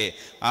கர்த்தரே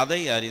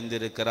அதை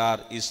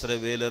அறிந்திருக்கிறார்,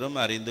 இஸ்ரவேலரும்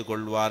அறிந்து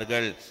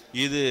கொள்வார்கள்.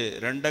 இது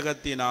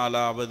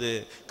ரெண்டகத்தினாலாவது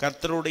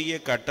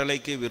கர்த்தருடைய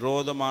கட்டளைக்கு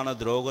விரோதமான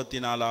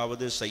துரோகத்தினாலாவது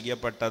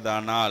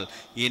செய்யப்பட்டதானால்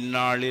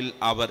இந்நாளில்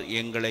அவர்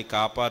எங்களை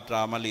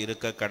காப்பாற்றாமல்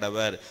இருக்க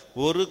கடவர்.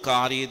 ஒரு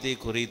காரியத்தை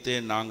குறித்து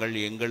நாங்கள்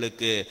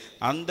எங்களுக்கு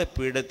அந்த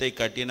பீடத்தை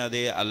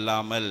கட்டினதே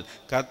அல்லாமல்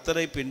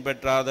கர்த்தரை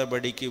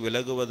பின்பற்றாதபடிக்கு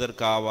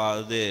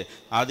விலகுவதற்காவது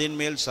அதன்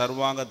மேல்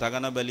சர்வாங்க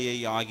தகன பலியை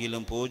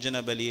ஆகிலும்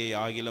போஜன பலியை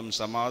ஆகிலும்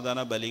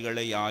சமாதான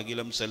பலிகளை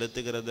ஆகிலும்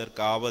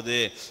செலுத்துகிறதற்காவது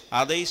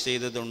அதை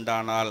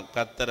செய்ததுண்டானால்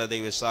கர்த்தர் அதை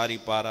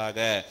விசாரிப்பாராக.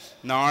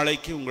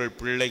 நாளைக்கு உங்கள்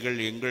பிள்ளைகள்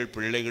எங்கள்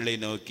பிள்ளைகளை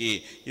நோக்கி,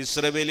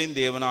 இஸ்ரவேலின்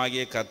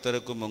தேவனாகிய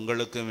கர்த்தருக்கும்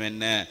உங்களுக்கும்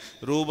என்ன?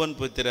 ரூபன்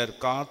புத்திரர்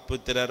காத்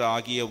புத்திரர்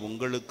ஆகிய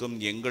உங்களுக்கும்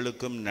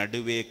எங்களுக்கும்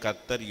நடுவே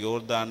கர்த்தர்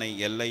யோர்தானை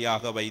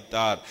எல்லையாக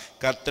வைத்தார்.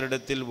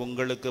 கர்த்தரிடத்தில்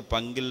உங்களுக்கு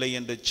பங்கில்லை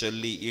என்று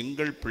சொல்லி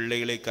எங்கள்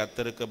பிள்ளைகளை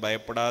கர்த்தருக்கு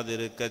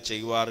பயப்படாதிருக்க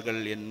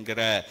செய்வார்கள்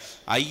என்கிற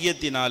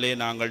ஐயத்தினாலே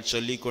நாங்கள்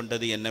சொல்லி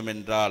கொண்டது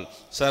என்னவென்றால்,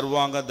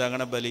 சர்வாங்க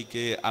தகன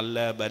பலிக்கு அல்ல,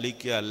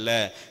 பலிக்கு அல்ல,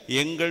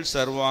 எங்கள்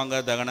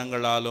சர்வாங்க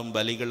தகனங்களாலும்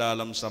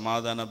பலிகளாலும்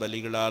சமாதான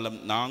பலிகளாலும்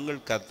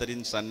நாங்கள்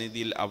கர்த்தரின்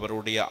சந்நிதியில்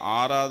அவருடைய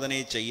ஆராதனை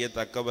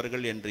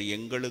செய்யத்தக்கவர்கள் என்று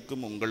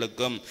எங்களுக்கும்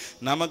உங்களுக்கும்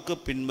நமக்கு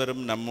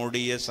பின்வரும்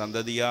நம்முடைய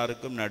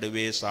சந்ததியாருக்கும்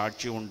நடுவே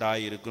சாட்சி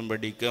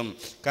உண்டாயிருக்கும்படிக்கும்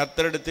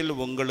கர்த்தரிடத்தில்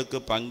உங்களுக்கு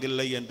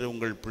பங்கில்லை என்று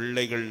உங்கள்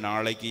பிள்ளைகள்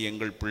நாளைக்கு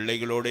எங்கள்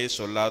பிள்ளைகளோடே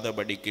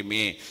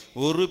சொல்லாதபடிக்குமே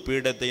ஒரு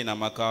பீடத்தை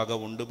நமக்காக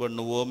உண்டு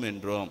பண்ணுவோம்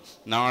என்றோம்.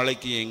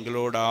 நாளைக்கு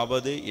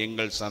எங்களோடாவது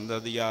எங்கள்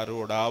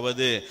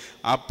சந்ததியாரோடாவது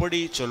அப்படி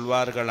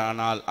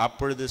சொல்வார்களானால்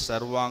அப்பொழுது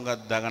சர்வாங்க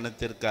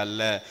தகனத்திற்கு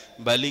அல்ல,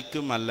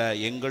 பலிக்கும் அல்ல,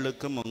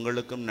 எங்களுக்கும்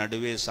உங்களுக்கும்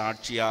நடுவே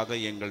சாட்சியாக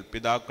எங்கள்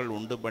பிதாக்கள்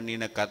உண்டு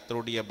பண்ணின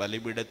கர்த்தருடைய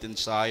பலிபீடத்தின்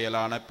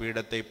சாயலான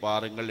பீடத்தை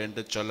பாருங்கள்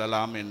என்று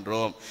சொல்லலாம்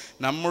என்றோம்.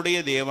 நம்முடைய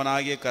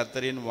தேவனாகிய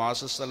கர்த்தரின்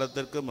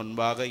வாசஸ்தலத்திற்கு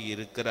முன்பாக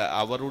இருக்கிற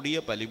அவருடைய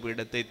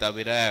பலிபீடத்தை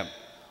தவிர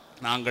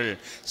நாங்கள்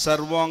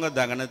சர்வாங்க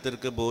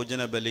தகனத்திற்கு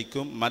போஜன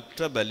பலிக்கும்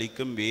மற்ற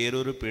பலிக்கும்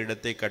வேறொரு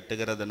பீடத்தை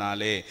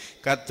கட்டுகிறதுனாலே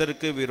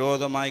கர்த்தருக்கு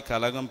விரோதமாய்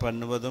கலகம்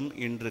பண்ணுவதும்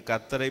இன்று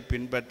கர்த்தரை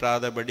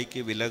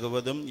பின்பற்றாதபடிக்கு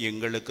விலகுவதும்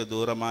எங்களுக்கு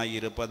தூரமாய்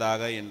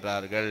இருப்பதாக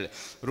என்றார்கள்.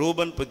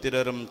 ரூபன்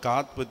புத்திரரும்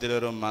காத்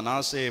புத்திரரும்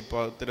மனாசே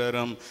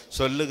புத்திரரும்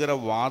சொல்லுகிற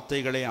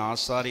வார்த்தைகளை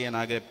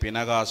ஆசாரியனாக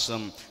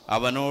பினகாசும்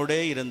அவனோடே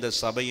இருந்த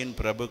சபையின்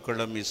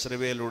பிரபுக்களும்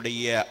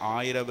இஸ்ரவேலுடைய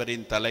 1000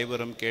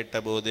 தலைவரும்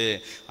கேட்டபோது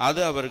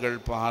அது அவர்கள்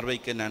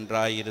பார்வைக்கு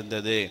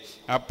நன்றாயிருந்தது.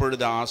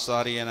 அப்பொழுது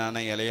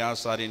ஆசாரியனான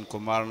எலெயாசாரின்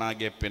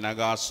குமாரனாகிய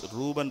பினகாஸ்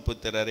ரூபன்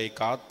புத்திரரை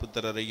காத்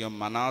புத்திரரையும்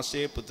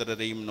மனாசே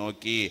புத்திரரையும்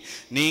நோக்கி,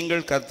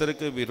 நீங்கள்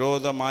கர்த்தருக்கு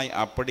விரோதமாய்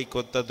அப்படி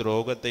கொத்த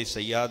துரோகத்தை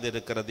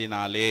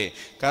செய்யாதிருக்கிறதினாலே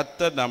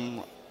கர்த்தர்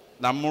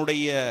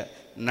நம்முடைய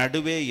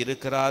நடுவே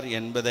இருக்கிறார்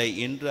என்பதை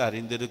இன்று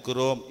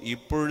அறிந்திருக்கிறோம்.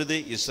 இப்பொழுது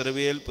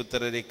இஸ்ரவேல்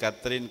புத்திரரை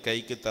கர்த்தரின்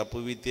கைக்கு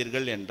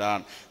தப்புவித்தீர்கள்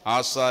என்றான்.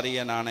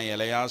 ஆசாரியனான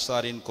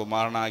எலெயாசாரின்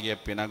குமாரனாகிய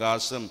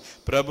பினகாசும்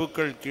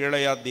பிரபுக்கள்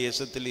கீழையா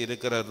தேசத்தில்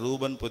இருக்கிற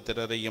ரூபன்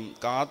புத்திரரையும்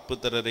காத்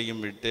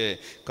புத்திரரையும் விட்டு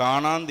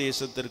கானான்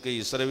தேசத்திற்கு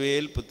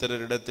இஸ்ரவேல்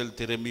புத்திரரிடத்தில்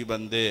திரும்பி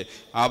வந்து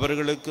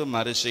அவர்களுக்கு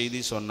மறு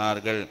செய்தி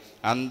சொன்னார்கள்.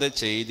 அந்த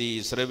செய்தி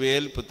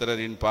இஸ்ரவேல்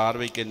புத்திரரின்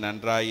பார்வைக்கு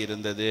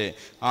நன்றாயிருந்தது.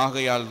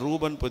 ஆகையால்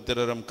ரூபன்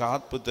புத்திரரும்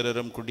காத்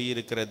புத்திரரும் குடியிருக்கிற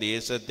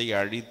தேசத்தை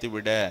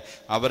அழித்துவிட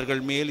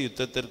அவர்கள் மேல்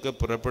யுத்தத்திற்கு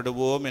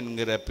புறப்படுவோம்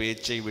என்கிற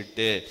பேச்சை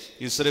விட்டு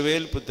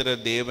இஸ்ரவேல்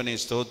புத்திரர் தேவனை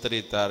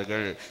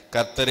ஸ்தோத்தரித்தார்கள்.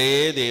 கர்த்தரே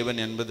தேவன்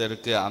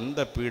என்பதற்கு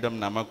அந்த பீடம்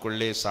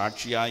நமக்குள்ளே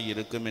சாட்சியாய்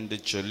இருக்கும் என்று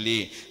சொல்லி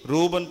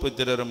ரூபன்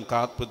புத்திரரும்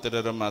காத்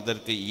புத்திரரும்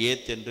அதற்கு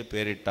ஏத் என்று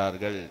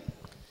பெயரிட்டார்கள்.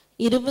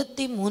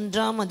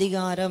 23ஆம்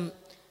அதிகாரம்.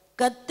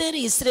 கர்த்தர்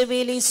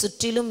இஸ்ரவேலை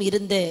சுற்றிலும்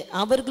இருந்த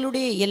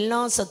அவர்களுடைய எல்லா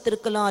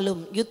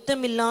சத்துருக்களாலும்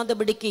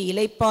யுத்தமில்லாதபடிக்கு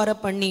இளைப்பாற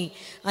பண்ணி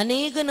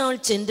அநேக நாள்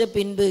சென்ற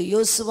பின்பு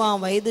யோசுவா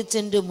வயது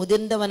சென்று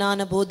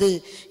முதிர்ந்தவனான போது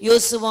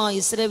யோசுவா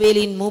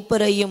இஸ்ரவேலின்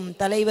மூப்பரையும்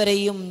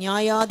தலைவரையும்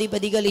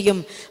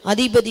நியாயாதிபதிகளையும்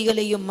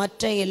அதிபதிகளையும்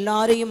மற்ற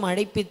எல்லாரையும்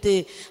அழைப்பித்து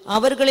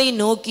அவர்களை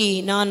நோக்கி,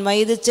 நான்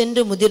வயது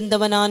சென்று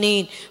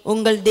முதிர்ந்தவனானேன்.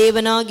 உங்கள்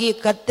தேவனாகிய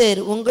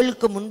கர்த்தர்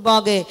உங்களுக்கு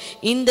முன்பாக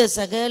இந்த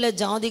சகல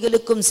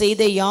ஜாதிகளுக்கும்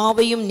செய்த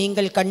யாவையும்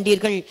நீங்கள்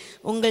கண்டீர்கள்.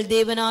 உங்கள்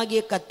தேவனாகிய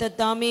கர்த்தர்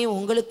தாமே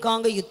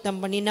உங்களுக்காக யுத்தம்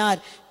பண்ணினார்.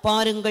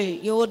 பாருங்கள்,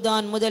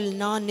 யோர்தான் முதல்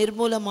நான்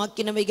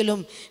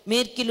நிர்மூலமாக்கினவைகளும்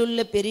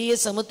மேற்கிலுள்ள பெரிய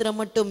சமுத்திரம்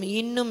மட்டும்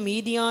இன்னும்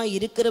மீதியாய்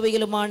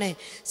இருக்கிறவைகளுமான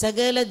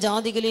சகல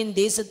ஜாதிகளின்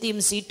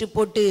தேசத்தையும் சீட்டு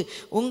போட்டு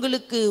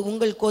உங்களுக்கு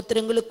உங்கள்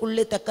கோத்திரங்களுக்கு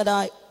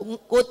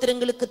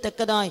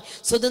தக்கதாய்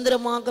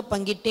சுதந்திரமாக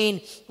பங்கிட்டேன்.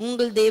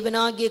 உங்கள்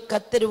தேவனாகிய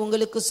கர்த்தர்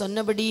உங்களுக்கு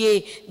சொன்னபடியே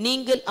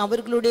நீங்கள்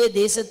அவர்களுடைய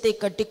தேசத்தை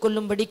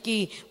கட்டிக்கொள்ளும்படிக்கு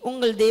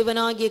உங்கள்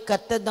தேவனாகிய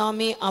கர்த்தர்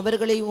தாமே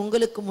அவர்களை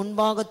உங்களுக்கு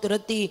முன்பாக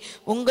துரத்தி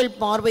உங்கள்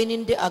பார்வை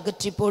நின்று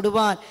அகற்றி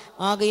போடுவார்.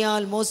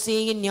 ஆகையால்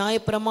மோசேயின்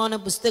நியாயப்பிரமாண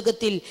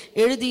புஸ்தகத்தில்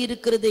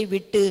எழுதியிருக்கிறதை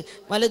விட்டு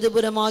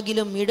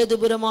வலதுபுறமாகிலும்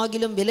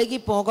இடதுபுறமாகிலும் விலகி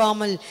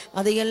போகாமல்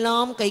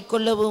அதையெல்லாம்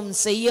கைக்கொள்ளவும்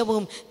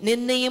செய்யவும்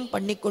நிர்ணயம்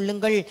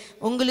பண்ணிக்கொள்ளுங்கள்.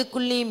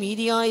 உங்களுக்குள்ளே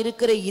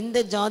மீதியாயிருக்கிற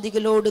இந்த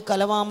ஜாதிகளோடு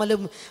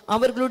கலவாமலும்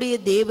அவர்களுடைய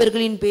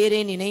தேவர்களின்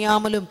பேரை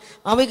நினையாமலும்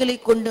அவைகளை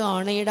கொண்டு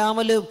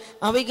ஆணையிடாமலும்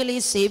அவைகளை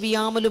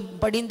சேவியாமலும்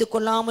படிந்து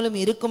கொள்ளாமலும்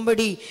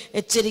இருக்கும்படி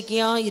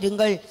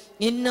எச்சரிக்கையாயிருங்கள்.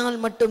 இந்நாள்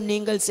மட்டும்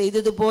நீங்கள்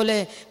செய்தது போல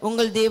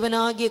உங்கள்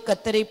தேவனாகிய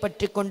கர்த்தரை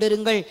பற்றி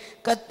கொண்டிருங்கள்.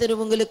 கர்த்தர்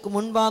உங்களுக்கு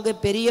முன்பாக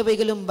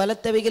பெரியவைகளும்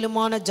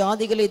பலத்தவைகளுமான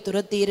ஜாதிகளை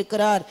துரத்தி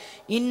இருக்கிறார்.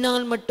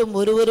 இந்நாள் மட்டும்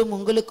ஒருவரும்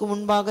உங்களுக்கு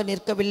முன்பாக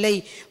நிற்கவில்லை.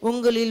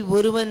 உங்களில்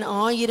ஒருவன்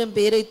 1000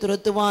 பேரை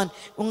துரத்துவான்.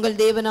 உங்கள்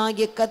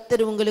தேவனாகிய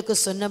கர்த்தர் உங்களுக்கு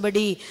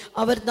சொன்னபடி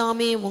அவர்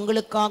தாமே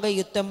உங்களுக்காக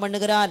யுத்தம்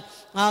பண்ணுகிறார்.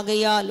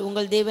 ஆகையால்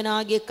உங்கள்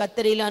தேவனாகிய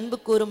கர்த்தரில் அன்பு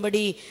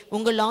கூறும்படி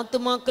உங்கள்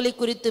ஆத்துமாக்களை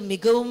குறித்து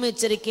மிகவும்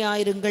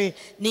எச்சரிக்கையாயிருங்கள்.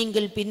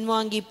 நீங்கள்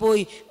பின்வாங்கி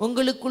போய்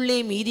உங்களுக்குள்ளே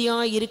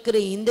மீதியாயிருக்கிற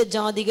இந்த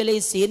ஜாதிகளை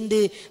சேர்ந்து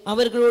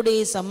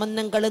அவர்களுடைய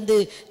சம்பந்தம் கலந்து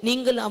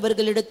நீங்கள்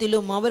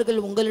அவர்களிடத்திலும் அவர்கள்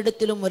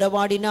உங்களிடத்திலும்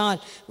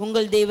உறவாடினால்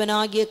உங்கள்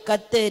தேவனாகிய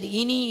கர்த்தர்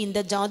இனி இந்த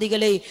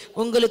ஜாதிகளை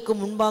உங்களுக்கு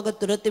முன்பாக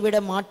துரத்துவிட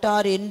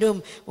மாட்டார்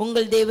என்றும்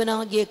உங்கள்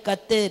தேவனாகிய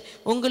கர்த்தர்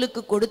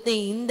உங்களுக்கு கொடுத்த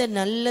இந்த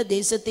நல்ல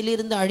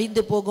தேசத்திலிருந்து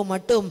அழிந்து போகும்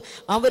மட்டும்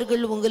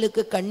அவர்கள்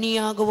உங்களுக்கு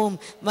கண்ணியாகவும்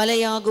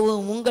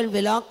வலையாகவும் உங்கள்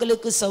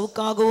விழாக்களுக்கு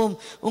சவுக்காகவும்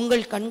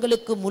உங்கள்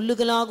கண்களுக்கு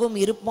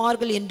முள்ளுகளாகவும்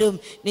இருப்பார்கள் என்றும்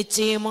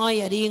நிச்சயமாய்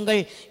அறியுங்கள்.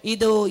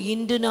 இதோ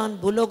இன்று நான்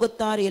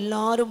பூலோகத்தார்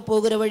எல்லாரும்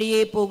போகிற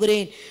வழியே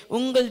போகிறேன்.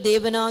 உங்கள்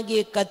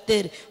தேவனாகிய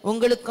கர்த்தர்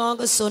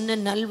உங்களுக்காக சொன்ன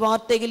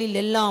நல்வார்த்தைகளில்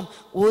எல்லாம்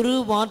ஒரு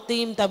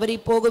வார்த்தையும் தவறி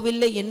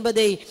போகவில்லை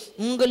என்பதை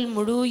உங்கள்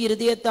முழு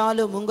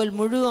இருதயத்தாலும் உங்கள்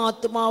முழு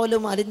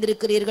ஆத்மாவிலும்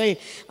அறிந்திருக்கிறீர்கள்.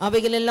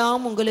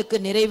 அவைகளெல்லாம் உங்களுக்கு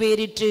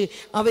நிறைவேறிற்று.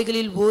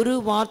 அவைகளில் ஒரு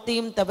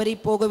வார்த்தையும் தவறி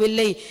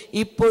போகவில்லை.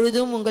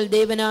 இப்பொழுதும் உங்கள்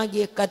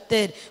தேவனாகிய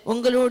கர்த்தர்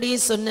உங்களோடே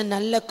சொன்ன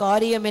நல்ல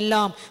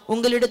காரியமெல்லாம்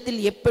உங்களிடத்தில்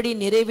எப்படி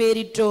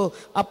நிறைவேறிற்றோ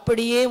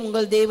அப்படியே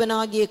உங்கள்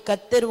தேவனாகிய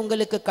கர்த்தர்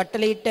உங்களுக்கு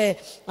கட்டளையிட்ட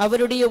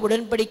அவருடைய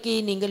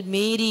உடன்படிக்கையை நீங்கள்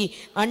மீறி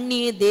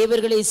அந்நிய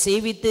தேவர்களை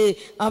சேவித்து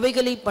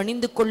அவைகளை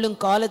பணிந்து கொள்ளும்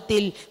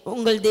காலத்தில்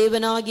உங்கள்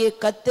தேவனாகிய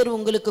கர்த்தர்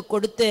உங்களுக்கு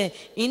கொடுத்த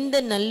இந்த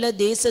நல்ல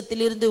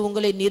தேசத்திலிருந்து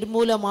உங்களை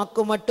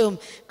நிர்மூலமாக்கும் மட்டும்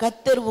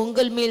கர்த்தர்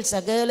உங்கள் மேல்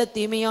சகல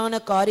தீமையான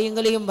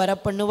காரியங்களையும்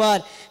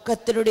வரப்பண்ணுவார்.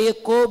 கர்த்தருடைய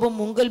கோபம்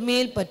உங்கள்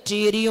மேல் பற்றி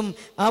எரியும்.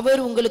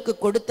 அவர் உங்களுக்கு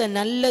கொடுத்த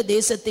நல்ல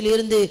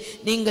தேசத்திலிருந்து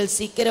நீங்கள்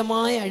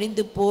சீக்கிரமாய்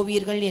அழிந்து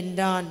போவீர்கள்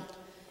என்றான்.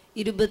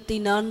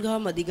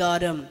 24ஆம்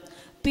அதிகாரம்.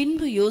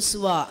 பின்பு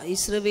யோசுவா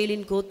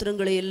இஸ்ரவேலின்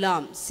கோத்திரங்களை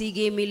எல்லாம்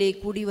சீகேமிலே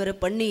கூடிவர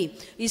பண்ணி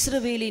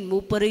இஸ்ரவேலின்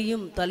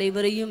மூப்பரையும்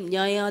தலைவரையும்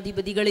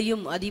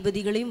நியாயாதிபதிகளையும்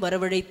அதிபதிகளையும்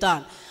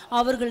வரவழைத்தான்.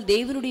 அவர்கள்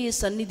தேவனுடைய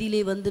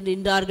சந்நிதியிலே வந்து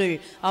நின்றார்கள்.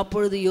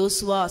 அப்பொழுது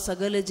யோசுவா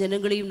சகல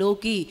ஜனங்களையும்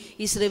நோக்கி,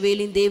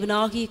 இஸ்ரவேலின்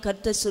தேவனாகிய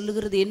கர்த்தர்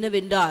சொல்லுகிறது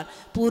என்னவென்றார்,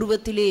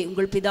 பூர்வத்திலே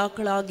உங்கள்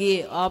பிதாக்களாகிய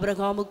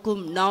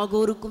ஆபிரகாமுக்கும்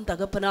நாகோருக்கும்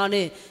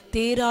தகப்பனான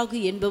தேராகு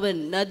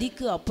என்பவன்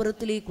நதிக்கு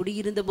அப்புறத்திலே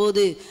குடியிருந்த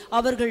போது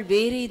அவர்கள்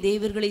வேறே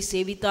தேவர்களை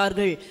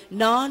சேவித்தார்கள்.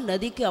 நான்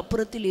நதிக்கு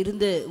அப்புறத்தில்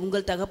இருந்த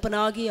உங்கள்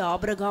தகப்பனாகிய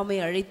ஆபிரகாமை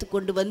அழைத்து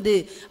கொண்டு வந்து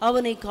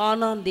அவனை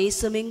கானான்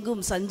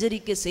தேசமெங்கும்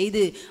சஞ்சரிக்க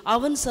செய்து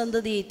அவன்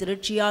சந்ததியை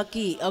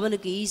திரட்சியாக்கி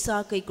அவனுக்கு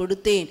ஈசாக்கை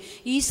கொடுத்தேன்.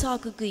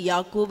 ஈசாக்குக்கு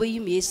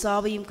யாக்கோபையும்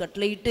ஏசாவையும்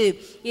கட்டளையிட்டு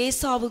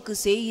ஏசாவுக்கு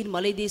சேயீர்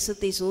மலை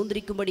தேசத்தை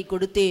சுதந்திரிக்கும்படி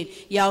கொடுத்தேன்.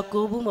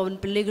 யாக்கோபும் அவன்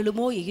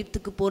பிள்ளைகளுமோ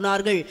எகிப்துக்கு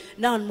போனார்கள்.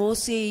 நான்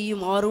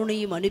மோசேயையும்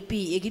ஆரோனையும்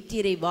அனுப்பி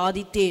எகிப்தியரை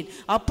வாதித்தேன்.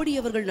 அப்படி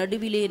அவர்கள்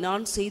நடுவிலே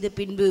நான் செய்த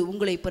பின்பு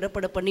உங்களை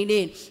புறப்பட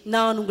பண்ணினேன்.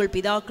 நான் உங்கள்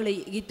பிதாக்களை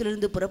எகிப்திலிருந்து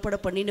புறப்பட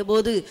பண்ணின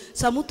போது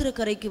சமுத்திர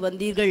கரைக்கு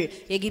வந்தீர்கள்.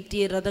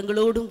 எகிப்திய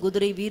ரதங்களோடும்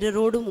குதிரை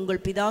வீரரோடும்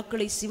உங்கள்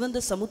பிதாக்களை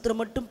சிவந்த சமுத்திரம்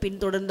மட்டும்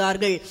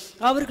பின்தொடர்ந்தார்கள்.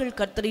 அவர்கள்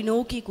கர்த்தரை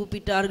நோக்கி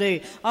கூப்பிட்டார்கள்.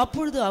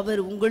 அப்பொழுது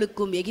அவர்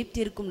உங்களுக்கும்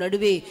எகிப்தியருக்கும்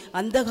நடுவே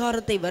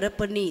அந்தகாரத்தை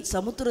வரப்பண்ணி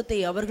சமுத்திரத்தை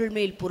அவர்கள்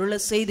மேல் புரள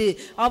செய்து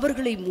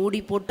அவர்களை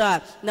மூடி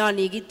போட்டார். நான்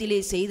எகிப்திலே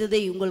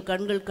செய்ததை உங்கள்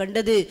கண்கள்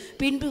கண்டது.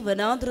 பின்பு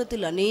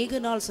வனாந்திரத்தில் அநேக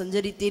நாள்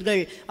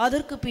சஞ்சரித்தீர்கள்.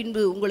 அதற்கு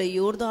பின்பு உங்களை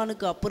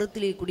யோர்தானுக்கு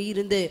அப்புறத்திலே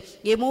குடியிருந்த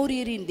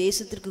எமோரியரின்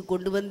தேசத்திற்கு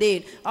கொண்டு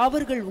வந்தேன்.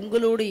 அவர்கள்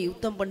உங்களோடு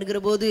யுத்தம் பண்ணுகிற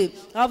போது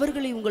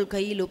அவர்களை உங்கள்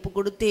கையில் ஒப்பு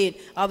கொடுத்தேன்.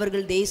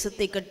 அவர்கள்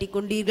தேசத்தை கட்டி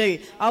கொண்டீர்கள்.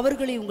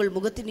 அவர்களை உங்கள்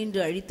முகத்தில்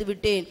நின்று அழித்து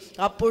விட்டேன்.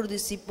 அப்பொழுது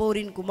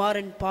சிப்போரின்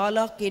குமாரன்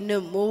பாலாக்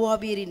என்னும்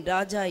மோவாபியரின்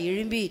ராஜா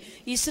எழும்பி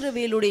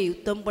இஸ்ரவேலுடைய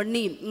யுத்தம்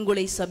பண்ணி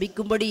உங்களை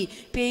சபிக்கும்படி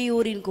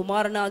பேயோரின்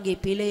குமாரனாகிய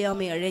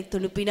பிலேயாமை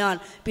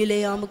அழைத்தனுப்பினான்.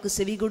 பிலேயாமுக்கு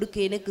செவி கொடுக்க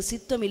எனக்கு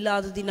சித்தம்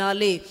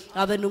இல்லாததினாலே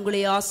அவன்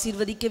உங்களை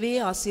ஆசீர்வதிக்கவே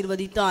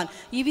ஆசீர்வதித்தான்.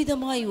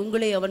 இவ்விதமாய்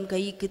உங்களை அவன்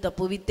கைக்கு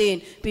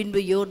தப்புவித்தேன். பின்பு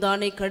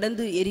யோர்தானை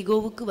கடந்து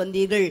எரிகோவுக்கு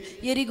வந்தீர்கள்.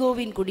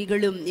 எரிகோவின்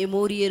குடிகளும்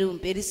எமோரியரும்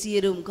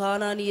பெரிசியரும்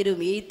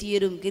கானானியரும்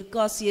ஏத்தியரும்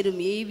கிர்காசியரும்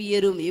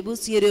ஏவியரும்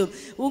எபூசியரும்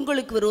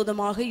உங்களுக்கு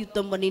விரோதமாக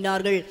யுத்தம்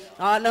பண்ணினார்கள்.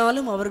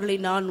 ஆனாலும் அவர்களை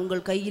நான்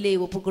உங்கள் கையிலே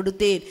ஒப்பு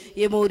கொடுத்தேன்.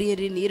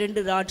 எமோரியரின்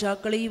 2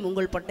 ராஜாக்களையும்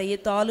உங்கள்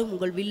பட்டயத்தாலும்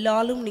உங்கள்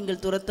வில்லாலும்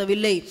நீங்கள்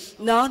துரத்தவில்லை.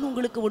 நான்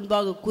உங்களுக்கு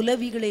முன்பாக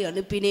குலவிகளை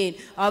அனுப்பினேன்.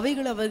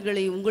 அவைகள்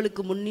அவர்களை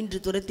உங்களுக்கு முன்னின்று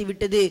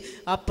துரத்திவிட்டது.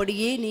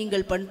 அப்படியே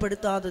நீங்கள்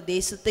பண்படுத்தாத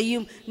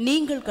தேசத்தையும்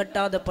நீங்கள்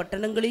கட்டாத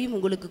பட்டணங்களையும்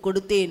உங்களுக்கு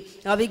கொடுத்தேன்.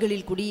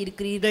 அவைகளில்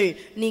குடியிருக்கிறீர்கள்.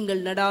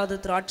 நீங்கள் நடாத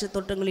திராட்சை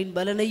தோட்டங்களின்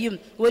பலனையும்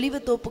ஒலிவ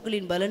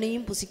தோப்புகளின்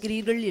பலனையும்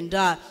புசிக்கிறீர்கள்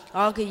என்றார்.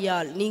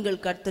 ஆகையால்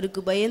நீங்கள்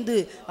கர்த்தருக்கு பயந்து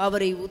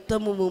அவரை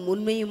உத்தமமும்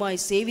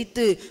உண்மையுமாய்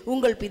சேவித்து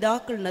உங்கள்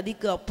பிதாக்கள்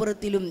நதிக்கு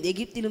அப்புறத்திலும்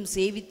எகிப்திலும்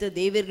சேவித்த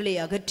தேவர்களை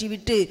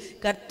அகற்றிவிட்டு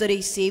கர்த்தரை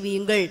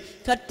சேவியுங்கள்.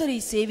 கர்த்தரை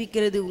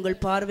சேவிக்கிறது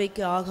உங்கள்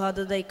பார்வைக்கு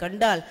ஆகாததை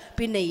கண்டால்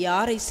பின்ன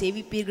யாரை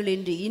சேவிப்பீர்கள்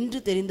என்று இன்று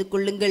தெரிந்து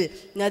கொள்ளுங்கள்.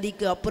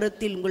 நதிக்கு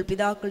அப்புறத்தில் உங்கள்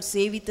பிதாக்கள்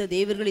சேவித்த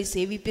தேவர்களை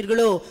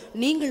சேவிப்பீர்களோ,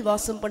 நீங்கள்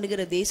வாசம்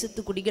பண்ணுகிற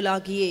தேசத்து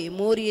குடிகளாகிய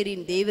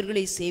எமோரியரின்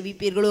தேவர்களை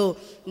சேவிப்பீர்களோ?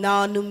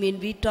 நானும்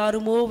என்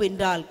வீட்டாருமோ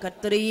வென்றால்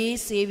கர்த்தரையே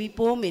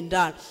சேவிப்போம்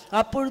என்றான்.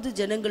 அப்பொழுது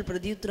ஜனங்கள்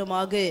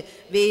பிரதியுத்தரமாக,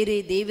 வேறே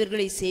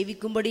தேவர்களை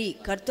சேவிக்கும்படி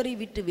கர்த்தரை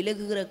விட்டு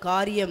விலகுகிற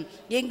காரியம்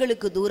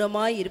எங்களுக்கு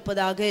தூரமாய்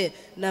இருப்பதாக,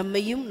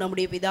 நம்மையும்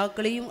நம்முடைய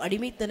பிதாக்களையும்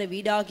அடிமைத்தன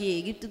வீடாகிய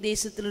எகிப்து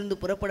தேசத்திலிருந்து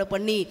புறப்பட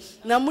பண்ணி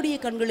நம்முடைய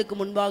கண்களுக்கு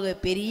முன்பாக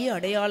பெரிய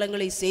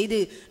அடையாளங்களை செய்து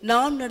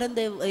நாம்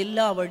நடந்த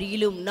எல்லா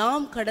வழியிலும்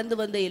நாம் கடந்து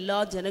வந்த எல்லா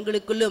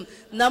ஜனங்களுக்குள்ளும்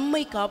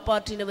நம்மை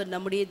காப்பாற்றினவர்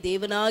நம்முடைய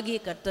தேவனாகிய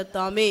கர்த்தர்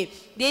தாமே.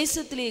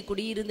 தேசத்திலே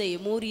குடியிருந்த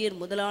எமோரியர்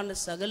முதலான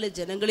சகல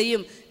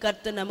ஜனங்களையும்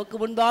கர்த்தர் நமக்கு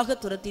முன்பாக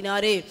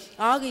துரத்தினாரே.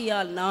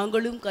 ஆகையால்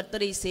நாங்களும்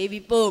கர்த்தரை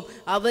சேவிப்போம்,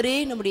 அவரே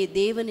நம்முடைய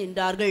தேவன்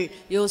என்றார்கள்.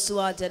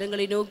 யோசுவா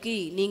ஜனங்களை நோக்கி,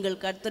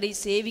 நீங்கள் கர்த்தரை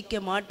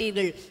சேவிக்க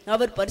மாட்டீர்கள்.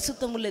 அவர்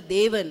பரிசுத்தமுள்ள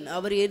தேவன்,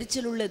 அவர்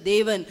எரிச்சலுள்ள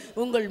தேவன்.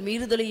 உங்கள்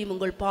மீறுதலையும்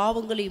உங்கள்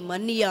பாவங்களையும்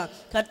மன்னியா.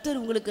 கர்த்தர்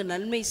உங்களுக்கு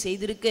நன்மை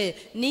செய்திருக்க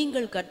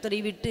நீங்கள் கர்த்தரை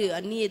விட்டு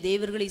அந்நிய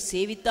தேவர்களை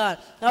சேவித்தார்.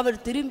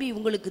 அவர் திரும்பி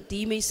உங்களுக்கு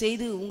தீமை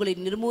செய்து உங்களை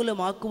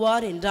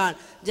நிர்மூலமாக்குவார் என்றான்.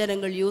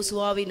 ஜனங்கள்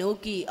யோசுவாவை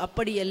நோக்கி,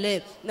 அப்படியல்ல,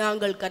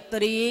 நாங்கள்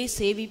கர்த்தரையே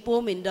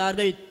சேவிப்போம்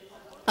என்றார்கள்.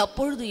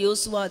 அப்பொழுது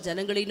யோசுவா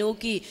ஜனங்களை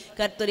நோக்கி,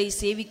 கர்த்தரை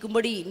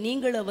சேவிக்கும்படி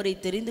நீங்கள் அவரை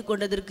தெரிந்து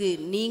கொண்டதற்கு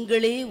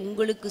நீங்களே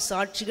உங்களுக்கு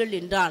சாட்சிகள்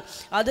என்றார்.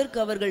 அதற்கு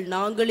அவர்கள்,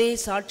 நாங்களே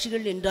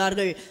சாட்சிகள்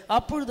என்றார்கள்.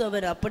 அப்பொழுது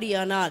அவர்,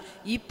 அப்படியானால்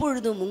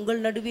இப்பொழுதும்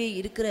உங்கள் நடுவே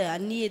இருக்கிற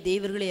அந்நிய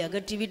தேவர்களை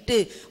அகற்றிவிட்டு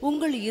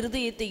உங்கள்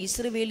இருதயத்தை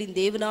இஸ்ரவேலின்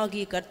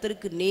தேவனாகிய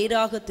கர்த்தருக்கு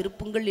நேராக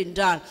திருப்புங்கள்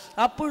என்றார்.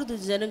 அப்பொழுது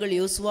ஜனங்கள்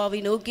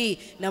யோசுவாவை நோக்கி,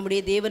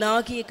 நம்முடைய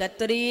தேவனாகிய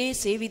கர்த்தரையே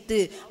சேவித்து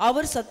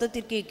அவர்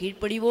சத்தத்திற்கே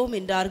கீழ்ப்படிவோம்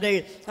என்றார்கள்.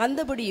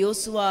 அந்தபடி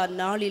யோசுவா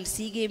நாளில்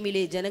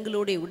சீகேமிலே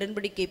ஜனங்களோட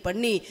உடன்படிக்கை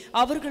பண்ணி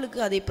அவர்களுக்கு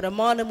அதை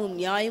பிரமாணமும்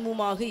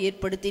நியாயமுமாக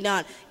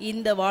ஏற்படுத்தினான்.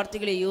 இந்த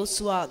வார்த்தைகளை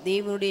யோசுவா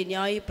தேவனுடைய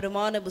நியாய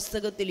பிரமாண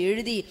புஸ்தகத்தில்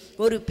எழுதி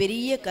ஒரு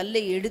பெரிய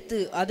கல்லை எடுத்து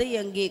அதை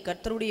அங்கே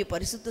கர்த்தருடைய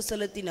பரிசுத்த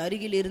ஸ்தலத்தின்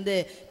அருகில் இருந்த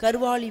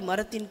கர்வாலி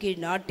மரத்தின்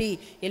கீழ் நாட்டி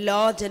எல்லா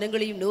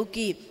ஜனங்களையும்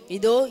நோக்கி,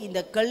 இதோ இந்த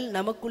கல்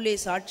நமக்குள்ளே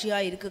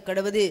சாட்சியாய் இருக்க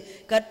கடவது.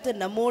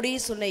 கர்த்தர் நம்மோடே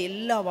சொன்ன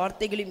எல்லா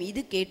வார்த்தைகளையும்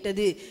இது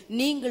கேட்டது.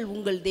 நீங்கள்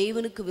உங்கள்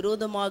தேவனுக்கு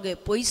விரோதமாக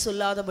பொய்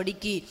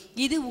சொல்லாதபடிக்கு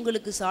இது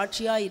உங்களுக்கு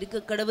சாட்சியாய்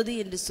இருக்க கடவது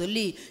என்று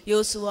சொல்லி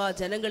யோசுவா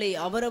ஜனங்களை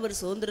அவரவர்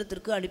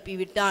சுதந்திரத்திற்கு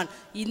அனுப்பிவிட்டான்.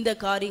 இந்த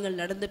காரியங்கள்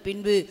நடந்த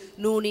பின்பு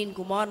நூனின்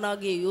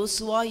குமாரனாகிய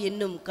யோசுவா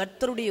என்னும்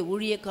கர்த்தருடைய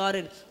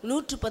ஊழியக்காரன்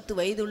 110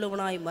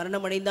 வயதுள்ளவனாய்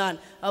மரணமடைந்தான்.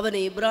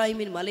 அவனை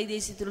எப்ராஹிமின் மலை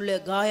தேசத்திலுள்ள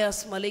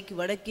காயாஸ் மலைக்கு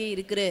வடக்கே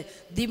இருக்கிற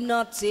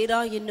திம்னாத் சேரா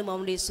என்னும்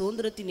அவனுடைய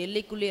சுதந்திரத்தின்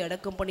எல்லைக்குள்ளே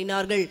அடக்கம்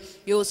பண்ணினார்கள்.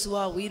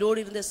 யோசுவா உயிரோடு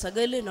இருந்த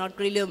சகல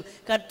நாட்களிலும்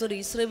கர்த்தர்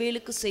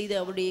இஸ்ரவேலுக்கு செய்த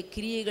அவருடைய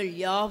கிரியைகள்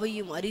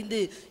யாவையும்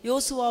அறிந்து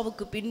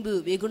யோசுவாவுக்கு பின்பு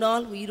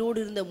வெகுநாள் உயிரோடு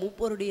இருந்த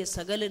மூப்பருடைய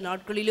சகல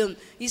நாட்களிலும்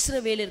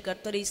இஸ்ரவேலர்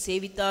கர்த்தரை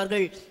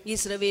சேவித்தார்கள்.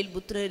 இஸ்ரவேல்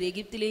புத்திரர்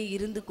எகிப்திலே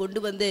இருந்து கொண்டு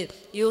வந்த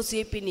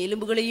யோசேப்பின்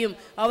எலும்புகளையும்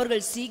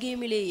அவர்கள்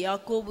சீகேமிலே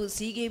யாக்கோபு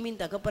சீகேமின்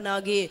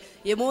தகப்பனாகிய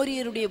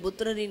எமோரியருடைய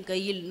புத்திரரின்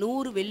கையில்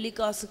 100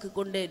 வெள்ளிக்காசுக்கு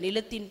கொண்ட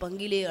நிலத்தின்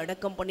பங்கிலே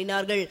அடக்கம்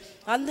பண்ணினார்கள்.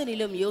 அந்த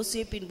நிலம்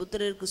யோசேப்பின்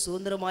புத்திரருக்கு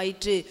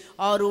சுதந்திரமாயிற்று.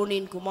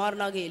 ஆரோனின்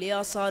குமாரனாக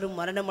எலியாசாரும்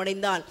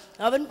மரணமடைந்தான்.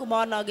 அவன்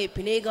குமாரனாக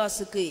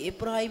பினேகாசுக்கு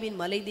எப்ராஹிமின்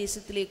மலை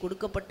தேசத்திலே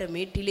கொடுக்கப்பட்ட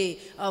மேட்டிலே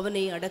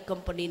அவனை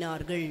அடக்கம்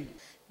பண்ணினார்கள்.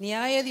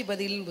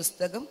 நியாயாதிபதிகளின்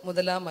புஸ்தகம்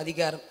 1ஆம்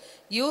அதிகாரம்.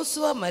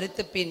 யோசுவா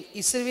மரித்த பின்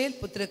இஸ்ரவேல்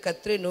புத்திர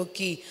கர்த்தரை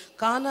நோக்கி,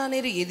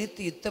 கானானியரை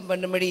எதிர்த்து யுத்தம்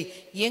பண்ணும்படி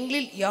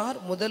எங்களில் யார்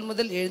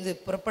முதல் எழுந்து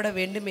புறப்பட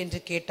வேண்டும் என்று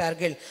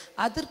கேட்டார்கள்.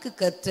 அதற்கு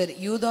கர்த்தர்,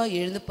 யூதா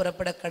எழுந்து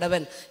புறப்பட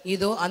கடவன்,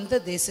 இதோ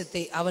அந்த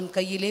தேசத்தை அவன்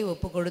கையிலே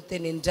ஒப்பு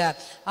கொடுத்தேன் என்றார்.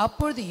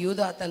 அப்பொழுது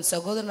யூதா தன்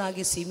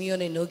சகோதரனாகிய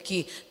சிமியோனை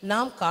நோக்கி,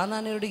 நாம்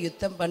கானானியரோடு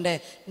யுத்தம் பண்ண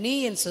நீ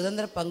என்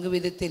சுதந்திர பங்கு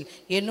வீதத்தில்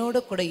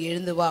என்னோடு கூட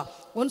எழுந்து வா,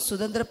 உன்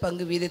சுதந்திர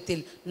பங்கு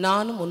வீதத்தில்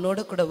நானும்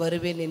உன்னோடு கூட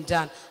வருவேன்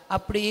என்றான்.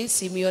 அப்படியே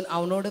சிமியோன்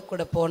அவனோடு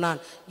கூட போனான்.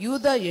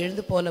 யூதா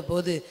எழுந்து போன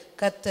போது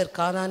கர்த்தர்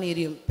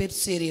கானானியரையும்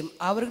பெர்சேரையும்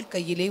அவர்கள்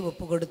கையிலே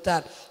ஒப்பு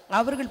கொடுத்தார்.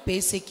 அவர்கள்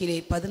பேசேக்கிலே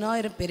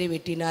 10,000 பேரை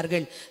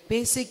வெட்டினார்கள்.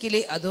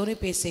 பேசேக்கிலே அதோனி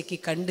பேசேக்கை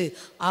கண்டு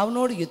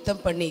அவனோடு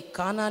யுத்தம் பண்ணி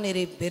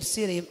கானானியரை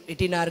பெர்சேரையும்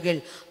வெட்டினார்கள்.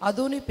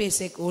 அதோனி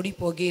பேசேக் ஓடி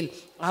போகையில்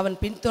அவன்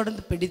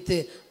பின்தொடர்ந்து பிடித்து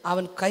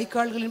அவன் கை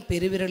கால்களின்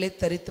பெருவிரலை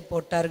தரித்து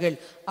போட்டார்கள்.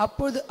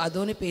 அப்பொழுது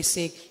அதோனி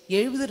பேசேக்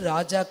 70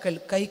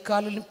 ராஜாக்கள் கை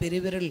காலிலும்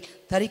பெருவிரல்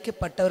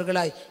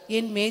தரிக்கப்பட்டவர்களாய்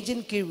என்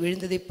மேஜின் கீழ்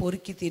விழுந்ததை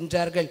பொறுக்கி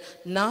தின்றார்கள்.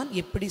 நான்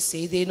எப்படி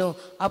செய்தேனோ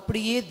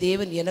அப்படியே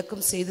தேவன்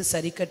எனக்கும் செய்து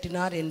சரி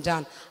கட்டினார்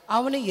என்றான்.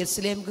 அவனை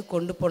எருசலேமுக்கு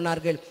கொண்டு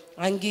போனார்கள்.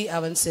 அங்கே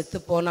அவன் செத்து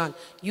போனான்.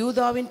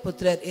 யூதாவின்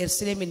புத்திரர்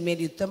எருசலேமின்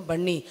மேல் யுத்தம்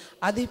பண்ணி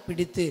அதை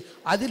பிடித்து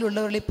அதில்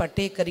உள்ளவர்களை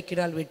பட்டய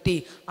கரிக்கினால் வெட்டி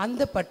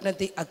அந்த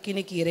பட்டணத்தை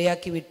அக்கினிக்கு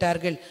இரையாக்கி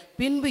விட்டார்கள்.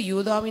 பின்பு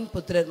யூதாவின்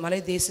புத்திரர்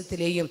மலை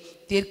தேசத்திலேயும்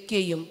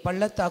தெற்கேயும்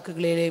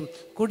பள்ளத்தாக்குகளிலேயும்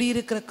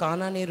குடியிருக்கிற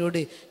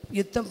கானானியரோடு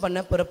யுத்தம் பண்ண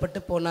புறப்பட்டு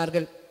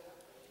போனார்கள்.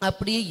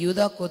 அப்படியே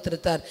யூதா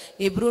கோத்திரத்தார்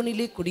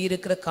எப்ரோனிலே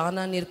குடியிருக்கிற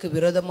கானானியருக்கு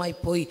விரோதமாய்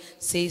போய்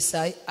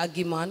சேசாய்,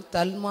 அகிமான்,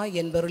 தல்மா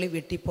என்பவர்களை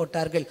வெட்டி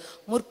போட்டார்கள்.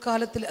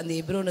 முற்காலத்தில் அந்த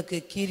எப்ரோனுக்கு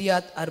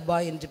கீரியாத் அர்பா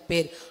என்று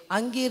பேர்.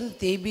 அங்கிருந்து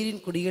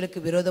தேபீரின்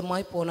குடிகளுக்கு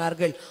விரோதமாய்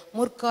போனார்கள்.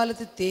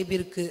 முற்காலத்தில்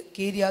தேபீருக்கு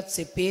கீரியாத்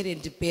செப்பேர்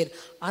என்று பேர்.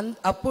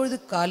 அப்பொழுது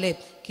காலே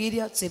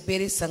கீரியாத்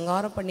செப்பேரை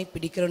சங்காரம் பண்ணி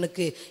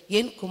பிடிக்கிறவனுக்கு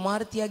என்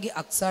குமாரத்தியாகி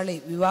அக்சாலை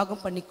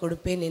விவாகம் பண்ணி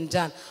கொடுப்பேன்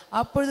என்றான்.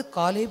 அப்பொழுது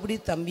காலேபுடி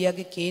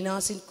தம்பியாகி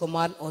கேனாசின்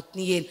குமாரன்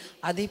ஒத்னியேல்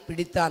அதை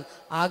பிடித்தான்.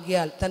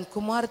 ஆகையால் தன்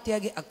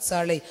குமாரத்தியாகி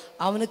அக்சாலை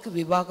அவனுக்கு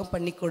விவாகம்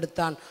பண்ணி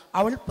கொடுத்தான்.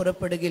 அவள்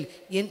புறப்படுகில்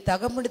என்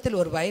தகப்பனிடத்தில்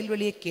ஒரு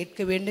வயல்வெளியை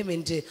கேட்க வேண்டும்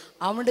என்று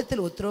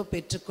அவனிடத்தில் உத்தரவு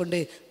பெற்றுக்கொண்டு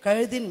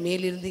கழுதின்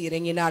மேலிருந்து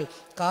இறங்கினாள்.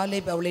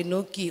 காலேப் அவளை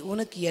நோக்கி,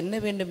 உனக்கு என்ன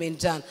வேண்டும்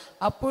என்றான்.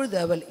 அப்பொழுது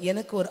அவள்,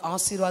 எனக்கு ஒரு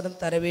ஆசீர்வாதம்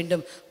தர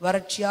வேண்டும்,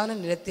 வறட்சியான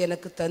நிலத்தை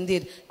எனக்கு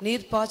தந்தீர்,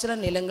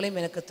 நீர்ப்பாய்ச்சலான நிலங்களையும்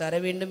எனக்கு தர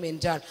வேண்டும்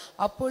என்றாள்.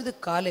 அப்பொழுது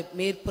காலேப்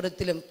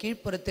மேற்புறத்திலும்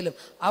கீழ்ப்புறத்திலும்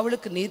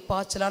அவளுக்கு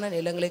நீர்ப்பாய்ச்சலான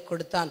நிலங்களை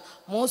கொடுத்தான்.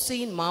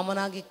 மோசேயின்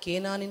மாமனாகிய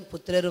கேனானின்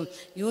புத்திரரும்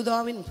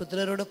யூதாவின்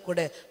புத்திரரோடு கூட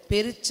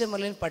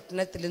பெருச்சமலின்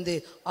பட்டணத்திலிருந்து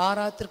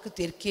ஆராத்திற்கு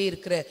தெற்கே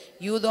இருக்கிற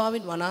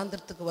யூதாவின்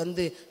வனாந்திரத்துக்கு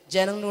வந்து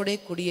ஜனங்களோட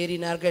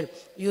குடியேறினார்கள்.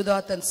 யூதா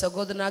தன்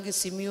சகோதரனாகிய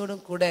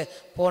சிமியோடும் கூட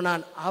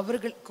போனான்.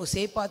 அவர்கள்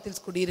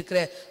சேப்பாத்தில் குடியிருக்கிற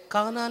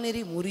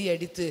கானானியரை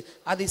முறியடித்து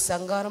அதை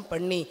சங்காரம்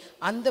பண்ணி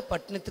அந்த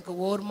பட்டணத்துக்கு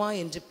ஓர்மா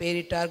என்று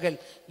பெயரிட்டார்கள்.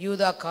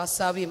 யூதா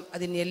காசாவையும்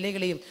அதன்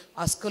எல்லைகளையும்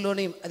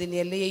அஸ்கலோனையும் அதன்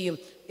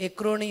எல்லையையும்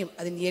எக்ரோனையும்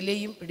அதன்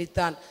எல்லையும்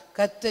பிடித்தான்.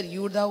 கர்த்தர்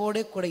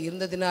யூதாவோடு கூட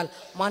இருந்ததினால்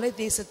மலை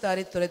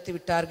தேசத்தாரை துரத்தி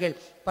விட்டார்கள்.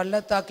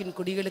 பள்ளத்தாக்கின்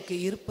குடிகளுக்கு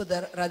இருப்பு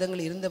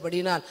ரதங்கள்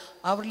இருந்தபடினால்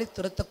அவர்களை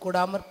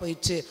துரத்தக்கூடாமற்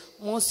போயிற்று.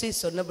 மோசே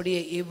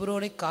சொன்னபடியே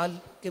எப்ரோனை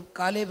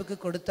காலேபுக்கு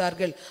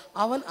கொடுத்தார்கள்.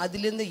 அவன்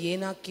அதிலிருந்து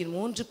ஏனாக்கின்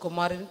 3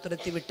 குமாரரையும்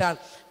துரத்தி விட்டான்.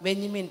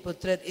 பென்யமீன்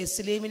புத்திரர்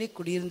எஸ்லேமிலே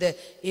குடியிருந்த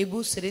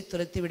எபூசரை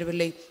துரத்தி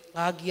விடவில்லை.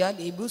 ஆகியால்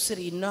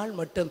எபூசர் இந்நாள்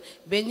மட்டும்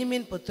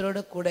பென்யமீன்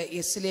புத்திரோடு கூட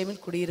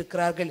எஸ்லேமில்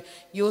குடியிருக்கிறார்கள்.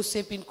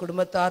 யோசேப்பின்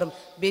குடும்பத்தாரும்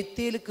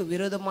பெத்தேலுக்கு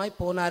விரோதமாய்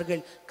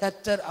போனார்கள்.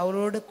 கர்த்தர்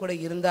அவரோடு கூட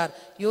இருந்தார்.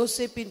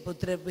 யோசேப்பின்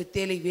புத்திரர்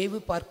பெத்தேலை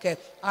வேவு பார்க்க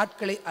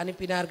ஆட்களை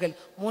அனுப்பினார்கள்.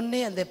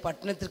 முன்னே அந்த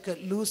பட்டணத்திற்கு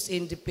லூஸ்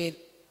என்று பேர்.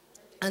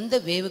 அந்த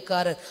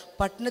வேவுக்காரர்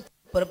பட்டணத்தில்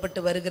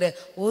புறப்பட்டு வருகிற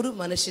ஒரு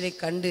மனுஷரை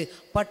கண்டு,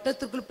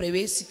 பட்டணத்திற்குள்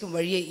பிரவேசிக்கும்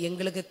வழியை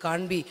எங்களுக்கு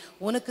காண்பி,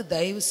 உனக்கு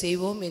தயவு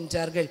செய்வோம்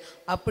என்றார்கள்.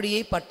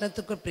 அப்படியே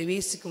பட்டணத்திற்குள்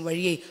பிரவேசிக்கும்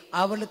வழியை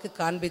அவளுக்கு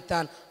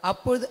காண்பித்தான்.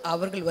 அப்பொழுது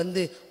அவர்கள்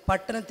வந்து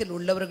பட்டணத்தில்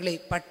உள்ளவர்களை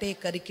பட்டய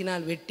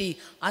கருக்கினால் வெட்டி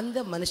அந்த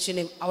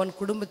மனுஷனையும் அவன்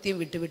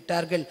குடும்பத்தையும்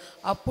விட்டுவிட்டார்கள்.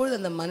 அப்பொழுது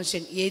அந்த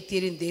மனுஷன்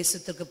ஏத்தியரின்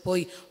தேசத்திற்கு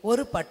போய்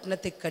ஒரு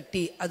பட்டணத்தை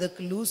கட்டி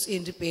அதற்கு லூஸ்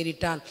என்று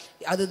பெயரிட்டான்.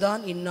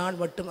 அதுதான் இந்நாள்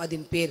மட்டும்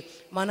அதன் பேர்.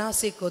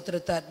 மனாசே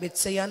கோத்திரத்தார்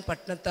பெத்செயான்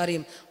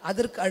பட்டணத்தாரையும்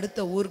அதற்கு அடுத்த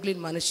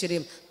ஊர்களின்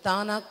மனுஷரையும்,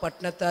 தானாக்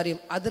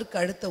பட்டணத்தாரையும் அதற்கு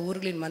அடுத்த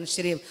ஊர்களின்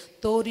மனுஷரையும்,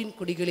 தோரின்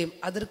குடிகளையும்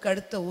அதற்கு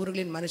அடுத்த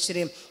ஊர்களின்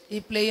மனுஷரையும்,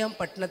 இப்ளேயாம்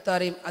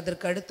பட்டணத்தாரையும்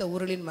அதற்கு அடுத்த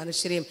ஊர்களின்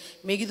மனுஷரையும்,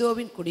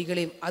 மெகிதோவின்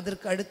குடிகளையும்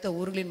அதற்கு அடுத்த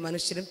ஊர்களின்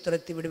மனுஷரையும்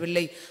துரத்தி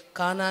விடவில்லை.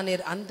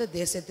 கானானியர் அந்த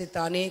தேசத்தை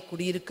தானே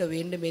குடியிருக்க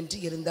வேண்டும் என்று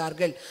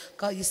இருந்தார்கள்.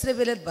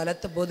 இஸ்ரவேலர்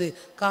பலத்த போது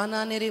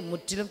கானானியரை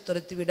முற்றிலும்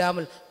துரத்தி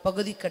விடாமல்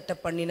பகுதி கட்ட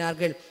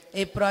பண்ணினார்கள்.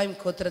 எப்ராயிம்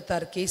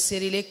கோத்திரத்தார்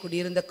கேசேரியிலே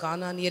குடியிருந்த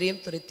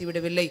கானானியரையும் துரத்தி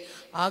விடவில்லை.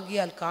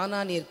 ஆகியால்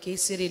கானானியர்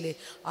கேசேரியிலே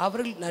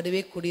அவர்கள்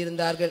நடுவே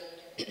குடியிருந்தார்கள்.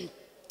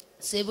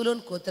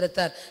 செபுலோன்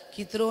கோத்திரத்தார்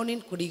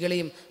கித்ரோனின்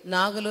குடிகளையும்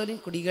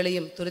நாகலோனின்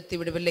குடிகளையும் துரத்தி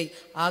விடவில்லை.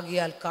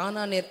 ஆகையால்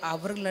கானானியர்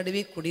அவர்கள்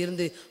நடுவே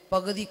குடியிருந்து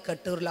பகுதி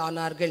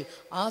கட்டுவர்களானார்கள்.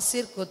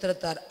 ஆசேர்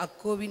கோத்திரத்தார்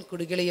அக்கோவின்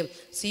குடிகளையும்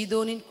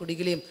சீதோனின்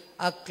குடிகளையும்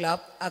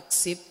அக்லாப்,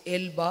 அக்சிப்,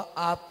 எல்பா,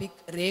 ஆபிக்,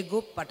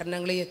 ரேகோப்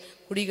பட்டணங்களையும்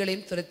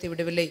குடிகளையும் துரத்தி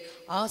விடவில்லை.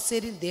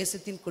 ஆசேரின்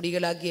தேசத்தின்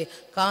குடிகளாகிய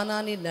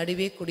கானானின்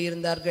நடுவே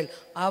குடியிருந்தார்கள்.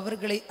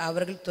 அவர்களை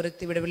அவர்கள்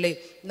துரத்தி விடவில்லை.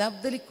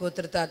 நப்தலி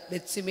கோத்திரத்தார்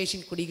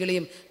பெத்சிமேஷின்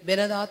குடிகளையும்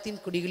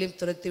பெனதாத்தின் குடிகளையும்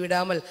துரத்தி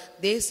விடாமல்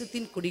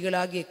தேசத்தின்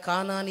குடிகளாகிய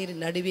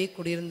கானானியரின் நடுவே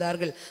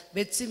குடியிருந்தார்கள்.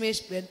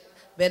 பெத்சிமேஷ்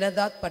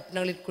பெனதாத்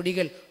பட்டணங்களின்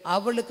குடிகள்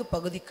அவளுக்கு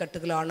பகுதி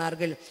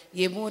கட்டுகளானார்கள்.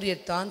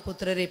 எமோரியர் தான்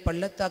புத்திரரை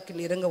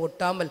பள்ளத்தாக்கில் இறங்க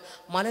ஒட்டாமல்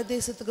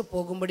மலதேசத்துக்கு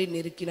போகும்படி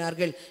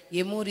நெருக்கினார்கள்.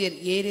 எமோரியர்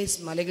ஏரேஸ்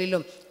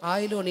மலைகளிலும்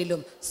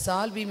ஆயிலோனிலும்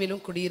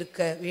சால்பீமிலும் குடியிருக்க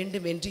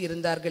வேண்டும் என்று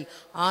இருந்தார்கள்.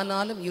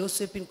 ஆனாலும்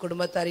யோசேப்பின்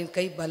குடும்பத்தாரின்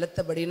கை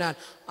பலத்தபடினால்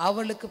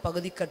அவளுக்கு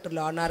பகுதி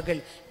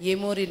கட்டுகளானார்கள்.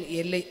 எமோரின்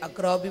எல்லை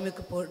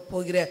அக்ராபிமுக்கு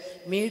போகிற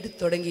மேடு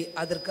தொடங்கி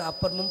அதற்கு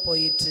அப்புறமும்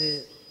போயிற்று.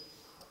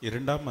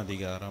 2ஆம்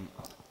அதிகாரம்.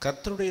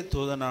 கர்த்தருடைய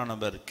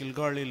தூதனானவர்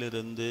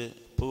கில்காலிலிருந்து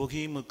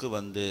போகீமுக்கு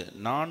வந்து,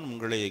 நான்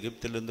உங்களை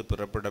எகிப்திலிருந்து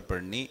புறப்பட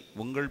பண்ணி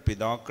உங்கள்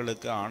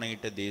பிதாக்களுக்கு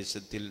ஆணையிட்ட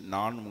தேசத்தில்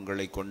நான்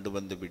உங்களை கொண்டு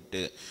வந்து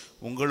விட்டு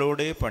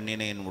உங்களோடே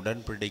பண்ணின என்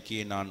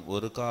உடன்படிக்கையை நான்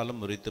ஒரு காலம்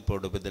முறித்து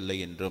போடுவதில்லை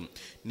என்றும்,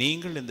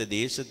 நீங்கள் இந்த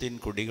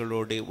தேசத்தின்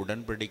குடிகளோடே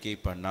உடன்படிக்கை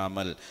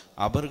பண்ணாமல்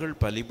அவர்கள்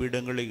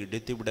பலிபீடங்களை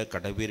இடித்துவிட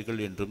கடவீர்கள்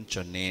என்றும்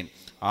சொன்னேன்.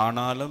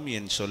 ஆனாலும்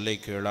என் சொல்லை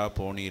கேளா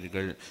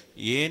போனீர்கள்.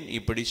 ஏன்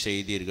இப்படி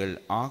செய்தீர்கள்?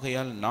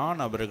 ஆகையால் நான்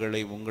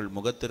அவர்களை உங்கள்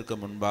முகத்திற்கு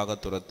முன்பாக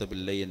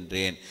துரத்தவில்லை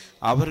என்றேன்.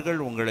 அவர்கள்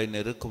உங்களை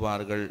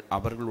நெருக்குவார்கள்,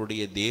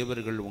 அவர்களுடைய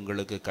தேவர்கள்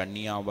உங்களுக்கு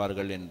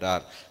கண்ணியாவார்கள்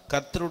என்றார்.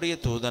 கர்த்தருடைய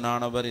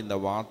தூதனானவர் இந்த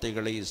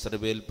வார்த்தைகளை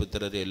இஸ்ரவேல்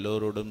புத்திரர்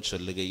எல்லோரோடும்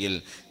சொல்லுகையில்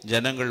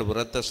ஜனங்கள்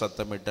உரத்த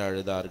சத்தமிட்டு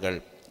அழுதார்கள்.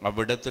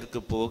 அவ்விடத்திற்கு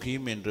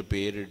போகீம் என்று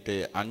பெயரிட்டு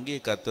அங்கே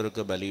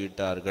கர்த்தருக்கு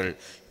பலியிட்டார்கள்.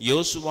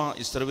 யோசுவா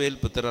இஸ்ரவேல்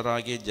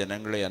புத்திரராகிய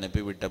ஜனங்களை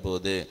அனுப்பிவிட்ட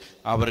போது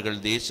அவர்கள்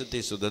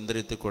தேசத்தை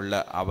சுதந்திரித்து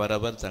கொள்ள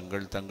அவரவர்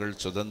தங்கள் தங்கள்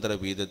சுதந்திர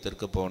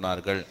வீதத்திற்கு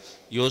போனார்கள்.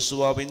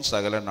 யோசுவாவின்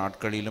சகல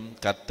நாட்களிலும்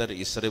கர்த்தர்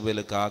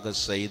இஸ்ரவேலுக்காக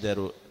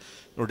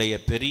செய்தருடைய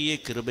பெரிய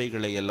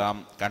கிருபைகளை எல்லாம்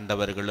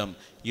கண்டவர்களும்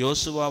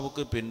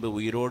யோசுவாவுக்கு பின்பு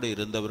உயிரோடு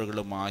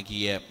இருந்தவர்களும்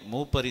ஆகிய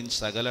மூப்பரின்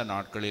சகல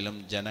நாட்களிலும்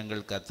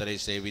ஜனங்கள் கர்த்தரை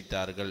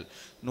சேவித்தார்கள்.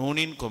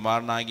 நூனின்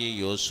குமாரனாகிய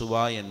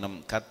யோசுவா என்னும்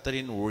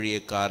கர்த்தரின்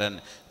ஊழியக்காரன்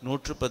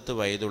 110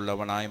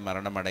 வயதுள்ளவனாய்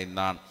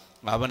மரணமடைந்தான்.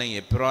 அவனை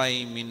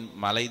எப்ராயிமின்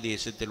மலை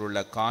தேசத்தில் உள்ள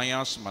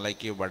காயாஸ்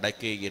மலைக்கு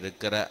வடக்கே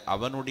இருக்கிற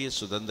அவனுடைய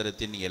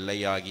சுதந்திரத்தின்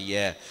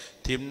எல்லையாகிய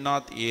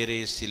திம்னாத்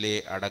ஏரேசிலே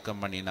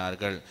அடக்கம்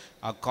பண்ணினார்கள்.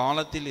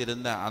 அக்காலத்தில்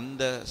இருந்த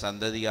அந்த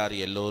சந்ததியார்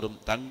எல்லோரும்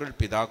தங்கள்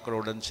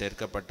பிதாக்களுடன்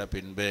சேர்க்கப்பட்ட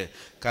பின்பு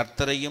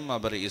கர்த்தரையும்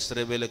அவர்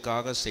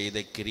இஸ்ரவேலுக்காக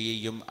செய்த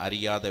கிரியையும்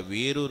அறியாத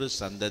வேறொரு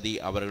சந்ததி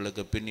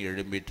அவர்களுக்கு பின்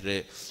எழும்பிற்று.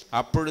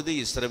 அப்பொழுது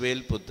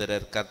இஸ்ரவேல்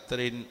புத்திரர்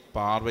கர்த்தரின்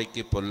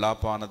பார்வைக்கு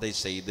பொல்லாப்பானதை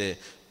செய்து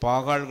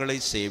பாகால்களை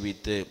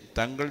சேவித்து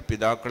தங்கள்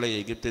பிதாக்களை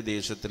எகிப்து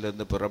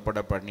தேசத்திலிருந்து புறப்பட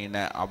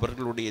பண்ணின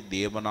அவர்களுடைய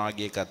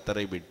தேவனாகிய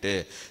கர்த்தரை விட்டு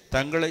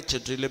தங்களை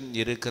சுற்றிலும்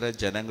இருக்கிற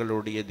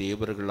ஜனங்களுடைய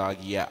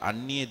தேவர்களாகிய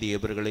அந்நிய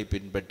தேவர்களை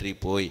பின்பற்றி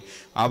போய்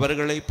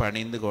அவர்களை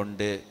பணிந்து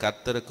கொண்டு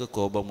கர்த்தருக்கு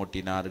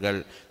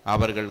கோபமூட்டினார்கள்.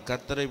 அவர்கள்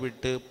கர்த்தரை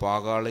விட்டு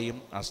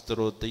பாகாலையும்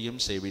அஸ்தரோத்தையும்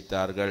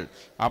சேவித்தார்கள்.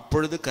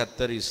 அப்பொழுது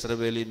கர்த்தர்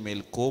இஸ்ரவேலின்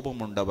மேல்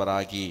கோபம்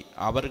உண்டவராகி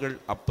அவர்கள்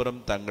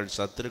அப்புறம் தங்கள்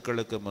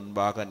சத்துருக்களுக்கு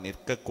முன்பாக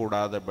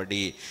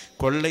நிற்கக்கூடாதபடி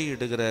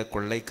கொள்ளையிடுகிற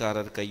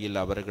கொள்ளைக்காரர் கையில்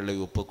அவர்களை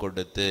ஒப்பு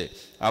கொடுத்து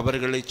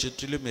அவர்களை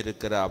சுற்றிலும்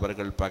இருக்கிற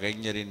அவர்கள்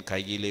பகைஞரின்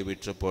கையிலே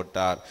விற்று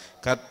போட்டார்.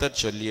 கர்த்தர்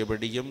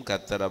சொல்லியபடியும்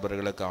கர்த்தர்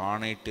அவர்களுக்கு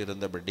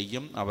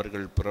ஆணையிட்டிருந்தபடியும்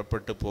அவர்கள்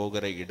புறப்பட்டு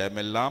போகிற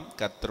இடமெல்லாம்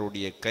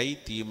கர்த்தருடைய கை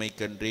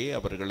தீமைக்கென்றே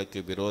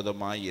அவர்களுக்கு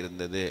விரோதமாய்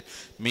இருந்தது.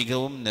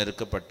 மிகவும்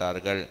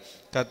நெருக்கப்பட்டார்கள்.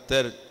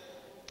 கர்த்தர்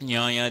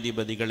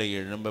நியாயாதிபதிகளை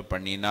எழும்ப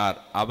பண்ணினார்.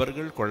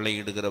 அவர்கள்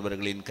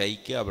கொள்ளையிடுகிறவர்களின்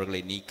கைக்கு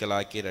அவர்களை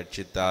நீக்கலாக்கி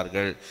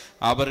ரட்சித்தார்கள்.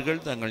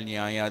 அவர்கள் தங்கள்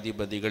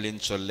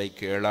நியாயாதிபதிகளின் சொல்லை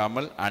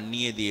கேளாமல்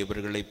அந்நிய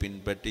தேவர்களை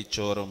பின்பற்றி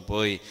சோரம்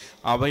போய்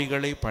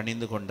அவைகளை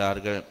பணிந்து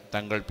கொண்டார்கள்.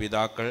 தங்கள்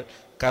பிதாக்கள்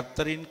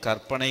கர்த்தரின்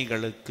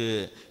கற்பனைகளுக்கு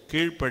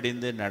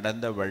கீழ்ப்படிந்து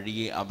நடந்த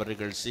வழியை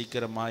அவர்கள்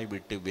சீக்கிரமாய்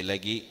விட்டு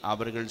விலகி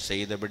அவர்கள்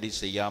செய்தபடி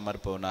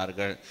செய்யாமற்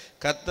போனார்கள்.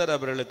 கர்த்தர்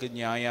அவர்களுக்கு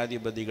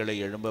நியாயாதிபதிகளை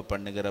எழும்ப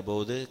பண்ணுகிற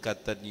போது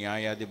கர்த்தர்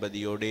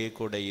நியாயாதிபதியோடே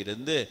கூட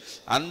இருந்து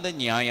அந்த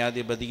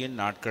நியாயாதிபதியின்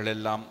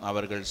நாட்களெல்லாம்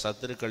அவர்கள்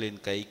சத்துருக்களின்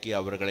கைக்கு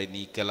அவர்களை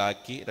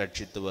நீக்கலாக்கி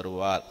ரட்சித்து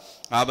வருவார்.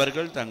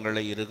 அவர்கள்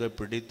தங்களை இறுக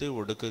பிடித்து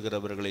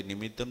ஒடுக்குகிறவர்களை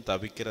நிமித்தம்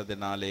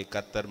தவிக்கிறதுனாலே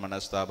கர்த்தர்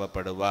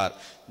மனஸ்தாபப்படுவார்.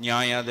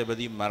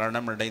 நியாயாதிபதி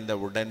மரணமடைந்த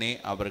உடனே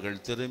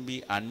அவர்கள் திரும்பி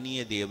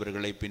அந்நிய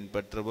தேவர்களை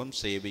பின்பற்றவும்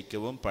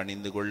சேவிக்கவும்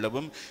பணிந்து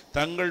கொள்ளவும்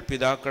தங்கள்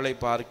பிதாக்களை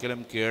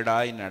பார்க்கிலும்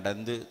கேடாய்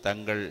நடந்து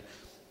தங்கள்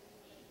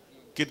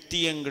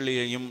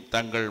கிருத்தியங்களையும்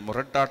தங்கள்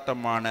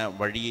முரட்டாட்டமான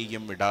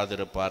வழியையும்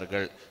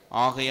விடாதிருப்பார்கள்.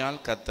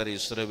 ஆகையால் கர்த்தர்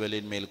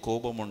இஸ்ரவேலின் மேல்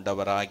கோபம்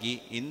உண்டவராகி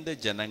இந்த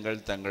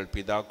ஜனங்கள் தங்கள்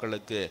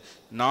பிதாக்களுக்கு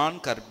நான்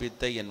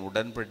கற்பித்த என்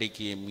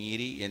உடன்படிக்கையை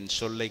மீறி என்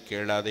சொல்லை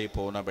கேளாதே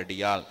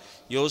போனபடியால்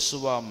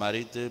யோசுவா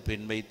மரித்து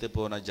பின்வைத்து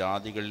போன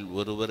ஜாதிகளில்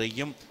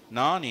ஒருவரையும்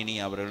நான் இனி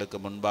அவர்களுக்கு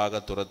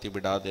முன்பாக துரத்தி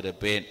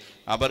விடாதிருப்பேன்.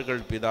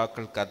 அவர்கள்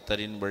பிதாக்கள்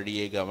கர்த்தரின்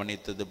வழியை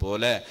கவனித்தது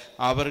போல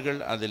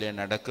அவர்கள் அதிலே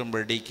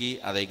நடக்கும்படிக்கு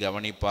அதை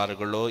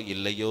கவனிப்பார்களோ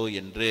இல்லையோ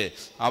என்று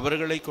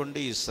அவர்களை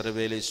கொண்டு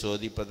இஸ்ரவேலை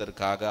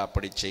சோதிப்பதற்காக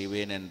அப்படி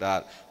செய்வேன்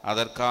என்றார்.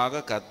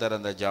 அதற்காக கர்த்தர்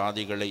அந்த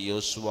ஜாதிகளை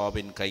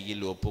யோசுவாவின்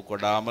கையில்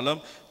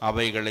ஒப்புக்கொடாமலும்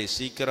அவைகளை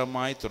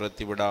சீக்கிரமாய்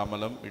துரத்தி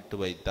விடாமலும் விட்டு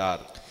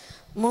வைத்தார்.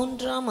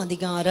 3ஆம்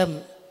அதிகாரம்.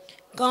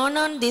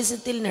 கானான்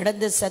தேசத்தில்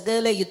நடந்த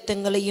சகல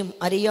யுத்தங்களையும்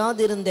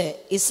அறியாதிருந்த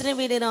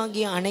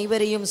இஸ்ரவேலராகிய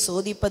அனைவரையும்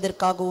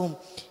சோதிப்பதற்காகவும்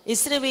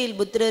இஸ்ரவேல்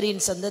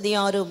புத்திரரின்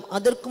சந்ததியாரும்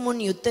அதற்கு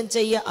முன் யுத்தம்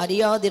செய்ய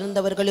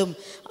அறியாதிருந்தவர்களும்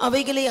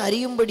அவைகளை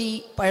அறியும்படி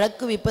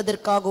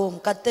பழக்குவிப்பதற்காகவும்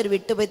கர்த்தர்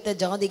விட்டு வைத்த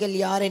ஜாதிகள்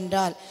யார்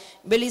என்றால்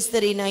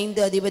பெலிஸ்தரின்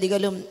 5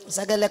 அதிபதிகளும்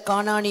சகல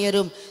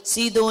கானானியரும்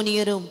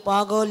சீதோனியரும்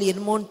பாகால்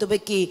எர்மோன்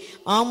துவக்கி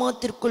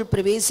ஆமாத்திற்குள்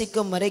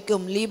பிரவேசிக்கும்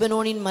வரைக்கும்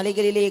லீபனோனின்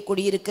மலைகளிலே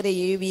குடியிருக்கிற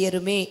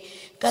ஏவியருமே.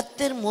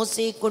 கர்த்தர்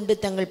மோசேயை கொண்டு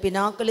தங்கள்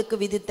பிதாக்களுக்கு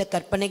விதித்த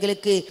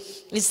கற்பனைகளுக்கு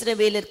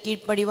இஸ்ரவேலர்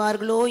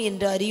கீழ்ப்படிவார்களோ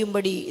என்று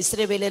அறியும்படி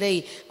இஸ்ரவேலரை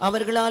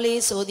அவர்களாலே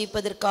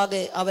சோதிப்பதற்காக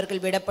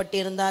அவர்கள்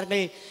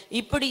விடப்பட்டிருந்தார்கள்.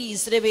 இப்படி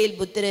இஸ்ரவேல்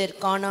புத்திரர்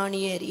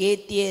கானானியர்,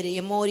 ஏத்தியர்,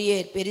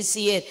 எமோரியர்,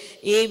 பெரிசியர்,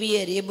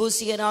 ஏவியர்,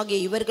 எபூசியர் ஆகிய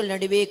இவர்கள்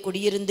நடுவே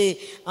குடியிருந்து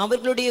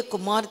அவர்களுடைய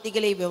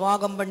குமார்த்திகளை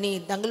விவாகம் பண்ணி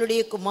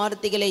தங்களுடைய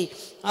குமார்த்திகளை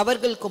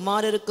அவர்கள்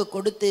குமாரருக்கு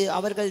கொடுத்து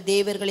அவர்கள்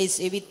தேவர்களை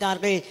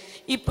சேவித்தார்கள்.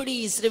 இப்படி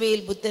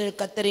இஸ்ரவேல் புத்திரர்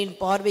கர்த்தரின்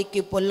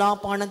பார்வைக்கு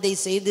பொல்லாப்பானதை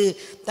செய்து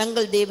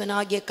தங்கள்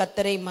தேவனாகிய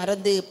கர்த்தரை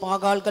மறந்து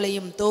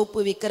பாகால்களையும்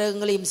தோப்பு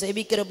விக்கிரகங்களையும்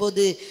சேவிக்கிற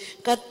போது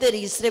கர்த்தர்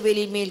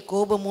இஸ்ரவேலின் மேல்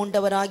கோபம்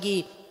மூண்டவராகி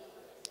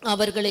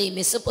அவர்களை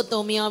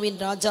மெசொப்பொத்தோமியாவின்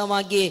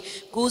ராஜாவாகிய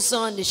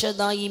கூசான்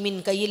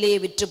ரிஷதாயிமின் கையிலே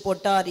விற்று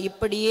போட்டார்.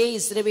 இப்படியே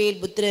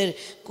இஸ்ரவேல் புத்திரர்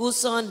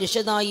கூசான்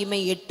ரிஷதாயிமை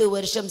 8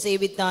 வருஷம்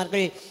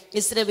சேவித்தார்கள்.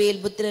 இஸ்ரவேல்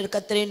புத்திரர்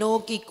கர்த்தரை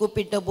நோக்கி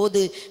கூப்பிட்ட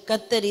போது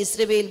கர்த்தர்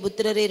இஸ்ரவேல்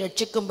புத்திரரை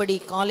ரட்சிக்கும்படி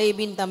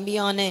காலேபின்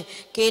தம்பியான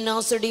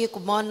கேனாசுடைய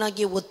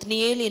குமாரனாகிய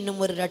ஒத்னியேல் என்னும்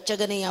ஒரு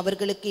இரட்சகனை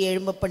அவர்களுக்கு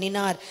எழும்ப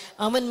பண்ணினார்.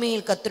 அவன்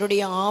மேல்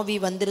கர்த்தருடைய ஆவி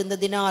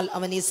வந்திருந்ததினால்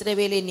அவன்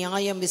இஸ்ரவேலை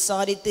நியாயம்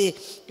விசாரித்து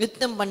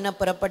யுத்தம் பண்ண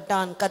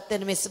புறப்பட்டான்.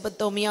 கர்த்தர்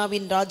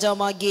மெசொப்பொத்தோமியாவின்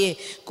ராஜாவாகிய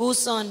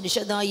கூசான்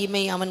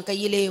ரிஷதாயிமை அவன்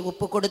கையிலே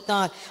ஒப்பு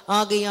கொடுத்தார்.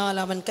 ஆகையால்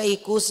அவன் கை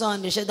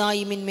கூசான்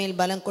ரிஷதாயிமின் மேல்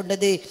பலம்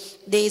கொண்டது.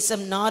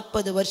 தேசம்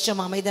 40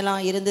 வருஷம்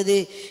அமைதலாய் இருந்தது.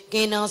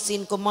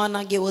 கேனாசின்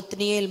குமாரனாகிய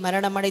ஒத்னியேல்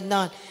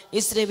மரணமடைந்தான்.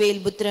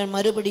 இஸ்ரவேல் புத்திரர்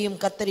மறுபடியும்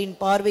கர்த்தரின்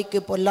பார்வைக்கு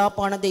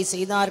பொல்லாப்பானதை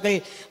செய்தார்கள்.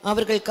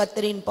 அவர்கள்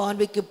கர்த்தரின்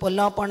பார்வைக்கு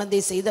பொல்லாப்பானதை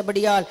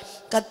செய்தபடியால்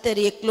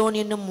கர்த்தர் எக்லோன்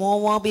என்னும்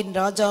மோவாபின்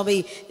ராஜாவை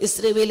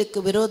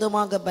இஸ்ரவேலுக்கு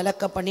விரோதமாக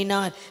பலக்க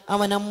பண்ணினார்.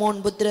 அவன்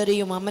அம்மோன்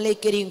புத்திரரையும்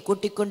அமலேக்கரையும்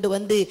கூட்டிக் கொண்டு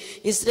வந்து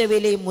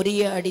இஸ்ரவேலை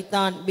முறிய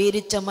அடித்தான்.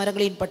 பேரிச்ச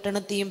மரங்களின்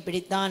பட்டணத்தையும்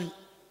பிடித்தான்.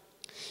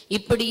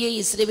 இப்படியே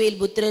இஸ்ரவேல்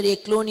புத்திரர்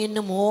எக்லோன்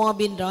என்னும்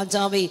மோவாபின்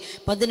ராஜாவை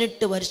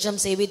 18 வருஷம்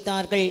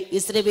சேவித்தார்கள்.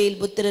 இஸ்ரவேல்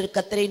புத்திரர்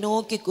கர்த்தரை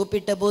நோக்கி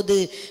கூப்பிட்ட போது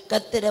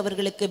கர்த்தர்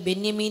அவர்களுக்கு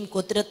பென்யமீன்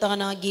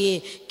கோத்திரத்தானாகிய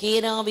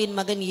கேராவின்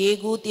மகன்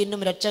ஏகூத்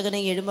என்னும்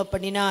இரட்சகனை எழும்ப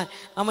பண்ணினார்.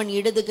 அவன்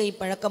இடது கை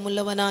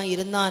பழக்கமுள்ளவனாய்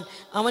இருந்தான்.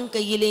 அவன்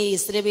கையிலே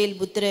இஸ்ரவேல்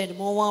புத்திரர்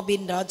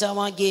மோவாபின்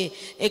ராஜாவாகிய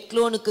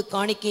எக்லோனுக்கு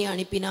காணிக்கை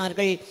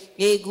அனுப்பினார்கள்.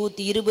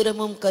 ஏகூத்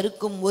இருபுறமும்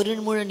கருக்கும் 1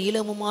 முழ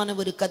நீளமுமான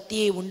ஒரு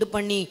கத்தியை உண்டு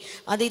பண்ணி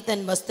அதை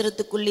தன்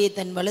வஸ்திரத்துக்குள்ளே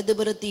தன்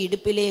வலதுபுறத்து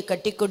இடுப்பிலே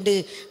கட்டிக்கொண்டு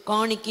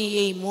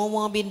காணிக்கையை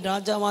மோவாபின்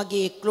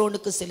ராஜாவாகிய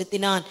எக்லோனுக்கு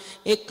செலுத்தினான்.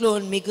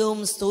 எக்லோன்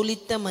மிகவும்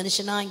ஸ்தூலித்த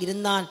மனுஷனாய்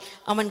இருந்தான்.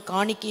 அவன்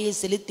காணிக்கையை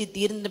செலுத்தி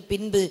தீர்ந்த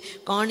பின்பு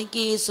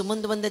காணிக்கையை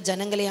சுமந்து வந்த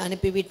ஜனங்களை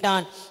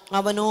அனுப்பிவிட்டான்.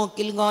 அவனோ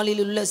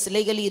கில்காலில் உள்ள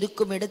சிலைகள்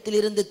இருக்கும்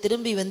இடத்திலிருந்து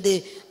திரும்பி வந்து,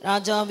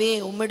 ராஜாவே,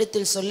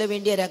 உம்மிடத்தில் சொல்ல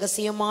வேண்டிய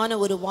ரகசியமான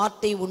ஒரு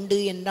வார்த்தை உண்டு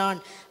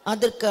என்றான்.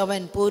 அதற்கு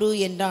அவன், பொறு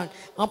என்றான்.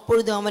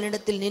 அப்பொழுது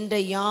அவனிடத்தில் நின்ற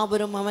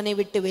யாவரும் அவனை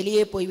விட்டு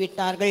வெளியே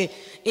போய்விட்டார்கள்.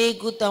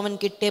 ஏகூத்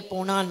அவன் கிட்டே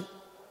போனான்.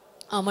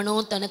 அவனோ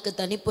தனக்கு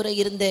தனிப்புற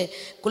இருந்த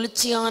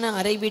குளிர்ச்சியான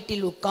அறை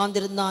வீட்டில்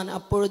உட்கார்ந்திருந்தான்.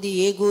 அப்பொழுது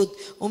ஏகூத்,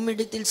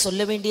 உம்மிடத்தில்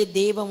சொல்ல வேண்டிய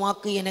தேவ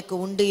வாக்கு எனக்கு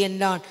உண்டு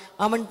என்றான்.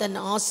 அவன் தன்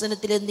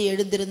ஆசனத்திலிருந்து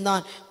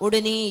எழுந்திருந்தான்.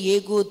 உடனே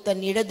ஏகூத்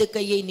தன் இடது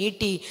கையை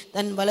நீட்டி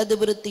தன்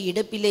வலதுபுறத்து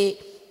இடுப்பிலே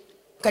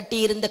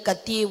கட்டியிருந்த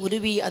கத்தியை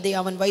உருவி அதை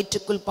அவன்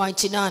வயிற்றுக்குள்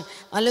பாய்ச்சினான்.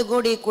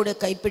 அலகோடே கூட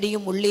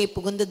கைப்பிடியும் உள்ளே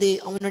புகுந்தது.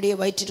 அவனுடைய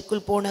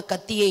வயிற்றிற்குள் போன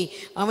கத்தியை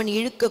அவன்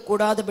இழுக்க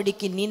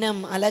கூடாதபடிக்கு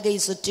நினம் அலகை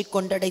சுற்றி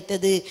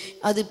கொண்டடைத்தது.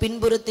 அது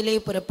பின்புறத்திலே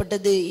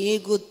புறப்பட்டது.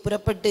 ஏகூத்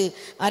புறப்பட்டு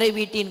அறை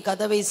வீட்டின்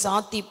கதவை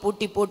சாத்தி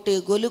பூட்டி போட்டு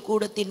கொலு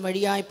கூடத்தின்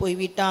வழியாய்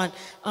போய்விட்டான்.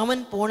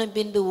 அவன் போன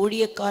பின்பு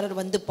ஊழியக்காரர்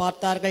வந்து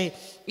பார்த்தார்கள்.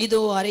 இதோ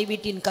அறை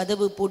வீட்டின்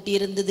கதவு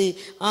பூட்டியிருந்தது.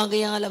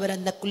 ஆகையால் அவர்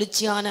அந்த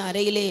குளிர்ச்சியான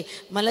அறையிலே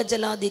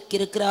மலஜலாதிக்கு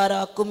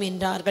இருக்கிறாராக்கும்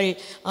என்றார்கள்.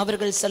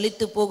 அவர்கள்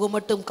சலித்து போக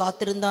மட்டும்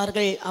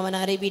காத்திருந்தார்கள். அவன்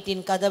அறை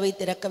வீட்டின் கதவை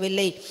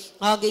திறக்கவில்லை.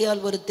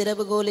 ஆகையால் ஒரு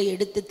திறவுகோலை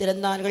எடுத்து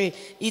திறந்தார்கள்.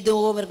 இதோ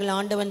அவர்கள்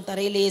ஆண்டவன்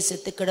தரையிலேயே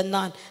செத்து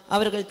கிடந்தான்.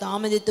 அவர்கள்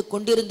தாமதித்து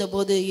கொண்டிருந்த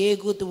போது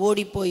ஏகூத்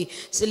ஓடிப்போய்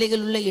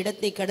சிலைகள் உள்ள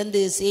இடத்தை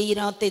கடந்து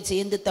சேயிராத்தை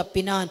சேர்ந்து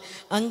தப்பினான்.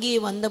 அங்கே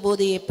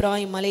வந்தபோது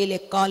எப்ராயிம் மலையில்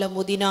எக்காலம்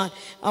ஊதினான்.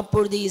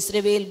 அப்பொழுது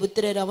இஸ்ரவேல்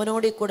புத்திரர்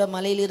அவனோடு கூட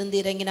மலையிலிருந்து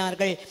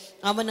இறங்கினார்கள்.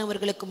 அவன்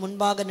அவர்களுக்கு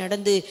முன்பாக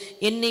நடந்து,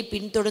 என்னை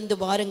பின்தொடர்ந்து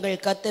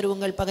வாருங்கள், கர்த்தர்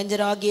உங்கள்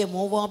பகஞ்சராகிய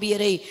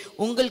மோவாபியரை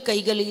உங்கள்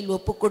கைகளில்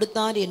ஒப்பு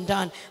கொடுத்தார்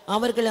என்றான்.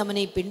 அவர்கள்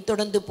அவனை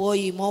பின்தொடர்ந்து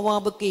போய்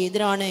மோவாபுக்கு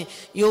எதிரான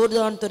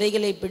யோர்தான்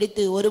துறைகளை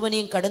பிடித்து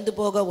ஒருவனையும் கடந்து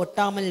போக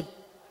ஒட்டாமல்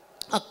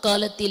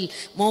அக்காலத்தில்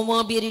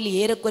மோவாபியரில்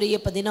ஏறக்குறைய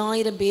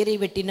 10,000 பேரை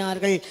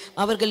வெட்டினார்கள்.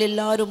 அவர்கள்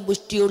எல்லாரும்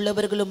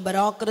புஷ்டியுள்ளவர்களும்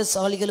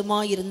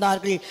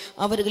பராக்கிரசாலிகளுமாயிருந்தார்கள்.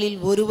 அவர்களில்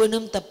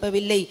ஒருவனும்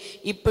தப்பவில்லை.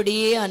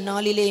 இப்படியே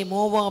அந்நாளிலே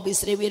மோவாப்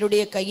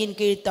இஸ்ரவேலுடைய கையின்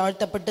கீழ்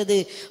தாழ்த்தப்பட்டது.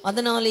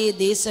 அதனாலே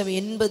தேசம்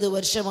 80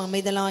 வருஷம்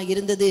அமைதலாய்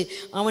இருந்தது.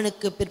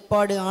 அவனுக்கு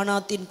பிற்பாடு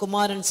ஆனாத்தின்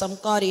குமாரன்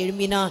சம்கார்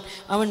எழும்பினான்.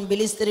 அவன்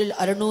பெலிஸ்தரில்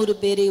 600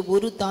 பேரை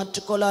ஒரு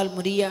தாற்றுக்கோலால்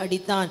முறிய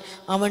அடித்தான்.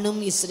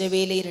 அவனும்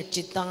இஸ்ரவேலை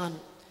ரட்சித்தான்.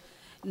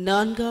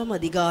 4ஆம்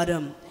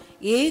அதிகாரம்.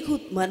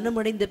 ஏகூத்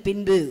மரணமடைந்த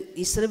பின்பு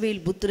இஸ்ரவேல்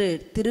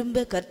புத்திரர்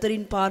திரும்ப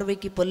கர்த்தரின்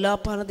பார்வைக்கு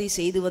பொல்லாப்பானதை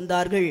செய்து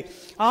வந்தார்கள்.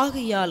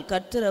 ஆகையால்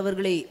கர்த்தர்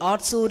அவர்களை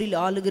ஆட்சோரில்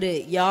ஆளுகிற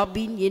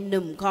யாபீன்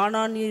என்னும்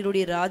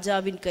கானானியருடைய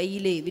ராஜாவின்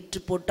கையிலே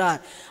விற்று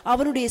போட்டார்.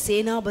 அவனுடைய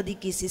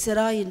சேனாபதிக்கு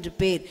சிசரா என்று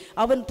பேர்.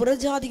 அவன்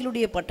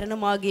புறஜாதிகளுடைய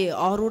பட்டணமாகிய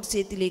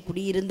ஆரோட்சேத்திலே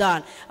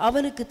குடியிருந்தான்.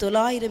 அவனுக்கு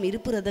 900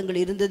 இருப்பு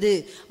ரதங்கள் இருந்தது.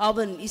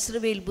 அவன்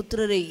இஸ்ரவேல்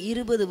புத்திரரை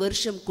 20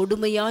 வருஷம்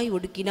கொடுமையாய்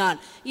ஒடுக்கினான்.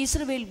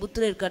 இஸ்ரவேல்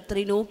புத்திரர்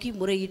கர்த்தரை நோக்கி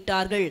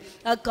முறையிட்டார்கள்.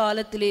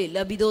 காலத்திலே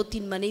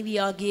லபிதோத்தின்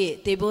மனைவியாகிய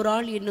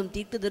தெபோராள் என்னும்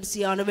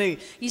தீர்க்கதரிசியானவள்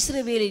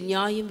இஸ்ரவேலை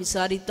நியாயம்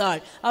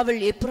விசாரித்தாள். அவள்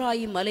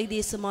எப்ராயிம் மலை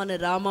தேசமான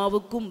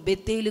ராமாவுக்கும்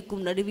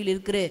பெத்தேலுக்கும் நடுவில்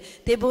இருக்கிற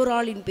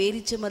தெபோராளின்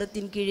பேரிச்ச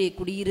மரத்தின் கீழே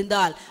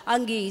குடியிருந்தாள்.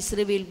 அங்கே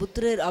இஸ்ரவேல்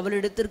புத்திரர்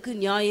அவளிடத்திற்கு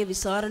நியாய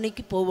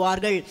விசாரணைக்கு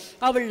போவார்கள்.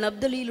 அவள்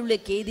நப்தலியில் உள்ள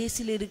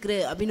கேதேசில் இருக்கிற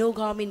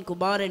அபினோகாமின்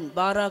குமாரன்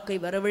பாராக்கை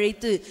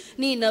வரவழைத்து,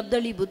 நீ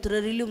நப்தலி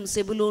புத்திரரிலும்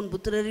செபுலோன்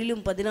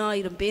புத்திரரிலும்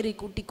 10,000 பேரை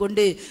கூட்டிக்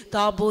கொண்டு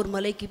தாபோர்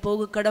மலைக்கு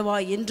போக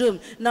கடவாய் என்றும்,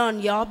 நான்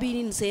யாபீனின்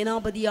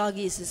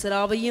சேனாபதியாகிய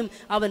சிசராவையும்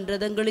அவன்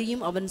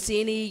ரதங்களையும் அவன்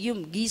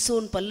சேனையையும்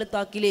கீசோன்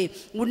பள்ளத்தாக்கிலே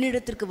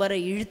உன்னிடத்திற்கு வர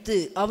இழுத்து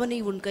அவனை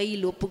உன்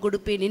கையில் ஒப்பு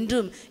கொடுப்பேன்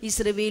என்றும்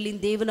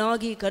இஸ்ரவேலின்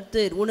தேவனாகிய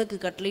கர்த்தர் உனக்கு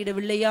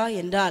கட்டளையிடவில்லையா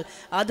என்றால்,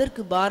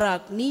 அதற்கு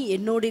பாராக், நீ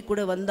என்னோடே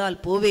கூட வந்தால்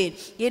போவேன்,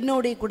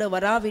 என்னோடே கூட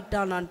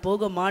வராவிட்டால் நான்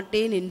போக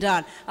மாட்டேன்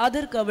என்றான்.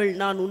 அதற்கு அவள்,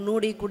 நான்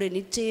உன்னோடே கூட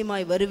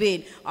நிச்சயமாய்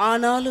வருவேன்,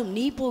 ஆனாலும்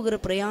நீ போகிற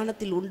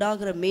பிரயாணத்தில்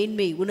உண்டாகிற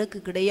மேன்மை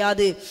உனக்கு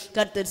கிடையாது.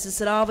 கர்த்தர்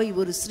சிசராவை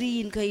ஒரு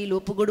ஸ்ரீயின் கையில்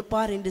ஒப்பு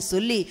கொடுப்பார் என்று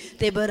சொல்லி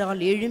தெபரால்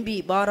எழும்பி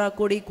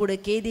பாராக்கோடே கூட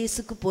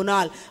கேதேசுக்கு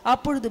போனாள்.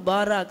 அப்பொழுது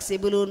பாராக்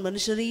செபுலோன்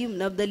மனுஷரையும்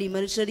நப்தலி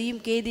மனுஷரையும்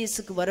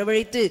கேதேசுக்கு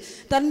வரவழைத்து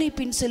தன்னை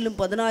பின் செல்லும்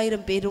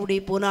 10,000 பேரோடே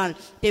போனான்.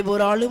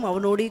 தெபோராலும்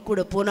அவனோடே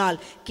கூட போனாள்.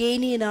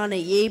 கேனியனான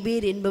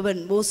ஏபேர்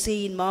என்பவன்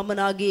மோசேயின்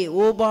மாமனாகிய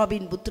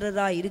ஓபாபின்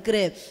புத்திரராய் இருக்கிற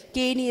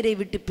கேனியரை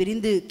விட்டு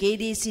பிரிந்து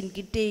கேதேசின்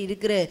கிட்டே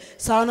இருக்கிற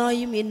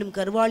சானாயும் என்னும்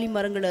கர்வாலி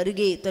மரங்கள்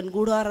அருகே தன்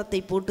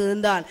கூடாரத்தை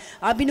போட்டிருந்தான்.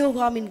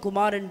 அபினோகாமின்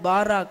குமாரன்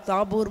பாராக்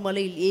தாபோர்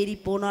மலையில் ஏறி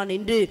போனான்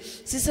என்று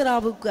சிசரா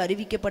சிசராவுக்கு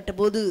அறிவிக்கப்பட்ட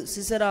போது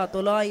சிசரா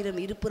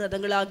 900 இருப்பு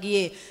ரதங்களாகிய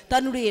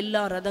தன்னுடைய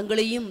எல்லா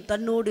ரதங்களையும்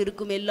தன்னோடு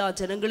இருக்கும் எல்லா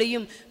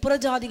ஜனங்களையும்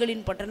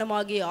புறஜாதிகளின்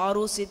பட்டணமாகிய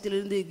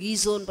ஆரோசியத்திலிருந்து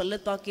கீசோன்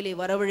பள்ளத்தாக்கிலே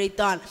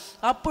வரவழைத்தான்.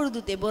 அப்பொழுது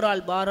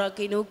தெபோரால்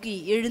பாராக்கை நோக்கி,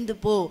 எழுந்து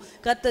போ,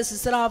 கர்த்தர்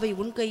சிசராவை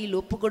உன் கையில்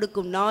ஒப்புக்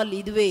கொடுக்கும் நாள்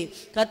இதுவே,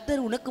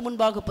 கர்த்தர் உனக்கு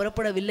முன்பாக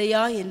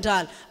புறப்படவில்லையா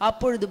என்றால்.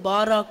 அப்பொழுது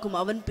பாராக்கும்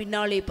அவன்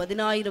பின்னாலே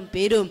 10,000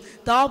 பேரும்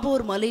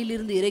தாபோர்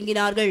மலையிலிருந்து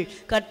இறங்கினார்கள்.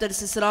 கர்த்தர்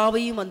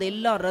சிசராவையும் அந்த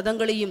எல்லா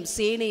ரதங்களையும்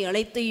சேனை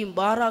அனைத்தையும்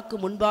பாராக்கு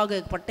முன்பாக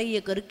பட்டய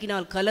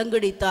கருக்கினால்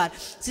கலங்கடித்தார்.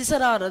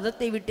 சிசரா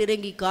ரதத்தை விட்டு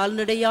இறங்கி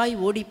கால்நடையாய்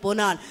ஓடி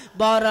போனான்.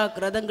 பாராக்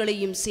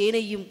ரதங்களையும்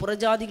சேனையும்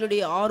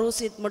புறஜாதிகளுடைய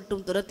ஆரோசேத்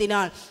மட்டும்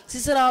துரத்தினான்.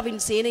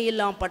 சிசராவின்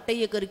சேனையெல்லாம்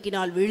பட்டய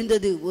கருக்கினால்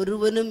விழுந்தது,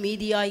 ஒருவனும்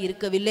மீதியாய்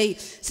இருக்கவில்லை.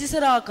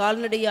 சிசரா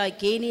கால்நடையாய்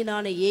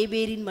கேனியனான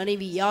ஏபேரின்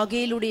மனைவி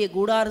யாகேலுடைய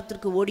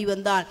கூடாரத்திற்கு ஓடி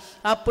வந்தான்.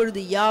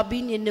 அப்பொழுது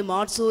யாபின் என்னும்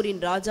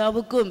ஆட்சோரின்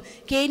ராஜாவுக்கும்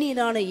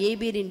கேனியனான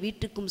ஏபேரின்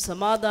வீட்டுக்கும்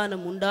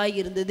சமாதானம்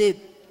உண்டாயிருந்தது.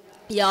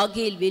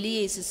 யாகேல்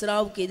வெளியே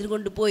சிசராவுக்கு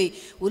எதிர்கொண்டு போய்,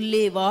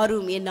 உள்ளே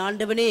வாரும் என்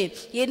ஆண்டவனே,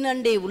 என்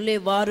அண்டே உள்ளே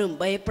வாரும்,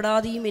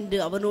 பயப்படாதையும் என்று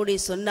அவனோடே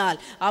சொன்னாள்.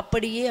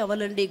 அப்படியே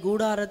அவள் அண்டே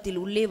கூடாரத்தில்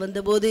உள்ளே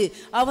வந்தபோது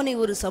அவனை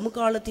ஒரு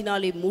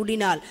சமுகாலத்தினாலே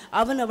மூடினாள்.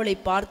 அவன் அவளை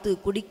பார்த்து,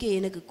 குடிக்க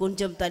எனக்கு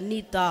கொஞ்சம்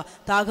தண்ணீர் தா,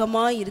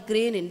 தாகமாய்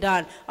இருக்கிறேன்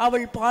என்றான்.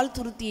 அவள் பால்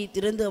துருத்தியை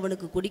திறந்து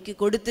அவனுக்கு குடிக்க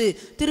கொடுத்து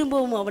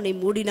திரும்பவும் அவனை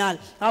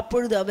மூடினாள்.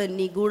 அப்பொழுது அவன்,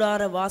 நீ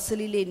கூடார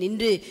வாசலிலே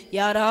நின்று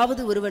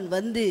யாராவது ஒருவன்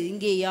வந்து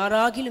இங்கே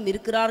யாராகிலும்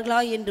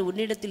இருக்கிறார்களா என்று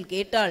உன்னிடத்தில்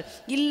கேட்டாள்,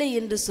 இல்லை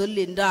என்று சொல்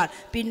என்றார்.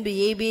 பின்பு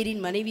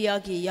ஏபேரின்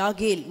மனைவியாகிய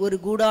யாகேல் ஒரு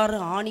கூடார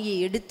ஆணியை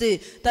எடுத்து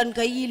தன்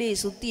கையிலே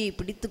சுத்தியை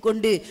பிடித்து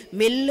கொண்டு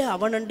மெல்ல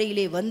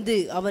அவனண்டையிலே வந்து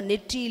அவன்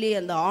நெற்றியிலே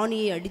அந்த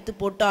ஆணியை அடித்து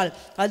போட்டாள்.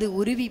 அது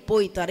உருவி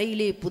போய்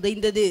தரையிலே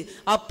புதைந்தது.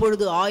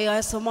 அப்பொழுது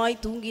ஆயாசமாய்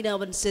தூங்கின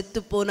அவன்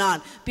செத்து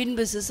போனான்.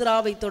 பின்பு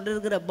சிசராவை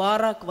தொடர்கிற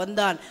பாராக்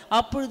வந்தான்.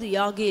 அப்பொழுது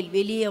யாகேல்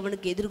வெளியே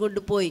அவனுக்கு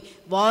எதிர்கொண்டு போய்,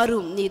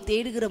 வாரும், நீ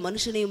தேடுகிற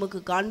மனுஷனை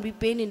உமக்கு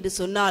காண்பிப்பேன் என்று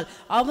சொன்னால்.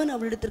 அவன்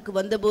அவளிடத்திற்கு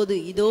வந்தபோது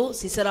இதோ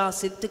சிசரா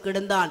செத்து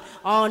கிடந்தான்,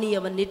 ஆணி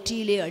அவன்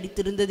நெற்றியிலே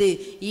அடித்திருந்தது.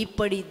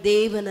 இப்படி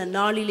தேவன்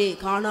அந்நாளிலே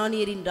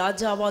கானானியரின்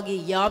ராஜாவாகிய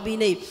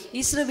யாபீனை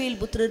இஸ்ரவேல்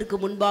புத்திரருக்கு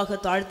முன்பாக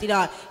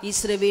தாழ்த்தினார்.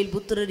 இஸ்ரவேல்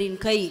புத்திரரின்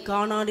கை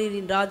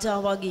கானானியரின்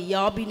ராஜாவாகிய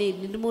யாபீனை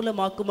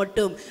நிர்மூலமாக்கும்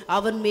மட்டும்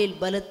அவன் மேல்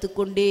பலத்து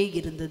கொண்டே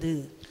இருந்தது.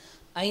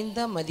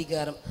 5ஆம்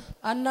அதிகாரம்.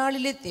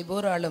 அந்நாளிலே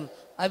தெபோராலும்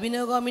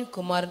அபினோகாமின்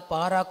குமாரன்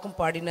பாராக்கும்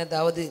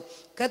பாடினதாவது,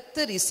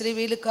 கர்த்தர்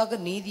இஸ்ரவேலுக்காக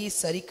நீதியை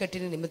சரி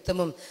கட்டின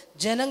நிமித்தமும்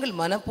ஜனங்கள்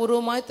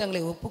மனப்பூர்வமாய்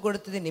தங்களை ஒப்பு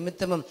கொடுத்தது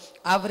நிமித்தமும்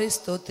அவரை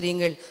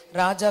ஸ்தோத்திரியுங்கள்.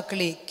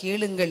 ராஜாக்களே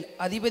கேளுங்கள்,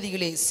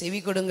 அதிபதிகளே செவி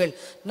கொடுங்கள்.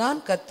 நான்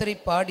கர்த்தரை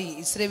பாடி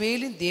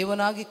இஸ்ரவேலின்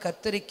தேவனாகி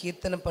கர்த்தரை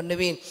கீர்த்தனம்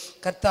பண்ணுவேன்.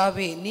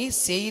 கர்த்தாவே, நீ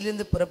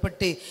சேயிலிருந்து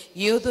புறப்பட்டு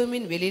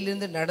ஏதோமின்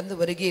வெளியிலிருந்து நடந்து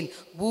வருகையில்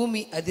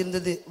பூமி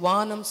அதிர்ந்தது,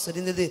 வானம்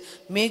சுரிந்தது,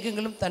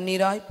 மேகங்களும்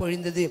தண்ணீராய்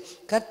பொழிந்தது.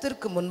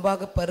 கர்த்தருக்கு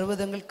முன்பாக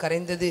பர்வதங்கள்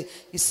கரைந்தது.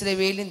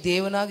 இஸ்ரவேலின்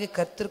தேவனாகிய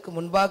கர்த்தருக்கு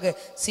முன்பாக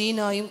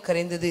சீனாயும்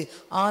கரைந்தது.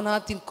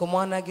 ஆனாத்தின்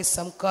குமாரனாகிய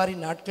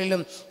சம்காரின்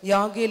நாட்களிலும்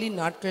யாகேலின்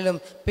நாட்களிலும்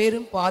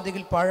பெரும்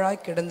பாதைகள்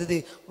பாழாய் கிடந்தது.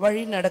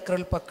 வழி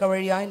நடக்கிறவர்கள் பக்க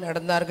வழியாய்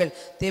நடந்தார்கள்.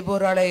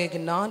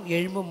 தெபோராளாகிய நான்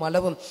எழும்பும்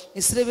அளவும்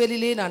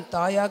இஸ்ரவேலிலே நான்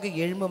தாயாக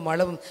எழும்பும்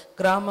அளவும்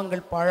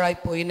கிராமங்கள்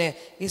பாழாய் போயின.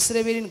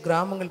 இஸ்ரவேலின்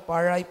கிராமங்கள்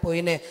பாழாய்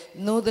போயின.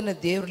 நூதன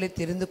தேவர்களை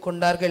தெரிந்து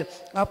கொண்டார்கள்.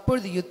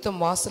 அப்பொழுது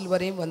யுத்தம் வாசல்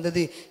வரையும்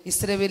வந்தது.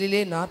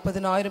 இஸ்ரவேலிலே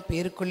 40,000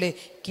 பேருக்குள்ளே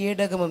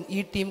கேடகமும்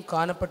ஈட்டியும்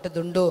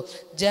காணப்பட்டதுண்டோ?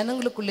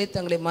 ஜனங்களுக்குள்ளே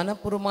தங்களை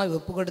மனப்பூர்வமாய்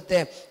ஒப்பு கொடுத்த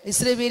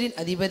இஸ்ரவேலின்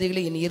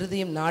அதிபதிகளை என்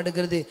இருதயம்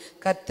நாடுகிறது.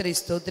 கர்த்தரை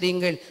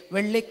ஸ்தோத்திரியுங்கள்.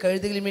 வெள்ளை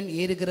கழுதைகளின் மேல்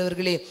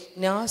ஏறுகிறவர்களே,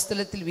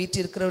 ஞாஸ்தலத்தில்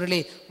வீற்றிருக்கிறவர்களே,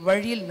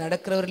 வழியில்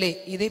நடக்கிறவர்களே,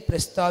 இதை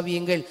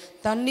பிரஸ்தாவியுங்கள்.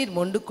 தண்ணீர்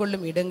மொண்டு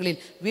கொள்ளும் இடங்களில்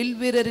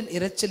வில்வீரரின்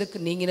இரைச்சலுக்கு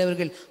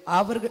நீங்கினவர்கள்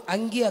அவர்கள்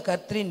அங்கே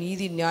கர்த்தரின்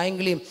நீதி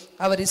நியாயங்களையும்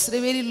அவர்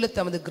இஸ்ரவேலில் உள்ள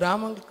தமது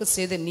கிராமங்களுக்கு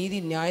செய்த நீதி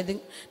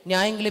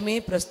நியாயங்களுமே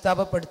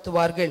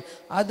பிரஸ்தாபப்படுத்துவார்கள்.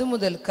 அது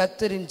முதல்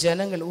கர்த்தரின்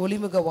ஜனங்கள்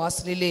ஒளிமுக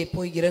வாசலிலே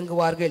போய்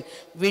இறங்குவார்கள்.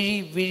 விழி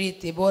விழி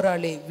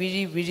தெபோராலே,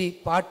 விழி விழி,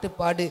 பாட்டு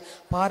பாடு,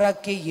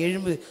 பாராக்கே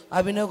எழும்பு,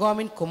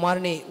 அபினோகாமின்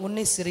குமாரனே,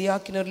 உன்னை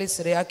சிறையாக்கினவர்களை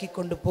சிறையாக்கி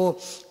கொண்டு போ.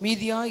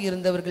 மீதியாய்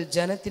இருந்தவர்கள்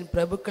ஜனத்தின்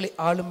பிரபுக்களை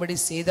ஆளும்படி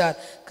செய்தார்.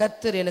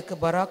 கர்த்தர் எனக்கு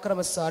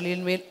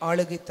பராக்கிரமசாலியின் மேல்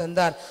ஆளுகை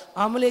தந்தார்.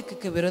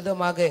 அமலேக்குக்கு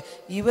விரோதமாக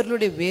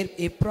இவர்களுடைய வேர்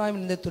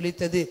எப்ராயிமிலிருந்து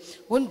துளித்தது.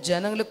 உன்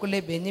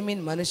ஜனங்களுக்குள்ளே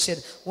பென்யமீன்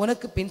மனுஷர்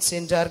உனக்கு பின்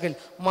சென்றார்கள்.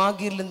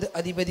 மாகீரிலிருந்து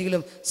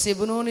அதிபதிகளும்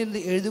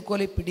செபுனோனிலிருந்து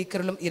எழுதுகோலை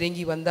பிடிக்கிறவர்களும்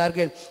இறங்கி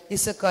வந்தார்கள்.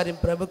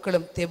 இசக்காரின்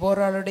பிரபுக்களும்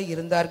தெபோராளோடு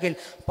இருந்தார்கள்.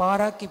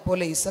 பாராக்கி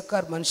போல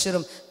இசக்கார்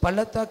மனுஷரும்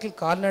பள்ளத்தாக்கில்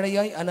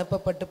கால்நடையாய்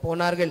அனுப்பப்பட்டு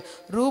போனார்கள்.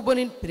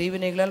 ரூபனின்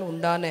பிரிவினைகளால்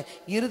உண்டான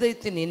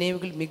இருதயத்தின்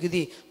நினைவுகள்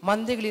மிகுதி.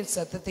 மந்தைகளின்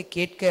சத்தத்தை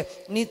கேட்க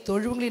நீ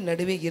தொழுவங்களின்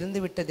நடுவே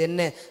இருந்து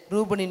விட்டதென்ன?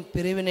 ரூபனின்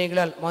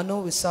பிரிவினைகளால் மனோ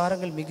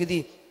விசாரங்கள் மிகுதி.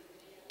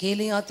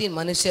 கேலியாத்தின்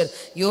மனுஷர்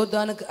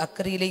யோர்தானுக்கு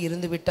அக்கறையிலே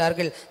இருந்து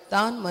விட்டார்கள்.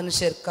 தான்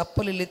மனுஷர்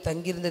கப்பலிலே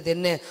தங்கியிருந்தது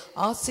என்ன?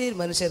 ஆசேர்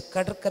மனுஷர்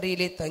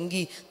கடற்கரையிலே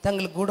தங்கி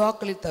தங்கள்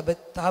குடாக்களில்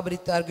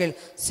தாபரித்தார்கள்.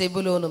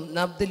 செபுலோனும்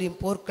நப்தலியும்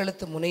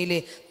போர்க்களத்து முனையிலே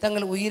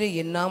தங்கள் உயிரை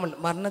எண்ணாமல்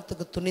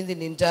மரணத்துக்கு துணிந்து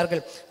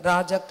நின்றார்கள்.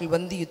 ராஜாக்கள்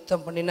வந்து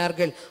யுத்தம்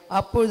பண்ணினார்கள்.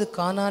 அப்பொழுது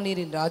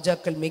கானானியரின்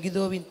ராஜாக்கள்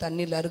மெகிதோவின்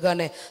தண்ணீர்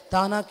அருகான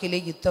தானாக்கிலே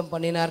யுத்தம்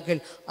பண்ணினார்கள்.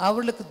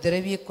 அவர்களுக்கு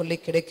திரவிய கொள்ளை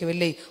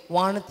கிடைக்கவில்லை.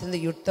 வானத்திலிருந்து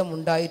யுத்தம்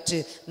உண்டாயிற்று.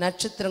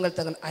 நட்சத்திரங்கள்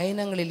தங்கள்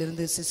அயனங்களில்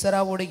இருந்து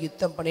சிசராவோடு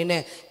யுத்தம் பண்ணின.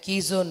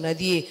 கீசோ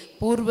நதியே,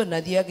 பூர்வ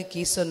நதியாக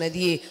கீசோ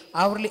நதியே,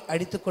 அவர்களை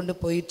அடித்து கொண்டு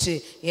போயிற்று.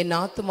 என்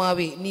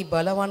ஆத்துமாவே, நீ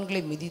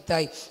பலவான்களை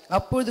மிதித்தாய்.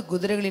 அப்பொழுது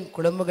குதிரைகளின்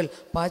குழம்புகள்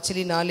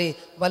பாய்ச்சலினாலே,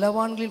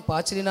 பலவான்களின்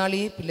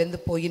பாய்ச்சலினாலேயே பிளந்து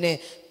போயின.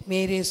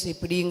 மேரேசை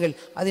பிடியுங்கள்,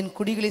 அதன்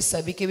குடிகளை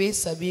சபிக்கவே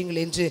சபியுங்கள்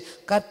என்று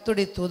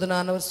கர்த்தருடைய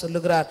தூதனானவர்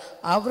சொல்லுகிறார்.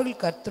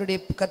 அவர்கள்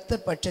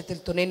கர்த்தர்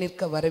பட்சத்தில் துணை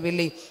நிற்க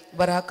வரவில்லை.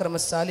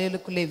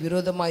 பராக்கிரமசாலிகளுக்குள்ளே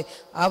விரோதமாய்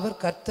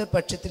அவர் கர்த்தர்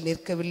பட்சத்தில்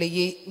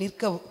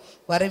நிற்க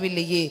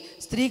வரவில்லையே.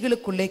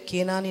 ஸ்திரீகளுக்குள்ளே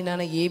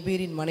கேனானினான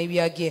ஏபேரின்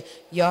மனைவியாகிய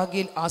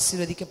யாகேல்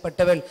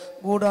ஆசீர்வதிக்கப்பட்டவள்.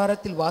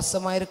 கூடாரத்தில்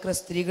வாசமாயிருக்கிற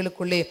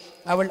ஸ்திரீகளுக்குள்ளே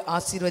அவள்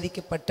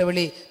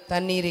ஆசீர்வதிக்கப்பட்டவளே.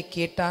 தண்ணீரை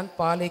கேட்டான்,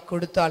 பாலை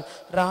கொடுத்தாள்.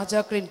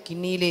 ராஜாக்களின்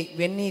கிண்ணியிலே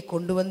வெண்ணெயை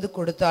கொண்டு வந்து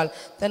கொடுத்தாள்.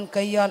 தன்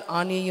கையால்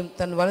ஆணியையும்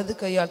தன் வலது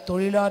கையால்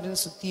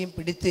தொழிலாளரின் சுத்தியும்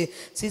பிடித்து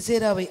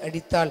சிசேராவை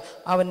அடித்தாள்.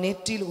 அவன்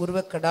நெற்றியில்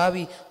உருவ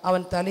கடாவி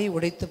அவன் தலையை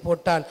உடைத்து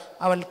போட்டாள்.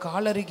 அவன்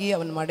காலருகே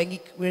அவன் மடங்கி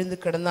விழுந்து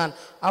கிடந்தான்.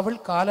 அவள்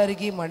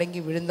காலருகே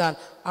மடங்கி விழுந்தான்.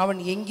 அவன்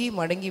எங்கே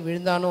மடங்கி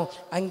விழுந்தானோ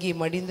அங்கே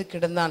மடிந்து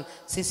கிடந்தான்.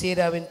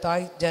 சிசேராவின்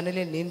தாய்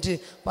ஜன்னலில் நின்று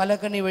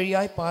பலகணி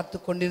வழியாய் பார்த்து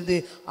கொண்டிருந்து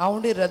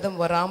அவனுடைய ரதம்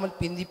வராமல்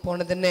பிந்தி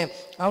போனதென்ன,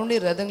 அவனுடைய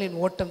ரதங்களின்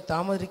ஓட்டம்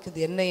தாமதிக்கிறது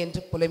என்ன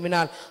என்று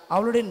புலம்பினாள்.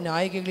 அவளுடைய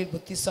நாயகிகளில்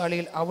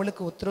புத்திசாலிகள்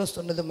அவளுக்கு உத்தரவு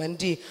சொன்னதும்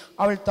அன்றி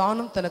அவள்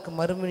தானும் தனக்கு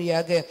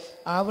மறுமொழியாக,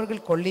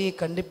 அவர்கள் கொள்ளையை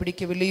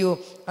கண்டுபிடிக்கவில்லையோ,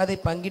 அதை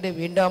பங்கிட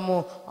வேண்டாமோ?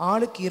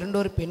 ஆளுக்கு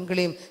 2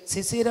 பெண்களையும்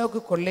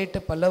சிசேராவுக்கு கொள்ளையிட்ட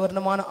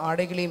பல்லவர்ணமான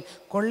ஆடைகளையும்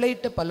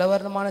கொள்ளையிட்ட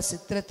பல்லவர்ணமான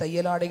சித்திர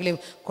தையல்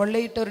ஆடைகளையும்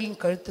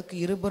கொள்ளையிட்டவர்களின் கழுத்துக்கு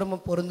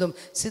இருபுறமும் பொருந்தும்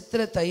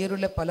சித்திர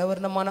தையலுள்ள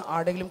பலவர்ணமான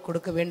ஆடைகளையும்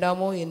கொடுக்க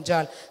வேண்டாமோ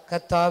என்றால்,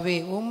 கர்த்தாவே,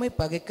 உம்மை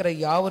பகைக்கிற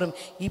யாவரும்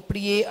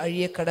இப்படியே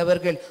அழிய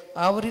கடவர்கள்.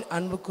 அவரில்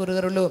அன்பு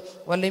கூறுகிறவர்களோ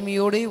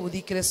வல்லமையோடே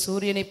உதிக்கிற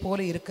சூரியனைப் போல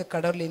இருக்க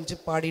கடவுள் என்று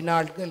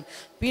பாடினார்கள்.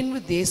 பின்பு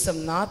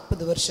தேசம்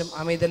 40 வருஷம்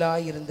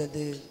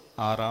அமைதலாயிருந்தது.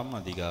 6ஆம்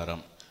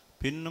அதிகாரம்.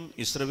 பின்னும்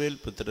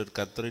இஸ்ரவேல் புத்திரர்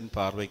கர்த்தரின்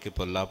பார்வைக்கு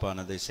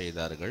பொல்லாப்பானதை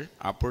செய்தார்கள்.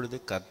 அப்பொழுது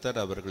கர்த்தர்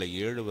அவர்களை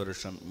 7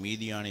 வருஷம்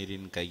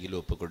மீதியானியரின் கையில்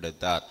ஒப்புக்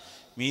கொடுத்தார்.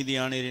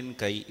 மீதியானியரின்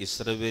கை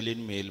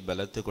இஸ்ரவேலின் மேல்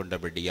பலத்து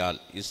கொண்டபடியால்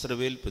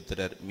இஸ்ரவேல்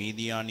புத்திரர்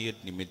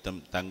மீதியானியர்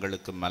நிமித்தம்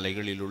தங்களுக்கு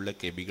மலைகளில் உள்ள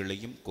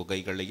கெபிகளையும்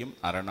குகைகளையும்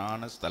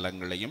அரணான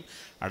ஸ்தலங்களையும்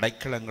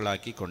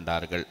அடைக்கலங்களாக்கி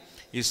கொண்டார்கள்.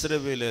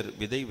 இஸ்ரவேலர்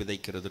விதை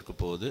விதைக்கிறதற்கு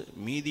போது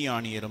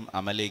மீதியானியரும்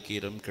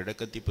அமலேக்கியரும்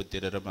கிழக்கத்தி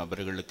புத்திரரும்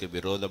அவர்களுக்கு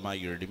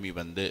விரோதமாய் எழும்பி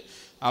வந்து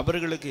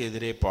அவர்களுக்கு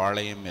எதிரே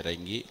பாளையம்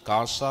இறங்கி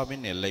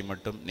காசாவின் எல்லை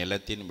மட்டும்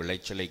நிலத்தின்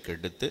விளைச்சலை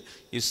கெடுத்து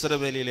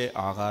இஸ்ரவேலிலே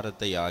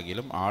ஆகாரத்தை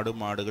ஆகிலும் ஆடு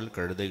மாடுகள்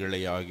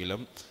கழுதைகளை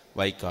ஆகிலும்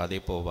வைக்காதே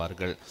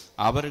போவார்கள்.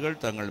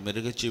 அவர்கள் தங்கள்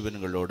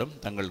மிருகஜீவன்களோடும்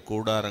தங்கள்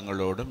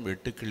கூடாரங்களோடும்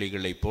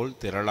வெட்டுக்கிளிகளைப் போல்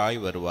திரளாய்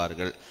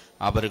வருவார்கள்.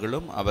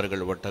 அவர்களும்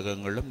அவர்கள்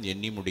ஒட்டகங்களும்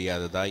எண்ணி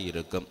முடியாததாய்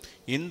இருக்கும்.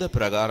 இந்த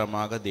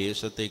பிரகாரமாக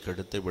தேசத்தை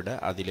கெடுத்துவிட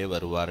அதிலே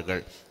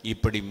வருவார்கள்.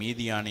 இப்படி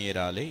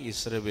மீதியானியராலே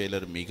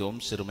இஸ்ரவேலர்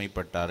மிகவும்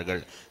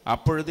சிறுமைப்பட்டார்கள்.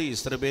 அப்பொழுது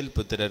இஸ்ரவேல்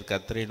புத்திரர்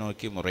கர்த்தரை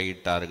நோக்கி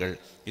முறையிட்டார்கள்.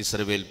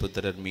 இஸ்ரவேல்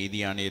புத்திரர்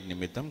மீதியானியர்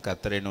நிமித்தம்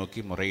கர்த்தரை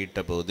நோக்கி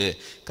முறையிட்ட போது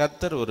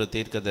கர்த்தர் ஒரு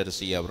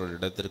தீர்க்கதரிசி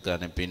அவர்களிடத்திற்கு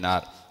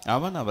அனுப்பினார்.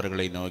 அவன்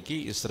அவர்களை நோக்கி,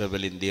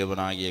 இஸ்ரவேலின்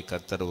தேவனாகிய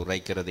கர்த்தர்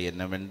உரைக்கிறது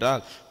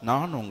என்னவென்றால்,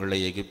 நான் உங்களை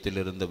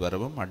எகிப்திலிருந்து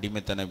வரவும்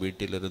அடிமைத்தன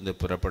வீட்டிலிருந்து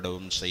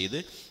புறப்படவும் செய்து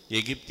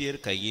எகிப்தியர்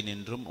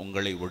கையினின்றும்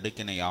உங்களை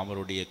ஒடுக்கின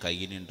யாவருடைய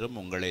கையினின்றும்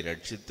உங்களை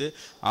ரட்சித்து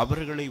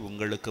அவர்களை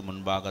உங்களுக்கு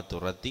முன்பாக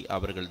துரத்தி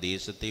அவர்கள்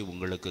தேசத்தை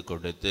உங்களுக்கு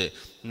கொடுத்து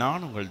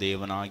நான் உங்கள்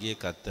தேவனாகிய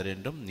கர்த்தர்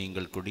என்றும்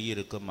நீங்கள்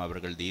குடியிருக்கும்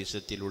அவர்கள்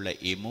தேசத்தில் உள்ள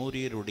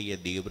எமோரியருடைய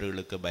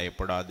தேவர்களுக்கு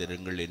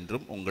பயப்படாதிருங்கள்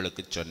என்றும்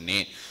உங்களுக்கு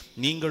சொன்னேன்.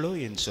 நீங்களோ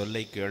என்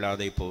சொல்லை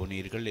கேளாதே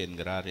போனீர்கள்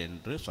என்கிறார்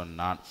என்று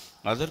சொன்னான்.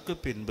 அதற்கு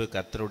பின்பு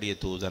கர்த்தருடைய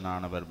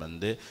தூதனானவர்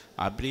வந்து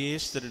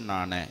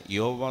அபிரேஸ்தரனான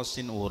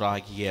யோவாசின்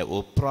ஊராகிய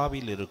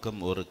ஒப்ராவில்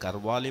இருக்கும் ஒரு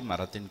கர்வாலி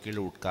மரத்தின்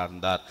கீழ்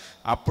உட்கார்ந்தார்.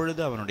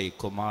 அப்பொழுது அவனுடைய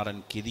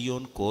குமாரன்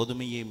கிதியோன்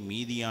கோதுமையை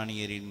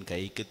மீதியானியரின்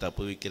கைக்கு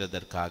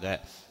தப்புவிக்கிறதற்காக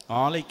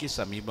ஆலைக்கு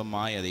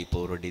சமீபமாய் அதை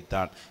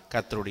போரடித்தான்.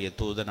 கர்த்தருடைய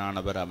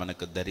தூதனானவர்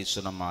அவனுக்கு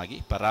தரிசனமாகி,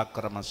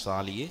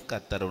 பராக்கிரமசாலியே,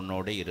 கர்த்தர்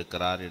உன்னோடு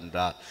இருக்கிறார்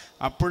என்றார்.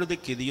 அப்பொழுது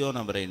கிதியோன்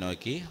அவரை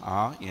நோக்கி,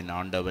 என்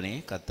ஆண்டவனே,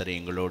 கர்த்தர்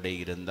எங்களோடு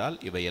இருந்தால்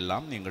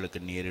இவையெல்லாம்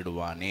எங்களுக்கு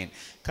நேரிடுவானேன்.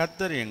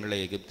 கர்த்தர் எங்களை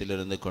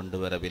எகிப்திலிருந்து கொண்டு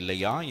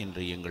வரவில்லையா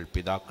என்று எங்கள்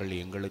பிதாக்கள்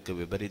எங்களுக்கு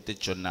விவரித்து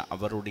சொன்ன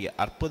அவருடைய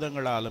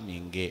அற்புதங்களாலும்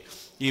எங்கே?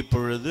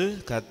 இப்பொழுது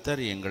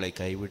கர்த்தர் எங்களை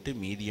கைவிட்டு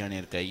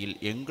மீதியானியர் கையில்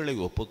எங்களை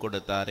ஒப்பு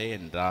கொடுத்தாரே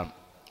என்றான்.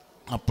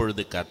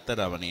 அப்பொழுது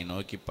கர்த்தர் அவனை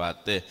நோக்கி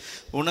பார்த்து,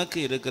 உனக்கு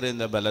இருக்கிற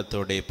இந்த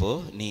பலத்தோடே போ,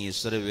 நீ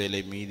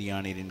இஸ்ரவேலை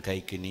மீதியானியரின்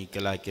கைக்கு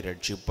நீக்கலாக்கி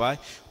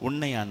ரட்சிப்பாய்,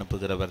 உன்னை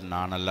அனுப்புகிறவர்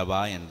நான்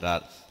அல்லவா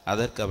என்றார்.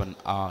 அதற்கு அவன்,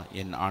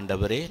 என்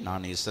ஆண்டவரே,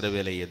 நான்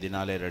இஸ்ரவேலை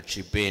எதினாலே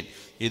ரட்சிப்பேன்?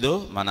 இதோ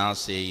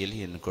மனாசேயில்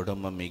என்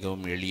குடும்பம்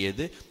மிகவும்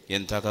எளியது,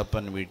 என்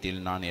தகப்பன் வீட்டில்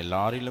நான்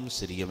எல்லாரிலும்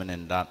சிறியவன்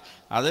என்றான்.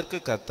 அதற்கு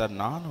கர்த்தர்,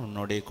 நான்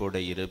உன்னோடே கூட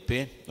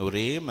இருப்பேன்.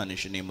 ஒரே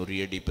மனுஷனை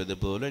முறியடிப்பது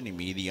போல நீ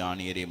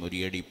மீதியானியரை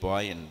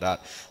முறியடிப்பாய்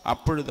என்றார்.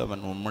 அப்பொழுது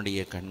அவன்,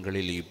 உம்முடைய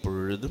கண்களில்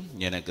இப்பொழுதும்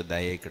எனக்கு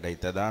தயை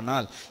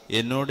கிடைத்ததானால்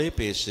என்னோடே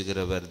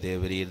பேசுகிறவர்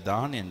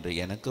தேவரீர்தான் என்று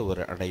எனக்கு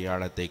ஒரு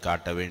அடையாளத்தை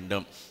காட்ட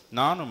வேண்டும்.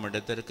 நான்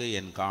உம்மிடத்திற்கு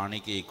என்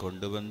காணிக்கையை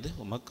கொண்டு வந்து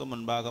உமக்கு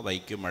முன்பாக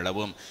வைக்கும்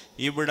அளவும்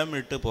இவ்விடம்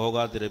விட்டு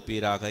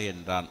போகாதிருப்பீராக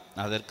என்றான்.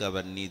 அதற்கு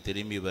அவர், நீ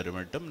திரும்பி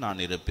வருமட்டும்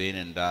நான் இருப்பேன்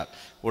என்றார்.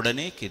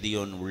 உடனே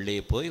கிதியோன் உள்ளே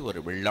போய் ஒரு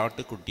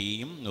வெள்ளாட்டு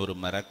குட்டியையும் ஒரு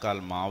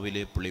மரக்கால்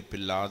மாவிலே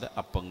புளிப்பில்லாத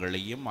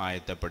அப்பங்களையும்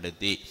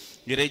ஆயத்தப்படுத்தி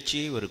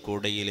இறைச்சியை ஒரு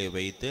கூடையிலே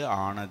வைத்து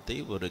ஆணத்தை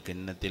ஒரு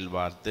கிண்ணத்தில்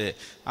வார்த்து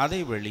அதை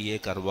வெளியே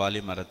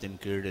கர்வாலி மரத்தின்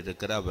கீழ்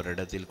இருக்கிற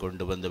அவரிடத்தில்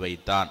கொண்டு வந்து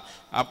வைத்தான்.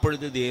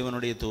 அப்பொழுது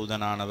தேவனுடைய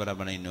தூதனானவர்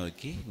அவனை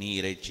நோக்கி, நீ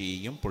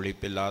இறைச்சியையும்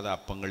புளிப்பில்லாத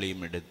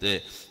அப்பங்களையும் எடுத்து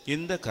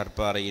இந்த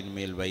கற்பாறையின்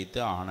மேல்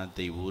வைத்து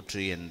ஆணத்தை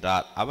ஊற்று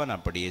என்றார். அவன்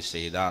அப்படியே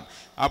செய்தான்.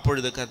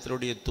 அப்பொழுது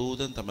கர்த்தருடைய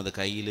தூதன் தமது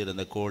கையில்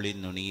இருந்த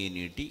கோலின் நுனியை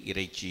நீட்டி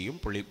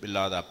இறைச்சியும்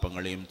புளிப்பில்லாத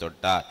அப்பங்களையும்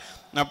தொட்டார்.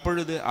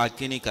 அப்பொழுது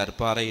அக்கினி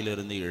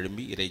கற்பாறையிலிருந்து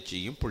எழும்பி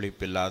இறைச்சியும்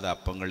புளிப்பில்லாத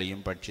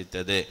அப்பங்களையும்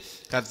பட்சித்தது.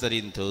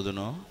 கர்த்தரின்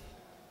தூதனோ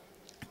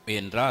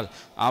என்றால்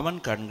அவன்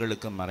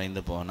கண்களுக்கு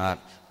மறைந்து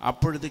போனார்.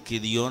 அப்பொழுது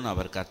கிதியோன்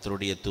அவர்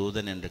கர்த்தருடைய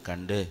தூதன் என்று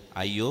கண்டு,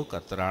 ஐயோ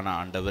கர்த்தரான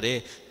ஆண்டவரே,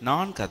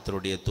 நான்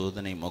கர்த்தருடைய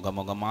தூதனை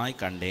முகமுகமாய்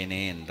கண்டேனே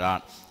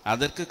என்றான்.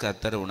 அதற்கு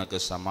கர்த்தர், உனக்கு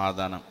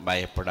சமாதானம்,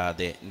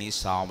 பயப்படாதே, நீ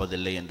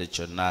சாவதில்லை என்று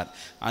சொன்னார்.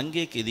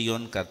 அங்கே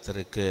கிதியோன்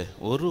கர்த்தருக்கு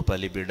ஒரு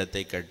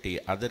பலிபீடத்தை கட்டி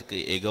அதற்கு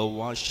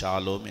யெகோவா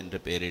ஷாலோம்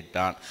என்று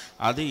பெயரிட்டான்.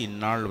 அது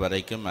இந்நாள்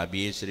வரைக்கும்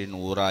அபியேசரின்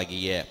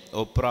ஊராகிய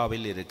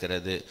ஒப்ராவில்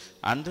இருக்கிறது.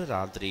 அன்று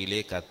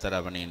ராத்திரியிலே கர்த்தர்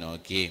அவனை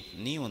நோக்கி,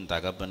 நீ உன்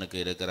தகப்பனுக்கு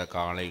இருக்கிற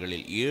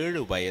காளைகளில்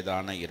 7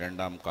 வயதான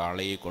 2ஆம்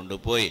காளையை கொண்டு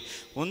போய்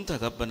உன்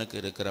தகப்பனுக்கு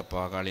இருக்கிற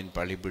பாகாலின்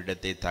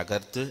பலிபீடத்தை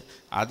தகர்த்து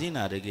அதன்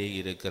அருகே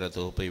இருக்கிற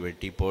தோப்பை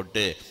வெட்டி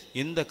போட்டு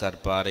இந்த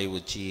கற்பாறை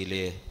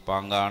உச்சியிலே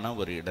பாங்கான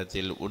ஒரு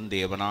இடத்தில் உன்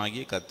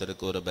தேவனாகிய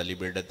கர்த்தருக்கு ஒரு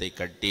பலிபீடத்தை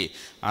கட்டி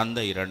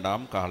அந்த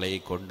 2ஆம் காளையை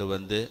கொண்டு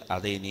வந்து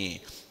அதை நீ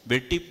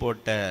வெட்டி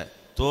போட்ட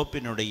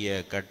தோப்பினுடைய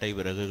கட்டை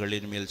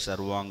விறகுகளின் மேல்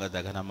சர்வாங்க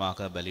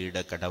தகனமாக பலியிட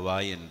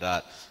கடவாய்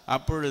என்றார்.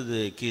 அப்பொழுது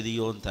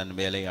கிதியோன் தன்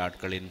வேலை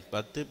ஆட்களின்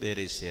 10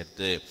 பேரை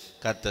சேர்த்து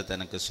கர்த்தர்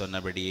தனக்கு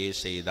சொன்னபடியே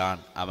செய்தான்.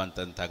 அவன்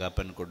தன்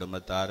தகப்பன்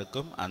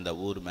குடும்பத்தாருக்கும் அந்த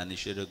ஊர்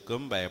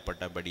மனுஷருக்கும்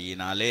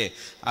பயப்பட்டபடியினாலே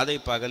அதை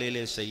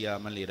பகலிலே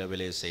செய்யாமல்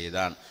இரவிலே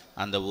செய்தான்.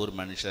 அந்த ஊர்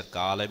மனுஷர்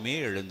காலமே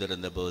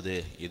எழுந்திருந்த போது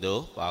இதோ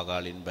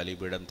பாகாலின்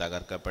பலிபீடம்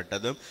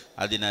தகர்க்கப்பட்டதும்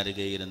அதன்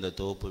அருகே இருந்த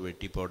தோப்பு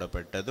வெட்டி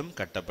போடப்பட்டதும்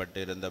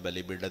கட்டப்பட்டிருந்த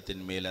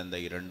பலிபீடத்தின் மேல் அந்த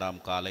 2ஆம்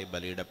காலை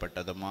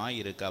பலியிடப்பட்டதுமாய்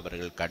இருக்க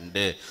அவர்கள்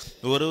கண்டு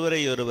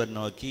ஒருவரை ஒருவர்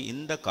நோக்கி,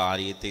 இந்த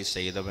காரியத்தை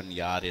செய்தவன்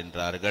யார்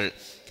என்றார்கள்.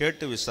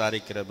 கேட்டு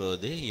விசாரிக்கிற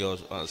போது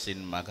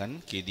யோவாசின் மகன்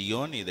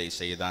கிதியோன் இதை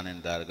செய்தான்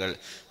என்றார்கள்.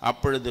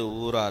 அப்பொழுது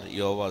ஊரார்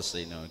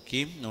யோவாசை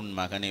நோக்கி, உன்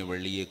மகனை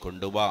வெளியே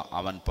கொண்டு வா,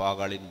 அவன்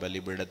பாகாலின்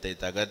பலிபீடத்தை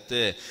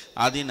தகர்த்து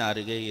அதன்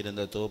அருகே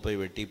இருந்த தோப்பை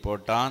வெட்டி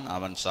போட்டான்,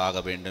 அவன்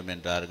சாக வேண்டும்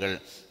என்றார்கள்.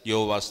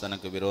 யோவாஸ்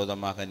தனக்கு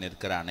விரோதமாக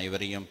நிற்கிற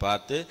அனைவரையும்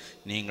பார்த்து,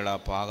 நீங்களா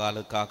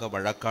பாகாலுக்காக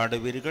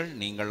வழக்காடுவீர்கள்?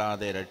 நீங்களா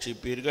அதை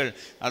ரட்சிப்பீர்கள்?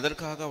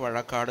 அதற்காக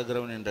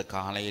வழக்காடுகிறவன் என்ற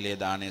காலையிலே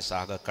தானே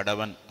சாக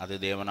கடவன். அது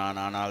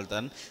தேவனானால்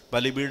தன்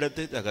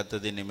பலிபீடத்தை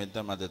தகர்த்ததின்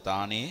நிமித்தம் அது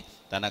தானே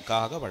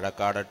தனக்காக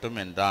வழக்காடட்டும்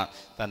என்றான்.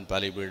 தன்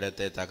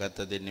பலிபீடத்தை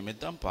தகர்த்ததின்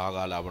நிமித்தம்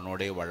பாகால்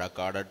அவனோடே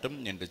வழக்காடட்டும்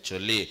என்று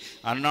சொல்லி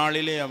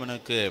அந்நாளிலே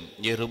அவனுக்கு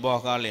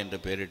எருபாகால் என்று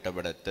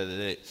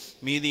பெயரிட்டப்பட்டது.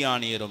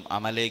 மீதியானியரும்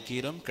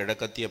அமலேக்கியரும்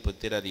கிழக்கத்திய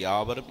புத்திரர்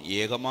யாவரும்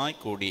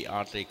ஏகமாய் கூடி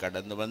ஆற்றை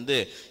கடந்து வந்து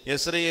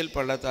இஸ்ரவேல்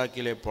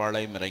பள்ளத்தாக்கிலே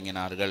பாளையம்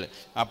இறங்கினார்கள்.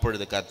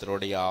 அப்பொழுது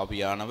கர்த்தருடைய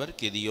ஆவியானவர்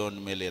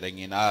கிதியோன் மேல்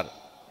இறங்கினார்.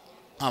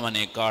 அவன்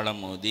எக்காலம்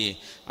ஊதி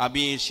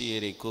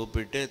அபியேசியரை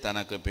கூப்பிட்டு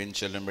தனக்கு பின்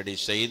செல்லும்படி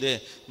செய்து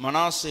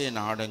மனாசே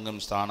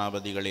நாடெங்கும்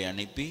ஸ்தானாபதிகளை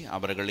அனுப்பி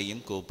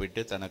அவர்களையும்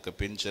கூப்பிட்டு தனக்கு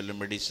பின்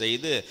செல்லும்படி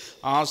செய்து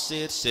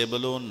ஆசேர்,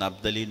 செபுலோன்,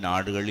 நப்தலி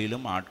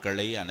நாடுகளிலும்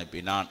ஆட்களை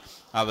அனுப்பினான்.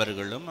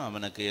 அவர்களும்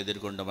அவனுக்கு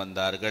எதிர்கொண்டு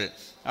வந்தார்கள்.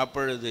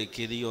 அப்பொழுது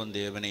கிதியோன்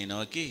தேவனை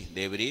நோக்கி,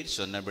 தேவரீர்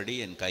சொன்னபடி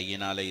என்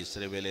கையினாலே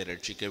இஸ்ரவேலை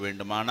ரட்சிக்க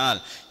வேண்டுமானால்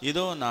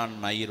இதோ நான்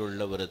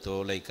மயிருள்ள ஒரு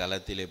தோலை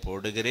களத்திலே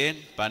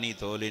போடுகிறேன். பனி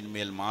தோலின்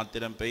மேல்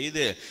மாத்திரம்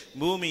பெய்து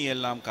பூமி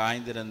எல்லாம்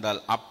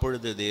காய்ந்திருந்தால்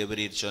அப்பொழுது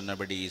தேவரீர்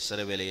சொன்னபடி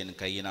இஸ்ரவேலை என்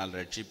கையினால்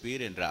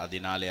ரட்சிப்பீர் என்று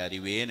அதனாலே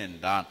அறிவேன்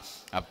என்றான்.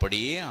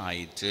 அப்படியே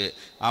ஆயிற்று.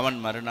 அவன்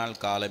மறுநாள்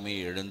காலமே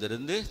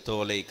எழுந்திருந்து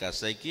தோலை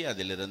கசக்கி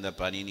அதிலிருந்த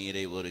பனி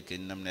நீரை ஒரு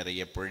கிண்ணம்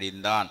நிறைய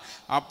பொழிந்தான்.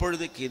 அப்பொழுது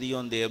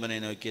கிதியோன் தேவனை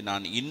நோக்கி,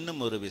 நான் இன்னும்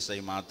ஒரு விசை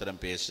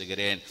மாத்திரம்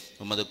பேசுகிறேன்,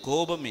 உமது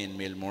கோபம் என்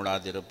மேல்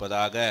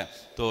மூடாதிருப்பதாக.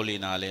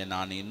 தோலினாலே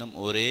நான் இன்னும்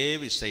ஒரே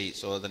விசை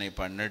சோதனை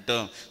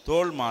பண்ணட்டும்.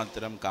 தோல்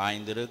மாத்திரம்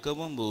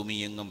காய்ந்திருக்கவும் பூமி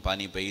எங்கும்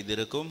பனி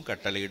பெய்திருக்கவும்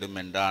கட்டளையிடும்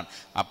என்றான்.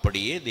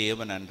 அப்படியே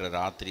தேவன் அன்று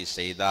ராத்திரி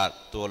செய்தார்.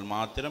 தோல்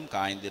மாத்திரம்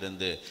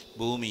காய்ந்திருந்து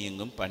பூமி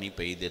எங்கும் பனி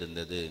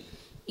பெய்திருந்தது.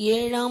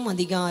 7ஆம்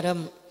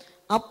அதிகாரம்.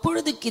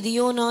 அப்பொழுது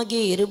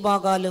கிதியோனாகிய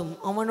எருபாகாலும்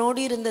அவனோடு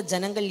இருந்த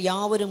ஜனங்கள்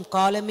யாவரும்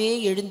காலமே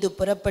எழுந்து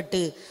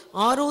புறப்பட்டு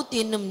ஆரோத்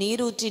என்னும்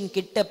நீரூற்றின்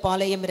கிட்ட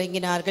பாளையம்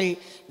இறங்கினார்கள்.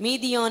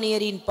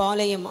 மீதியானியரின்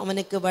பாளையம்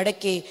அவனுக்கு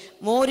வடக்கே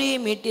மோரே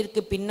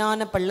மேட்டிற்கு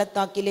பின்னான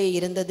பள்ளத்தாக்கிலே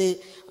இருந்தது.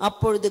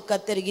 அப்பொழுது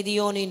கர்த்தர்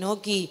கிதியோனை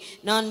நோக்கி,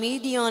 நான்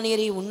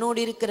மீதியானியரை உன்னோடு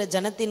இருக்கிற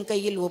ஜனத்தின்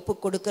கையில் ஒப்பு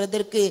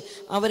கொடுக்கிறதற்கு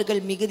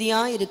அவர்கள்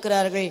மிகுதியாய்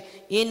இருக்கிறார்கள்.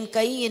 என்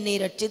கை என்னை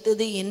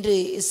ரட்சித்தது என்று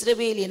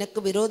இஸ்ரவேல்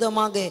எனக்கு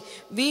விரோதமாக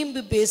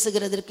வீம்பு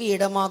பேசுகிறதற்கு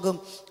இடமாகும்.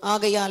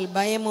 ஆகையால்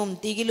பயமும்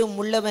திகிலும்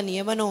உள்ளவன்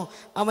எவனோ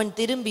அவன்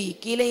திரும்பி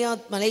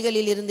கீலேயாத்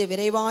மலைகளில் இருந்து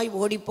விரைவாய்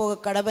ஓடிப்போக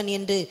கடவன்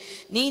என்று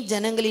நீ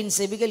ஜனங்களின்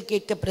செவிகள்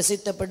கேட்க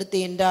பிரசித்தப்படுத்து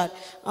என்றார்.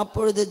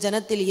 அப்பொழுது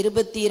ஜனத்தில்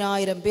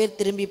 20,000 பேர்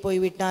திரும்பி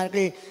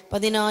போய்விட்டார்கள்.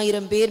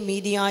 10,000 பேர்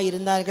மீதியாய்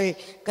இருந்தார்கள்.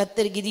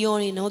 கர்த்தர்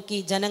கிதியோனை நோக்கி,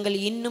 ஜனங்கள்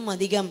இன்னும்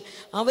அதிகம்,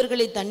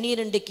 அவர்களை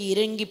தண்ணீரண்டைக்கு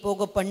இறங்கி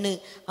போக பண்ணு,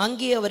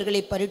 அங்கே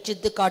அவர்களை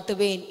பரீட்சித்து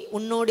காட்டுவேன்.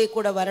 உன்னோடே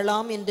கூட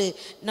வரலாம் என்று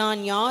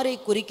நான் யாரை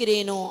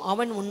குறிக்கிறேனோ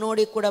அவன்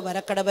உன்னோடே கூட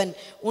வரக்கடவன்,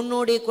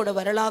 உன்னோடே கூட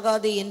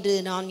வரலாகாது என்று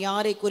நான்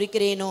யாரை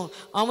குறிக்கிறேனோ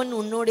அவன்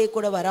உன்னோடே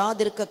கூட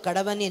வராதிருக்க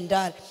கடவன்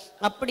என்றார்.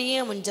 அப்படியே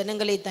அவன்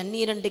ஜனங்களை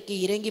தண்ணீரண்டைக்கு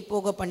இறங்கி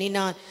போக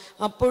பண்ணினான்.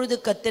 அப்பொழுது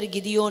கர்த்தர்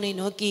கிதியோனை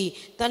நோக்கி,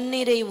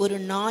 தண்ணீரை ஒரு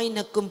நாய்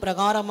நக்கும்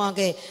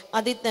பிரகாரமாக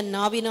அதை தன்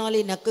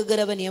நாவினாலே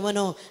நக்குகிறவன்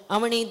எவனோ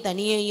அவனை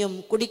தனியையும்,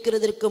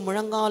 குடிக்கிறதற்கு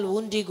முழங்கால்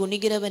ஊன்றி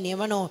குனிகிறவன்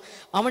எவனோ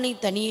அவனை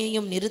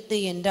தனியையும் நிறுத்து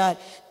என்றார்.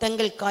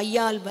 தங்கள்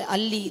கையால்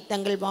அள்ளி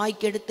தங்கள்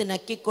வாய்க்கெடுத்து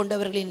நக்கி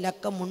கொண்டவர்களின்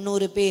லக்கம்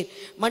 300 பேர்.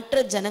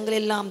 மற்ற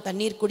ஜனங்களெல்லாம்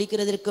தண்ணீர்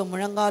குடிக்கிறதற்கு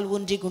முழங்கால்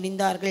ஊன்றி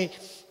குனிந்தார்கள்.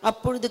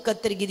 அப்பொழுது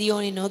கர்த்தர்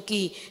கிதியோனை நோக்கி,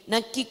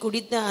 நக்கி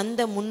குடித்த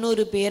அந்த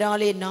 300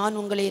 பேராலே நான்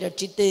உங்களை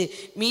ரட்சித்து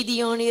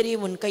மீதியானியரை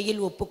உன் கையில்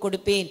ஒப்பு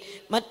கொடுப்பேன்.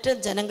 மற்ற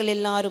ஜனங்கள்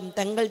எல்லாரும்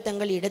தங்கள்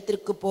தங்கள்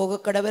இடத்திற்கு போக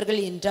கடவர்கள்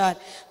என்றார்.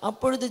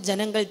 அப்பொழுது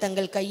ஜனங்கள்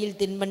தங்கள் கையில்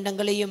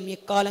தின்பண்டங்களையும்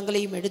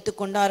எக்காலங்களையும் எடுத்து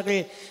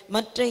கொண்டார்கள்.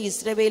 மற்ற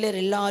இஸ்ரவேலர்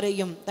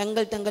எல்லாரையும்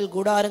தங்கள் தங்கள்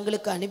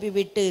கூடாரங்களுக்கு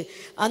அனுப்பிவிட்டு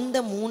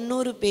அந்த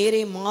 300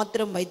 பேரை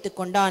மாத்திரம் வைத்து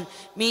கொண்டான்.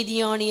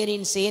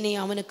 மீதியானியரின் சேனை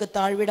அவனுக்கு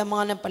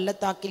தாழ்விடமான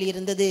பள்ளத்தாக்கில்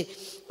இருந்தது.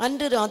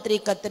 அன்று ராத்திரி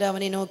கர்த்தர்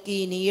அவனை நோக்கி,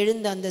 நீ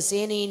எழுந்து அந்த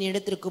சேனையின்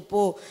இடத்திற்கு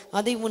போ,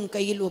 அதை உன்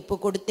கையில் ஒப்பு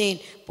கொடுத்தேன்.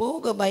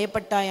 போக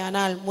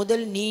பயப்பட்டாயானால்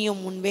முதல்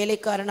நீயும் உன்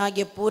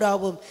வேலைக்காரனாகிய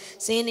பூராவும்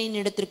சேனையின்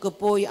இடத்திற்கு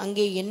போய்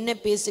அங்கே என்ன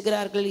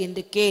பேசுகிறார்கள்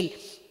என்று கேள்.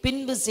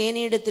 பின்பு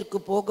சேனையிடத்திற்கு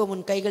போக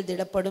உன் கைகள்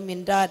திடப்படும்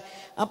என்றார்.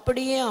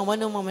 அப்படியே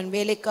அவனும் அவன்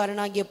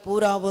வேலைக்காரனாகிய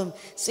பூராவும்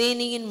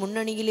சேனையின்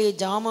முன்னணியிலே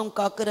ஜாமம்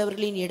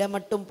காக்கிறவர்களின் இடம்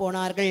மட்டும்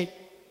போனார்கள்.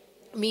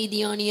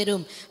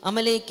 மீதியானியரும்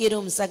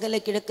அமலேக்கியரும் சகல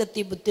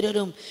கிழக்கத்தி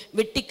புத்திரரும்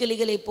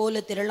வெட்டிக்கிளிகளைப்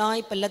போல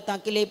திரளாய்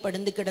பள்ளத்தாக்கிலே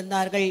படுந்து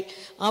கிடந்தார்கள்.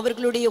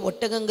 அவர்களுடைய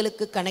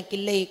ஒட்டகங்களுக்கு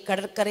கணக்கில்லை,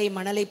 கடற்கரை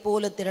மணலை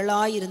போல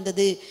திரளாய்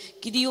இருந்தது.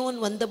 கிதியோன்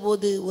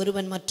வந்தபோது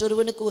ஒருவன்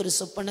மற்றொருவனுக்கு ஒரு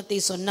சொப்பனத்தை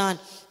சொன்னான்.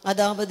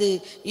 அதாவது,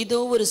 இதோ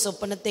ஒரு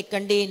சொப்பனத்தை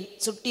கண்டேன்.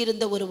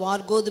 சுட்டிருந்த ஒரு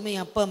வார்கோதுமை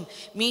அப்பம்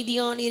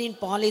மீதியானியரின்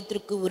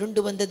பாளையத்திற்கு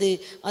உருண்டு வந்தது.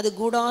 அது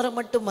கூடாரம்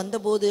மட்டும்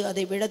வந்தபோது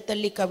அதை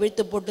விழத்தள்ளி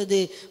கவிழ்த்து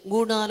போட்டது.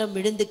 கூடாரம்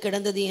விழுந்து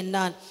கிடந்தது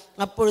என்றான்.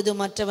 அப்பொழுது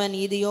மற்றவன்,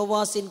 இது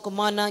யோவாசின்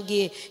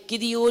குமாரனாகிய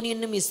கிதியோன்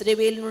என்னும்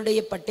இஸ்ரவேலினுடைய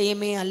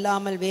பட்டயமே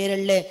அல்லாமல்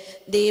வேறல்ல.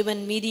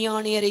 தேவன்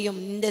மீதியானியரையும்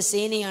இந்த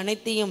சேனை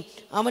அனைத்தையும்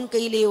அவன்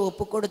கையிலே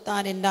ஒப்பு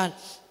கொடுத்தார் என்றான்.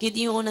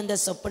 கிதியோன் அந்த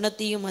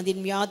சொப்பனத்தையும்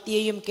அதன்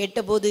வியாத்தியையும்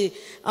கேட்டபோது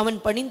அவன்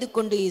பணிந்து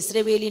கொண்டு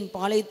இஸ்ரவேலின்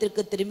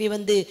பாளையத்திற்கு திரும்பி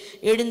வந்து,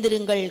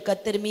 எழுந்திருங்கள்,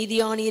 கர்த்தர்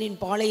மீதியானியரின்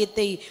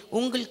பாளையத்தை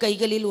உங்கள்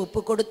கைகளில்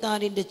ஒப்பு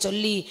கொடுத்தார் என்று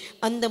சொல்லி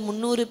அந்த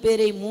 300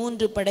 பேரை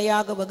 3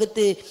 படையாக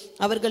வகுத்து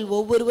அவர்கள்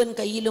ஒவ்வொருவன்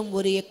கையிலும்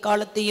ஒரு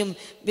எக்காலத்தையும்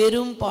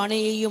வெறும்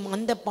பானையையும்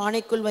அந்த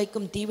பானைக்குள்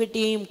வைக்கும்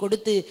தீவெட்டியையும்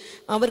கொடுத்து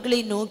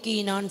அவர்களை நோக்கி,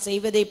 நான்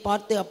செய்வதை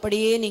பார்த்து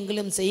அப்படியே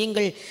நீங்களும்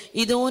செய்யுங்கள்.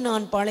 இதோ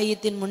நான்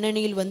பாளையத்தின்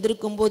முன்னணியில்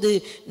வந்திருக்கும் போது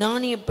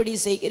நான் எப்படி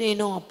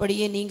செய்கிறேனோ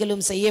அப்படியே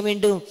நீங்களும் செய்ய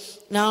வேண்டும்.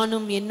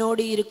 நானும்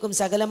என்னோடு இருக்கும்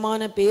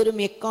சகலமான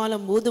பேரும்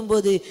எக்காலம்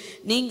ஊதும்போது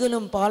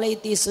நீங்களும்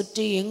பாளையத்தை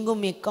சுற்றி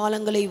எங்கும்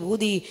எக்காலங்களை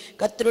ஊதி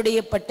கர்த்தருடைய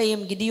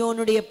பட்டயம்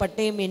கிதியோனுடைய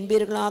பட்டயம்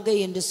என்பீர்களாக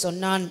என்று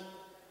சொன்னான்.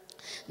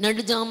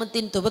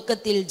 நடுஜாமத்தின்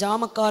துவக்கத்தில்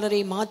ஜாமக்காரரை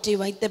மாற்றி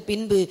வைத்த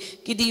பின்பு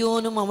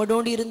கிதியோனும்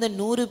அவனோடு இருந்த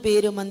 100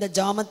 பேரும் அந்த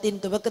ஜாமத்தின்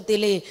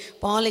துவக்கத்திலே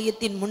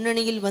பாளையத்தின்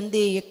முன்னணியில்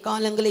வந்து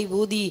எக்காலங்களை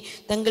ஊதி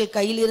தங்கள்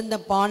கையில் இருந்த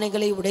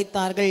பானைகளை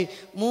உடைத்தார்கள்.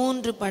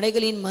 3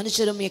 படைகளின்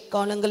மனுஷரும்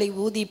எக்காலங்களை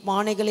ஊதி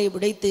பானைகளை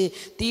உடைத்து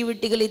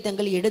தீவெட்டிகளை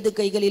தங்கள் இடது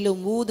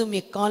கைகளிலும் ஊதும்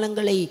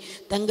எக்காலங்களை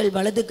தங்கள்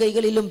வலது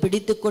கைகளிலும்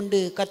பிடித்து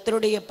கொண்டு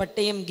கர்த்தருடைய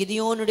பட்டயம்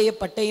கிதியோனுடைய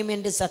பட்டயம்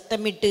என்று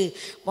சத்தமிட்டு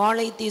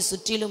பாளையத்தை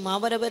சுற்றிலும்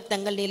அவரவர்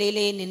தங்கள்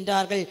நிலையிலே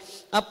நின்றார்கள்.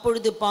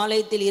 அப்பொழுது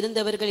பாளையத்தில்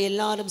இருந்தவர்கள்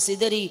எல்லாரும்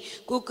சிதறி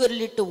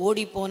கூக்குரலிட்டு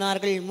ஓடி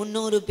போனார்கள்.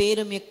 300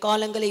 பேரும்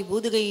எக்காலங்களை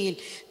ஊதுகையில்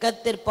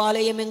கர்த்தர்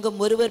பாளையம் எங்கும்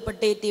ஒருவர்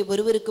பட்டயத்தை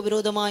ஒருவருக்கு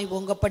விரோதமாய்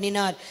ஓங்க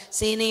பண்ணினார்.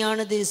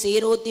 சேனையானது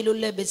சேரோத்தில்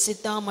உள்ள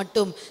பெத்சித்தா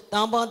மட்டும்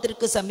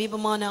தாபாத்திற்கு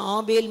சமீபமான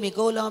ஆபேல்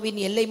மெகோலாவின்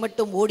எல்லை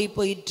மட்டும் ஓடி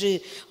போயிற்று.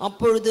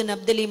 அப்பொழுது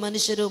நப்தலி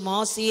மனுஷரும்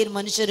ஆசேர்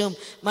மனுஷரும்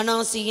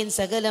மனாசியின்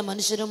சகல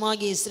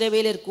மனுஷருமாகிய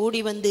இஸ்ரவேலர்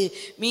கூடி வந்து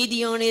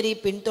மீதியானியரை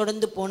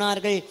பின்தொடர்ந்து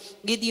போனார்கள்.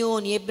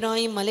 கிதியோன்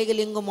எப்ராயிம்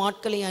மலைகள் எங்கும்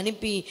ஆட்களை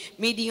அனுப்பி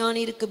எழுப்பி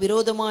மீதியானிற்கு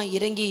விரோதமாய்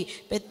இறங்கி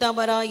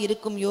பெத்தாபரா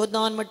இருக்கும்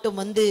யோர்தான் மட்டும்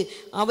வந்து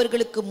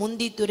அவர்களுக்கு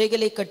முந்தி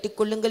துறைகளை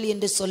கட்டிக்கொள்ளுங்கள்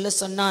என்று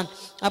சொன்னான்.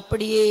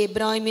 அப்படியே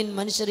எப்ராஹிமின்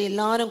மனுஷர்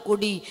எல்லாரும்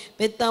கூடி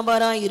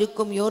பெத்தாபரா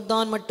இருக்கும்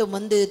யோர்தான் மட்டும்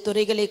வந்து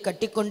துறைகளை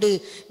கட்டிக்கொண்டு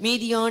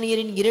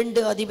மீதியானியரின்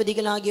 2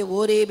 அதிபதிகளாகிய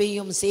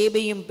ஓரேபையும்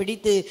சேபையும்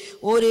பிடித்து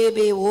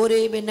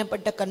ஓரேப்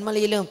என்னப்பட்ட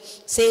கண்மலையிலும்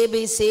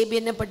சேப்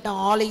என்னப்பட்ட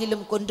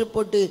ஆலையிலும் கொன்று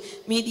போட்டு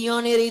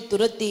மீதியானியரை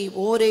துரத்தி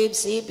ஓரேப்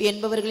சேப்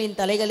என்பவர்களின்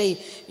தலைகளை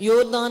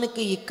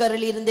யோர்தானுக்கு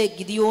இக்கரையில் இருந்த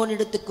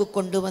கிதியோனிடத்துக்கு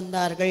கொண்டு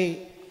வந்தார்கள்.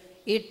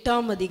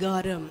 8ஆம்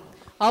அதிகாரம்.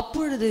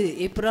 அப்பொழுது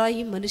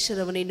எப்ராயிம் மனுஷர்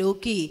அவனை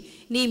நோக்கி,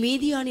 நீ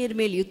மீதியானியர்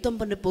மேல் யுத்தம்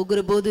பண்ண போகிற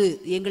போது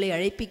எங்களை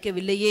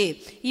அழைப்பிக்கவில்லையே,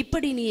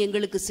 இப்படி நீ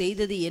எங்களுக்கு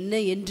செய்தது என்ன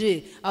என்று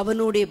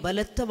அவனோட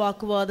பலத்த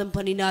வாக்குவாதம்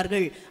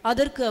பண்ணினார்கள்.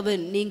 அதற்கு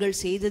அவன், நீங்கள்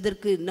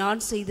செய்ததற்கு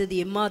நான் செய்தது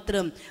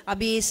எம்மாத்திரம்?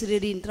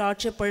 அபியேசரின்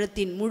திராட்சை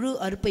பழத்தின் முழு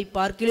அறுப்பை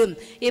பார்க்கிலும்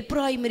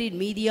எப்ராயிமரின்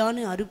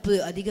மீதியான அறுப்பு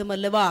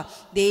அதிகமல்லவா?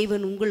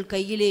 தேவன் உங்கள்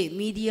கையிலே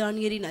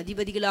மீதியானியரின்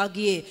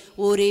அதிபதிகளாகிய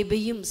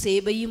ஓரேபையும்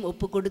சேபையும்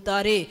ஒப்பு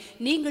கொடுத்தாரே,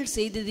 நீங்கள்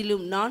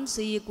செய்ததிலும் நான்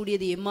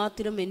செய்யக்கூடியது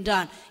எம்மாத்திரம்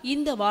என்றான்.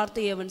 இந்த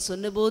வார்த்தை அவன்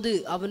சொன்னபோது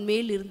அவன்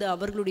மேல் இருந்த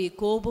அவர்களுடைய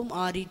கோபம்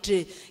ஆறிற்று.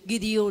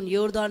 கிதியோன்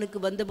யோர்தானுக்கு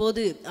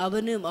வந்தபோது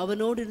அவனும்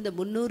அவனோடு இருந்த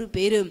 300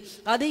 பேரும்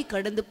அதை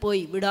கடந்து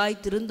போய் விடாய்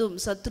திருந்தும்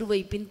சத்ருவை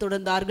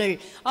பின்தொடர்ந்தார்கள்.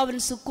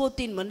 அவன்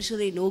சுக்கோத்தின்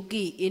மனுஷரை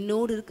நோக்கி,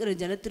 என்னோடு இருக்கிற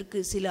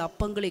ஜனத்திற்கு சில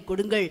அப்பங்களை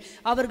கொடுங்கள்,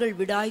 அவர்கள்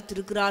விடாய்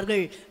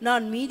திருக்கிறார்கள்.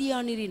 நான்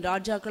மீதியானியரின்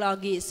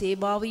ராஜாக்களாகிய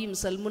சேபாவையும்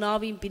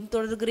சல்முனாவையும்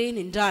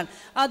பின்தொடர்கிறேன் என்றான்.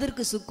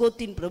 அதற்கு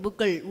சுக்கோத்தின்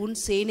பிரபுக்கள், உன்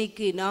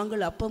சேனைக்கு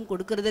நாங்கள் அப்பம்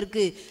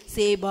கொடுக்கிறதற்கு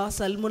சேபா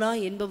சல்முனா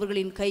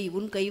என்பவர்களின் கை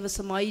உன்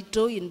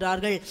கைவசமாயிற்றோ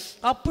என்றார்கள்.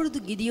 அப்பொழுது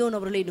கிதியோன்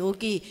அவர்களை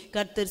நோக்கி,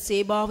 கர்த்தர்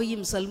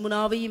சேபாவையும்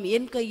சல்முனாவையும்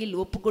என் கையில்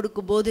ஒப்பு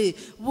கொடுக்கும் போது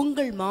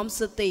உங்கள்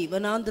மாம்சத்தை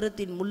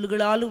வனாந்திரத்தின்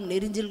முள்ளுகளாலும்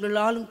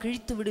நெரிஞ்சல்களாலும்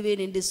கிழித்து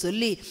விடுவேன் என்று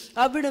சொல்லி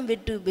அவ்விடம்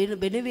விட்டு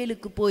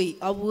பெனுவேலுக்கு போய்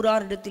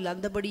அவ்வூராரிடத்தில்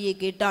அந்தபடியே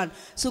கேட்டான்.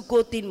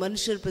 சுக்கோத்தின்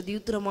மனுஷர்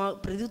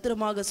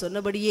பிரதியுத்தரமாக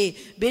சொன்னபடியே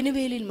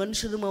பெனுவேலின்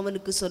மனுஷரும்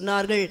அவனுக்கு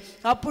சொன்னார்கள்.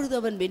 அப்பொழுது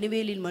அவன்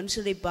பெனுவேலின்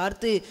மனுஷரை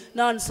பார்த்து,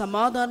 நான்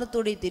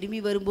சமாதானத்தோட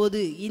திரும்பி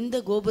வரும்போது இந்த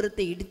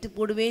கோபுரத்தை இடித்து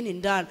போடுவேன்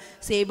என்றான்.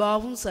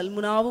 சேபாவும்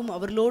சல்முனாவும்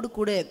அவர்களோடு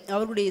கூட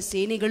அவர்களுடைய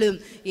சேனைகளும்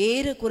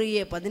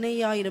ஏறக்குறைய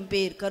 15,000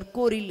 பேர்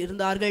கர்கோரில்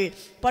இருந்தார்கள்.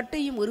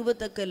 பட்டையும்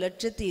உருவத்தக்க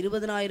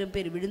 120,000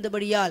 பேர்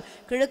விழுந்தபடியால்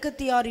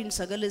கிழக்கத்தியாரின்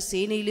சகல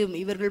சேனையிலும்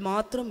இவர்கள்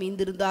மாத்திரம்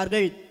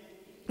மீந்திருந்தார்கள்.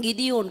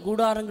 கிதியோன்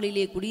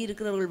கூடாரங்களிலே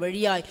குடியிருக்கிறவர்கள்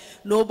வழியாய்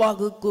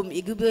நோபாகுக்கும்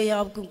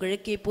எகுபேயாவுக்கும்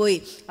கிழக்கே போய்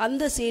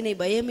அந்த சேனை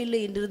பயமில்லை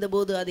என்றிருந்த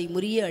போது அதை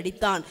முறிய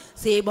அடித்தான்.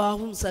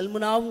 சேபாவும்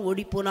சல்முனாவும்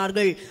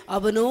ஓடிப்போனார்கள்.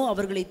 அவனோ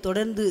அவர்களை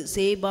தொடர்ந்து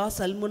சேபா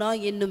சல்முனா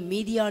என்னும்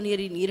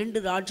மீதியானியரின்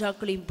 2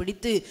 ராஜாக்களையும்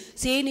பிடித்து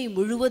சேனை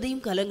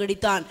முழுவதையும்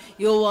கலங்கடித்தான்.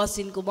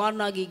 யோவாசின்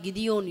குமாரனாகிய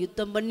கிதியோன்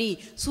யுத்தம் பண்ணி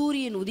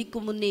சூரியன்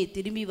உதிக்கும் முன்னே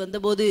திரும்பி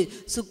வந்தபோது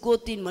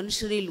சுக்கோத்தின்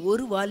மனுஷரில்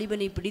ஒரு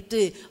வாலிபனை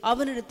பிடித்து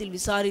அவனிடத்தில்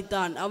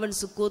விசாரித்தான். அவன்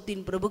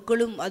சுக்கோத்தின்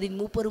பிரபுக்களும் அதன்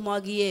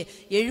மூப்பருமாகிய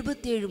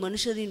 77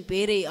 மனுஷரின்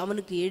பேரை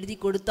அவனுக்கு எழுதி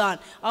கொடுத்தான்.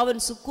 அவன்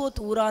சுக்கோத்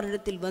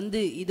ஊராரிடத்தில்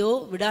வந்து, இதோ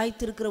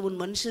விடாய்த்திருக்கிற உன்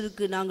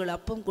மனுஷருக்கு நாங்கள்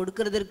அப்பம்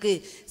கொடுக்கிறதற்கு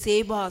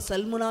சேபா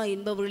சல்முனா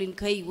என்பவர்களின்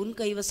கை உன்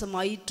கைவசம்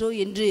ஆயிற்றோ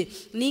என்று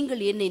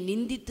நீங்கள் என்னை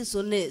நிந்தித்து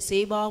சொன்ன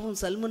சேபாவும்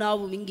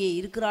சல்முனாவும் இங்கே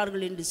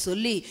இருக்கிறார்கள் என்று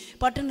சொல்லி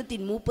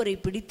பட்டணத்தின் மூப்பரை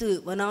பிடித்து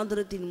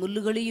வனாந்திரத்தின்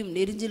முள்ளுகளையும்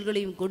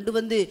நெரிஞ்சல்களையும் கொண்டு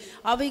வந்து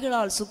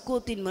அவைகளால்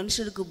சுக்கோத்தின்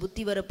மனுஷருக்கு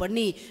புத்தி வர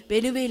பண்ணி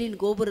பெனுவேலின்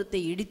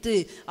கோபுரத்தை இடித்து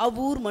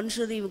அவ்வூர்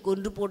மனுஷரையும்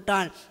கொன்று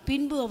போட்டான்.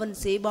 பின்பு அவன்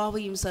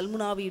சேபாவையும்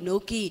சல்முனாவையும்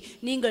நோக்கி,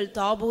 நீங்கள்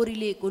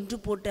தாபோரிலே கொன்று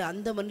போட்ட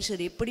அந்த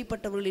மனுஷர்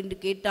எப்படிப்பட்டவர்கள் என்று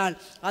கேட்டான்.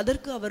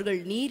 அதற்கு அவர்கள்,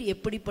 நீர்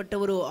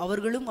எப்படிப்பட்டவரோ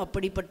அவர்களும்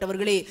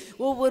அப்படிப்பட்டவர்களே,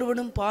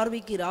 ஒவ்வொருவனும்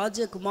பார்வைக்கு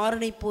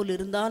ராஜகுமாரனைப் போல்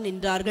இருந்தான்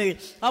என்றார்கள்.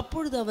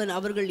 அப்பொழுது அவன்,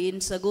 அவர்கள்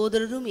என்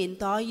சகோதரரும் என்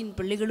தாயின்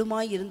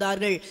பிள்ளைகளுமாய்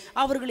இருந்தார்கள்,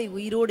 அவர்களை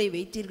உயிரோடே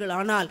வைத்தீர்கள்,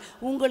 ஆனால்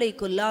உங்களை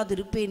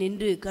கொல்லாதிருப்பேன்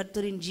என்று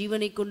கர்த்தரின்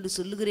ஜீவனை கொண்டு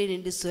சொல்லுகிறேன்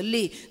என்று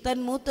சொல்லி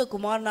தன் மூத்த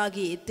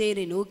குமாரனாகிய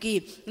எத்தேரை நோக்கி,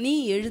 நீ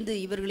எழுந்து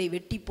இவர்களை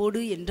வெட்டி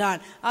போடு என்றான்.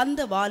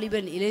 அந்த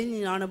வாலிபன்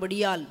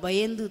இளைஞனானபடியால்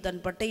பயந்து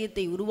தன்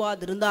பட்டயத்தை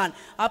உருவாதிருந்தான்.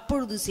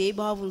 அப்பொழுது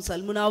சேபாவும்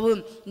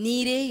சல்முனாவும்,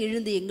 நீரே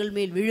எழுந்து எங்கள்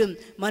மேல் விழும்,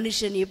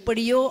 மனுஷன்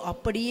எப்படியோ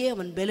அப்படியே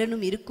அவன்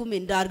பெலனும் இருக்கும்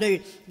என்றார்கள்.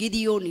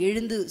 கிதியோன்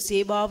எழுந்து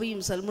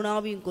சேபாவையும்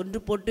சல்முனாவையும்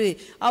கொன்று போட்டு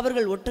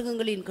அவர்கள்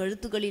ஒட்டகங்களின்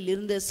கழுத்துகளில்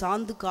இருந்த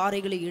சாந்து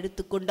காரைகளை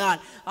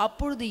எடுத்துக்கொண்டான்.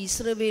 அப்பொழுது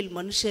இஸ்ரவேல்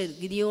மனுஷர்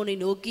கிதியோனை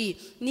நோக்கி,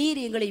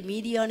 நீர் எங்களை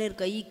மீதியானியர்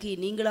கைக்கு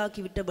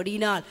நீங்களாக்கி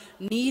விட்டபடியினால்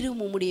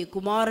நீரும் உம்முடைய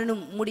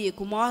குமாரனும் உம்முடைய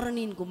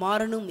குமாரனின்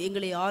குமாரனும்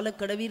எங்களை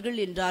ஆளக்கடவீர்கள்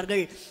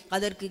என்றார்கள்.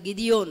 அதற்கு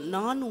கிதியோன்,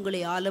 நான்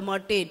உங்களை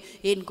ஆளமாட்டேன்,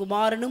 என்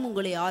குமாரனும்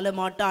உங்களை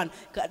ஆளமாட்டான்,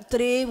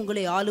 கர்த்தரே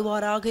உங்களை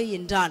ஆளுவாராக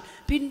என்றான்.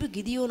 பின்பு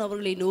கிதியோன்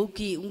அவர்களை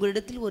நோக்கி,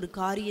 உங்களிடத்தில் ஒரு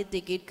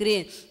காரியத்தை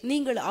கேட்கிறேன்,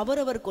 நீங்கள்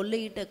அவரவர்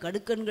கொள்ளையிட்ட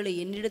கடுக்கன்களை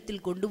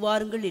என்னிடத்தில் கொண்டு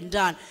வாருங்கள்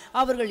என்றான்.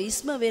 அவர்கள்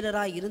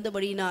இஸ்மவேலராய்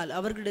இருந்தபடியினால்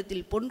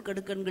அவர்களிடத்தில் பொன்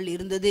கடுக்கன்கள்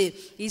இருந்தது.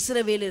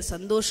 இஸ்ரவேலர்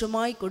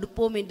சந்தோஷமாய்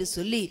கொடுப்போம் என்று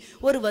சொல்லி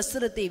ஒரு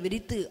வஸ்திரத்தை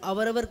விரித்து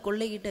அவரவர்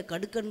கொள்ளையிட்ட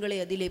கடுக்கன்களை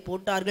அதிலே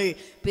போட்டார்கள்.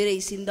 பிறை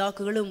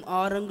சிந்தாக்குகளும்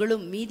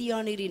ஆரங்களும்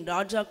மீதியானியரின் பேரின்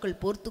ராஜாக்கள்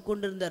போர்த்து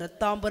கொண்டிருந்த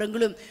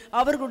இரத்தாம்பரங்களும்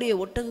அவர்களுடைய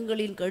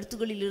ஒட்டகங்களின்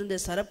கழுத்துகளில் இருந்த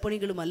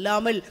சரப்பணிகளும்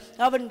அல்லாமல்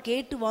அவன்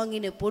கேட்டு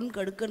வாங்கின பொன்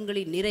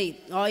கடுக்கன்களின் நிறை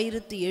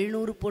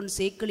 1700 பொன்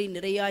சேக்கலின்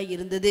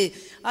நிறையாயிருந்தது.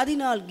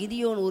 அதனால்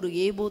கிதியோன் ஒரு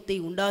ஏபோத்தை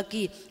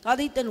உண்டாக்கி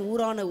அதை தன்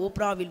ஊரான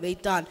ஓப்ராவில்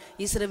வைத்தான்.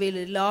 இஸ்ரவேல்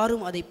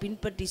எல்லாரும் அதை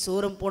பின்பற்றி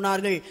சோரம்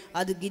போனார்கள்.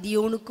 அது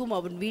கிதியோனுக்கும்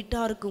அவன்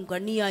வீட்டாருக்கும்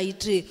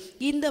கண்ணியாயிற்று.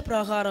 இந்த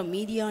பிரகாரம்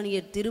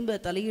மீதியானியர் திரும்ப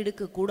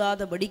தலையெடுக்க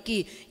கூடாதபடிக்கு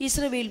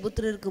இஸ்ரவேல்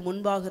புத்திரருக்கு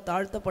முன்பாக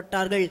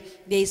தாழ்த்தப்பட்டார்கள்.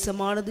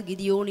 தேசமானது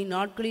கிதியோனின்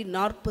நாட்களில்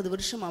 40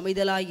 வருஷம்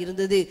அமைதலாய்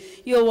இருந்தது.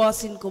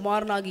 யோவாசின்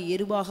குமாரனாகி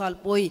எருபாகால்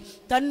போய்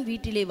தன்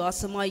வீட்டிலே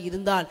வாசமாய்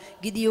இருந்தான்.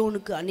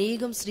 கிதியோனுக்கு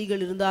அநேகம்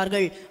ஸ்திரீகள்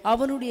இருந்தார்கள்.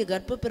 அவனுடைய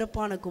கர்ப்ப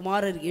பிறப்பான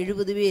குமாரர்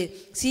 70 பேர்.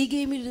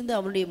 சீகேமில் இருந்து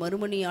அவனுடைய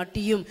மறுமணி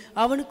ஆட்டியும்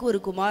அவனுக்கு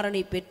ஒரு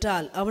குமாரனை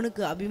பெற்றால்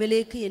அவனுக்கு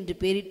அபிமெலேக்கு என்று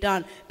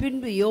பெயரிட்டான்.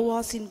 பின்பு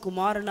யோவாசின்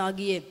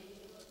குமாரனாகிய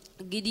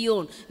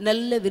கிதியோன்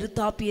நல்ல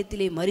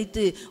விருத்தாப்பியத்திலே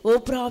மரித்து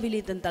ஓப்ராவிலே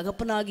தன்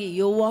தகப்பனாகிய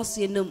யோவாஸ்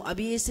என்னும்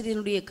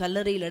அபியேசரியனுடைய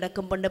கல்லறையில்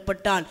அடக்கம்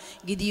பண்ணப்பட்டான்.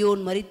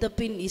 கிதியோன் மரித்த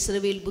பின்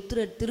இஸ்ரவேல்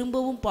புத்திரர்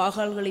திரும்பவும்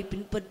பாகால்களை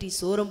பின்பற்றி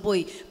சோரம்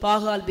போய்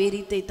பாகால்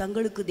பேரீத்தை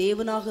தங்களுக்கு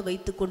தேவனாக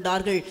வைத்து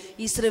கொண்டார்கள்.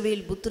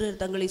 இஸ்ரவேல் புத்திரர்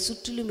தங்களை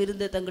சுற்றிலும்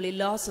இருந்த தங்கள்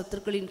எல்லா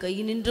சத்துருக்களின்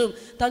கையினின்றும்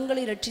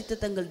தங்களை ரட்சித்த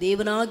தங்கள்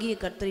தேவனாகிய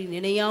கர்த்தரை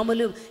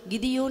நினையாமலும்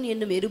கிதியோன்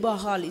என்னும்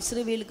எருபாகால்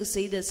இஸ்ரவேலுக்கு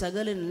செய்த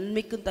சகல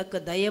நன்மைக்கும்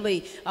தக்க தயவை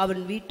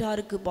அவன்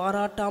வீட்டாருக்கு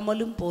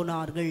பாராட்டாமலும் போனார்கள்.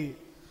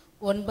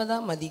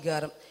 9ஆம்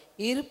அதிகாரம்.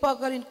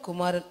 ஏருபாகாலின்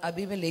குமாரன்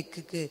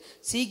அபிமெலேக்குக்கு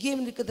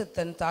சீகேம் இருக்கிற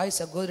தன் தாய்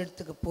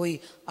சகோதரத்துக்கு போய்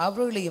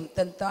அவர்களையும்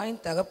தன்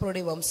தாயின்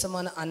தகப்பனுடைய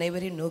வம்சமான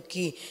அனைவரையும்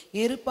நோக்கி,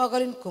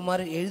 ஏருபாகாலின்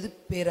குமாரன் 70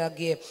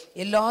 பேராகிய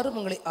எல்லாரும்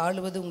உங்களை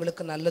ஆளுவது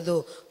உங்களுக்கு நல்லதோ,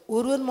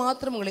 ஒருவர்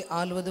மாத்திரம் உங்களை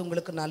ஆளுவது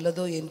உங்களுக்கு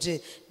நல்லதோ என்று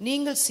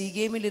நீங்கள்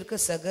சீகேமில் இருக்க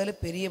சகல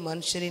பெரிய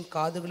மனுஷரின்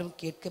காதுகளும்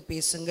கேட்க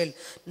பேசுங்கள்.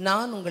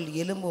 நான் உங்கள்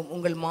எலும்பும்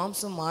உங்கள்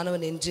மாம்சம்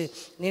மாணவன் என்று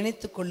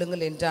நினைத்து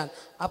கொள்ளுங்கள் என்றான்.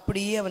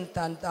 அப்படியே அவன்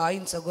தன்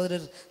தாயின்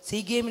சகோதரர்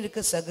சீகேமில்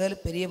இருக்க சகல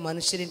பெரிய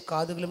மனுஷரின்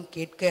காதுகளும்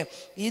கேட்க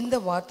இந்த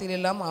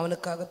வார்த்தைகளெல்லாம்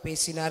அவனுக்காக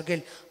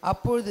பேசினார்கள்.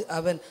 அப்பொழுது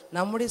அவன்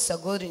நம்முடைய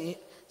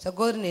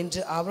சகோதரன்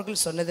என்று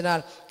அவர்கள்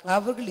சொன்னதினால்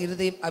அவர்கள்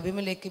இருதயம்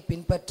அபிமெலேக்கை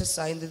பின்பற்ற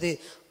சாய்ந்தது.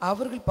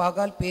 அவர்கள்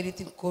பாகால்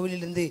பேரீத்தின்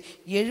கோவிலிருந்து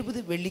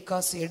 70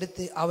 வெள்ளிக்காசு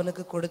எடுத்து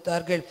அவனுக்கு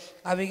கொடுத்தார்கள்.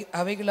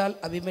 அவைகளால்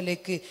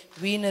அபிமெலேக்கு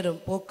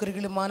வீணரும்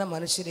போக்கர்களுமான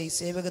மனுஷரை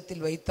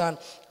சேவகத்தில் வைத்தான்.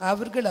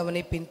 அவர்கள்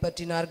அவனை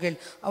பின்பற்றினார்கள்.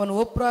 அவன்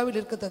ஓப்ராவில்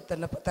இருக்க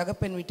தன்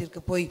தகப்பன்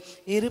வீட்டிற்கு போய்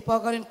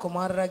ஏருபாகாலின்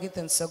குமாரராகி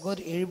தன்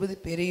சகோதரர் 70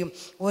 பேரையும்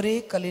ஒரே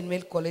கல்லின்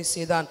மேல் கொலை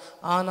செய்தான்.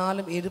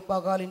 ஆனாலும்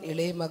ஏருபாகாலின்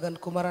இளைய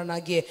மகன்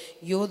குமாரனாகிய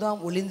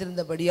யோதாம்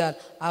ஒளிந்திருந்தபடியால்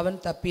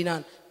அவன்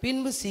தப்பினான்.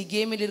 பின்பு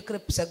சீகேமில் இருக்கிற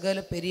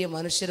சகல பெரிய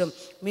மனுஷரும்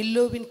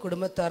மில்லோவின்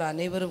குடும்பத்தார்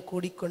அனைவரும்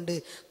கூடிக்கொண்டு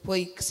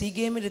போய்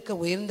சீகேமில் இருக்க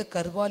உயர்ந்த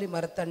கர்வாலி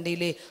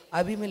மரத்தண்டையிலே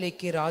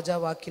அபிமெலேக்கை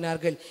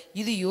ராஜாவாக்கினார்கள்.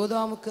 இது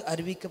யோதாமுக்கு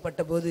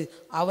அறிவிக்கப்பட்ட போது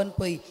அவன்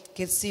போய்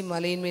கெர்சி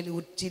மலையின் மேல்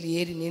உச்சில்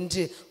ஏறி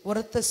நின்று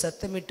உரத்த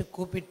சத்தமிட்டு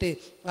கூப்பிட்டு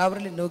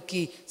அவர்களை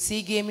நோக்கி,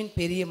 சீகேமின்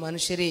பெரிய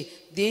மனுஷரே,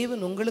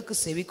 தேவன் உங்களுக்கு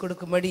செவி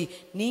கொடுக்கும்படி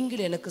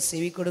நீங்கள் எனக்கு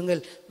செவி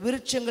கொடுங்கள்.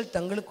 விருட்சங்கள்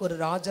தங்களுக்கு ஒரு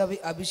ராஜாவை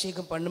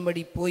அபிஷேகம்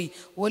பண்ணும்படி போய்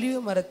ஒலிவு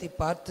மரத்தை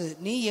பார்த்து,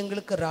 நீ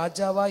எங்களுக்கு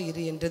ராஜாவா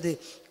இரு என்றது.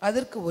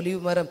 அதற்கு ஒலிவு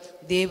மரம்,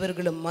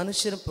 தேவர்களும்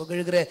மனுஷரும்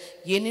புகழ்கிற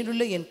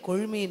என்னிலுள்ள என்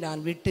கொழுமையை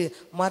நான் விட்டு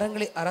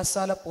மரங்களை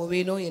அரசால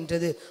போவேனோ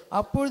என்றது.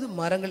 அப்பொழுது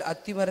மரங்கள்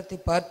அத்திமரத்தை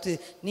பார்த்து,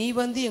 நீ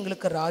வந்து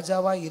எங்களுக்கு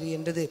ராஜாவா இரு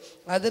என்றது.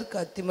 அதற்கு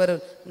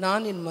அத்திமரம்,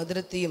 நான் என்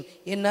மதுரத்தையும்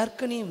என்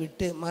நற்கனியும்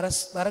விட்டு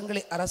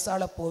மரங்களை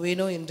அரசால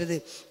போவேனோ என்றது.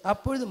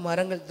 அப்பொழுது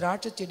மரங்கள்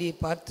திராட்சை செடியை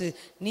பார்த்து,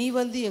 நீ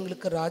வந்து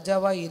எங்களுக்கு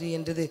ராஜாவா இரு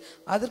என்றது.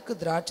 அதற்கு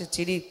திராட்சை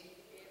செடி,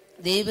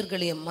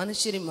 தேவர்களையும்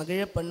மனுஷரையும்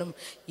மகிழ பண்ணும்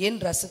என்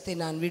ரசத்தை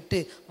நான் விட்டு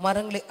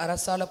மரங்களை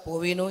அரசால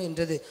போவேனோ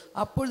என்றது.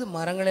 அப்பொழுது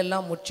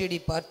மரங்களெல்லாம் முச்செடி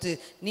பார்த்து,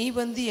 நீ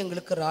வந்து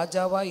எங்களுக்கு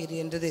ராஜாவா இரு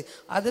என்றது.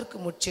 அதற்கு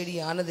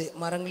முச்செடியானது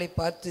மரங்களை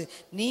பார்த்து,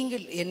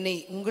 நீங்கள் என்னை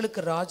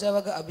உங்களுக்கு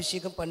ராஜாவாக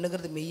அபிஷேகம்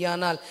பண்ணுகிறது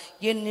மெய்யானால்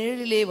என்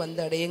நிழலிலே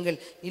வந்து அடையுங்கள்,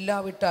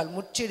 இல்லாவிட்டால்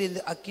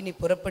முச்செடிந்து அக்கினி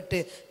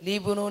புறப்பட்டு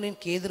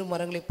லீபனோனின் கேதுரு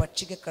மரங்களை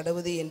பட்சிக்க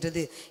கடவுது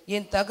என்றது.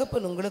 என்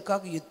தகப்பன்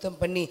உங்களுக்காக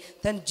யுத்தம் பண்ணி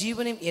தன்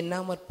ஜீவனையும்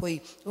எண்ணாமற்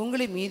போய்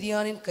உங்களை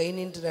மீதியானின் கை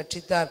நின்று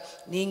ரட்சித்தார்.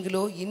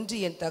 நீங்களோ இன்று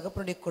என்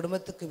தகப்பனுடைய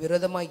குடும்பத்துக்கு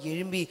விரோதமாய்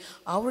எழும்பி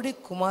அவருடைய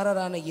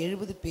குமாரரான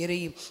 70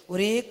 பேரையும்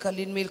ஒரே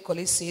கல்லின் மேல்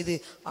கொலை செய்து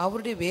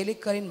அவருடைய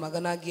வேலைக்காரின்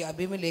மகனாகிய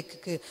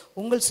அபிமெலேக்குக்கு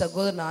உங்கள்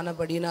சகோதரன்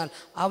ஆனபடியினால்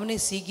அவனை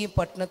சீகேம்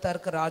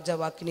பட்டணத்தாருக்கு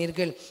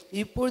ராஜாவாக்கினீர்கள்.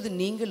 இப்பொழுது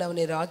நீங்கள்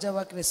அவனை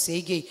ராஜாவாக்கின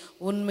செய்கை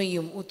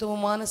உண்மையும்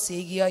உத்தமமான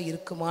செய்கையாய்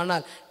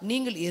இருக்குமானால்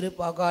நீங்கள்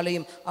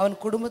ஏருபாகாலையும் அவன்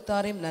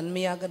குடும்பத்தாரையும்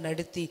நன்மையாக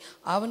நடத்தி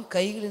அவன்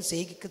கைகளின்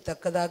செய்கைக்கு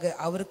தக்கதாக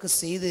அவருக்கு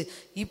செய்து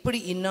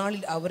இப்படி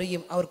இந்நாளில்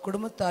அவரையும் அவர்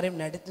குடும்பத்தாரையும்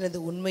நடத்தினது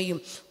உண்மையும்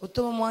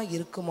உத்தமமாய்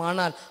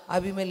இருக்குமானால்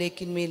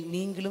அபிமெலேக்கின் மேல்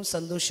நீங்களும்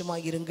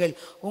சந்தோஷமாய் இருங்கள்,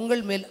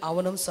 உங்கள் மேல்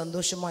அவனும்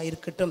சந்தோஷமாய்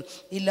இருக்கட்டும்.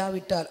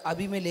 இல்லாவிட்டால்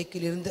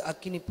அபிமெலேக்கில் இருந்து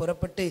அக்கினி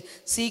புறப்பட்டு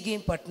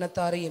சீகேம்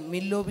பட்டணத்தாரையும்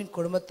மில்லோவின்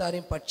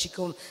குடும்பத்தாரையும்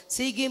பட்சிக்கவும்,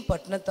 சீகேம்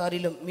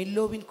பட்டணத்தாரிலும்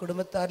மில்லோவின்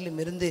குடும்பத்தாரிலும்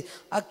இருந்து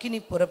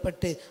அக்கினி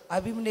புறப்பட்டு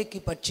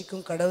அபிமெலேக்கை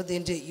பட்சிக்கும் கடவுது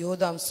என்று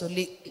யோதாம்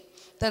சொல்லி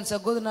தன்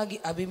சகோதரனாகி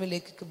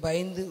அபிமெலேக்குக்கு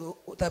பயந்து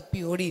தப்பி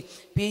ஓடி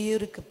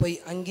பேயூருக்கு போய்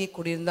அங்கே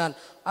குடியிருந்தான்.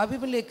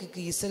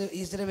 அபிமெலேக்குக்கு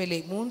இஸ்ரவேலை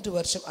 3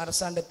 வருஷம்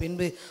அரசாண்ட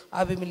பின்பு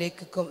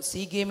அபிமெலேக்குக்கும்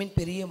சீகேமின்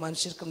பெரிய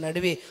மனுஷருக்கும்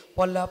நடுவே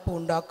பொல்லாப்பு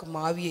உண்டாக்கும்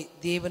ஆவியை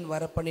தேவன்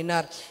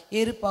வரப்பண்ணினார்.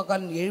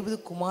 ஏறுபாகாலின் 70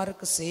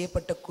 குமாருக்கு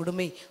செய்யப்பட்ட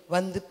கொடுமை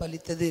வந்து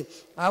பலித்தது.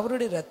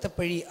 அவருடைய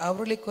இரத்தப்பழி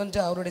அவர்களை கொன்ற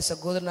அவருடைய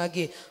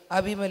சகோதரனாகிய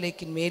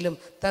அபிமெலேக்கின் மேலும்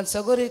தன்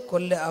சகோதரை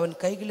கொல்ல அவன்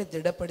கைகளை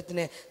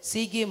திடப்படுத்தின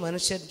சீகே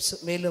மனுஷர்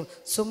மேலும்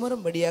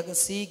சுமரும்படியாக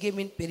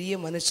சீகேமின் பெரிய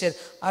மனுஷர்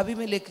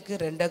அபிமெலேக்குக்கு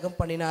 2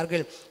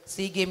 பண்ணினார்கள்.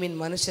 சீகேமின்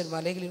மனுஷர்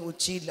மலைகளின்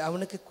உச்சியில்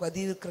அவனுக்கு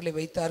கதிர்களை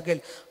வைத்தார்கள்.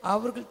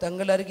 அவர்கள்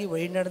தங்கள் அருகே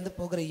வழிநடந்து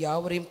போகிற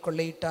யாவரையும்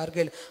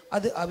கொள்ளையிட்டார்கள்.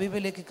 அது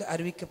அபிமெலேக்குக்கு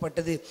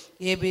அறிவிக்கப்பட்டது.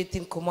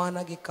 ஏபேத்தின்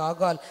குமாரனாகிய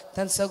காகால்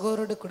தன்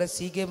சகோதரோடு கூட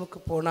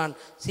சீகேமுக்கு போனான்.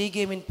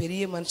 சீகேமின்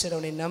பெரிய மனுஷர்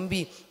அவனை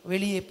நம்பி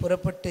வெளியே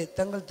புறப்பட்டு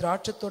தங்கள்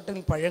திராட்சை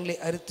தோட்டங்களின் பழங்களை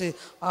அறுத்து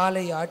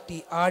ஆலை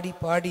ஆடி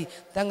பாடி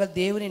தங்கள்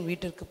தேவனின்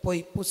வீட்டிற்கு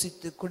போய்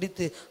புசித்து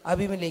குடித்து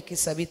அபிமெலேக்கை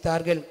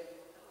சபித்தார்கள்.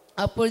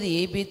 அப்பொழுது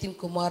ஏபேத்தின்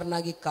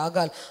குமாரனாகி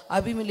காகால்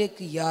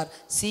அபிமெலேக்கு யார்,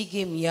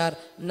 சீகேம் யார்,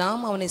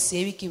 நாம் அவனை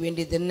சேவிக்க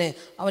வேண்டியதென்ன?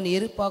 அவன்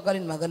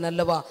எருபாகாலின் மகன்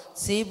அல்லவா?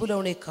 சேபுல்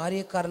அவனை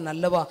காரியக்காரன்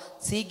அல்லவா?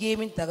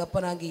 சீகேமின்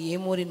தகப்பனாகி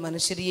ஏமோரின்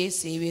மனுஷரையே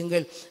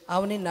சேவியுங்கள்,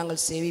 அவனை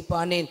நாங்கள்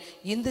சேவிப்பானேன்.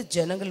 இந்த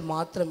ஜனங்கள்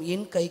மாத்திரம்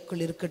என்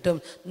கைக்குள்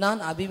இருக்கட்டும்,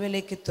 நான்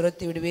அபிமெலேக்கை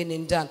துரத்தி விடுவேன்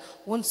என்றான்.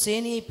 உன்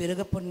சேனையை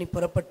பெருக பண்ணி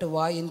புறப்பட்டு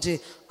வா என்று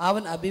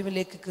அவன்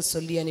அபிமெலேக்குக்கு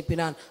சொல்லி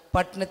அனுப்பினான்.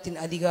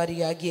 பட்டணத்தின்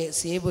அதிகாரியாகிய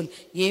சேபுல்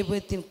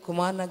ஏபேத்தின்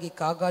குமாரனாகிய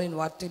காகாலின்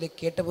வார்த்தைகளை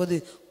கேட்டபோது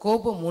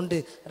கோபம் உண்டு.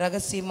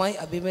 ரகசியமாய்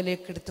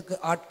அபிமெலேக்கிடத்துக்கு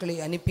ஆட்களை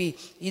அனுப்பி,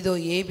 இதோ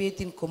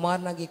ஏபேத்தின்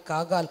குமாரனாகிய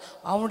காகால்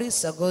அவனுடைய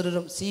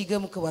சகோதரரும்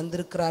சீகமுக்கு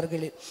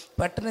வந்திருக்கிறார்கள்,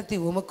 பட்டணத்தை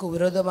உமக்கு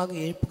விரோதமாக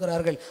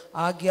எழுப்புகிறார்கள்.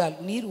 ஆகையால்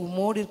நீர்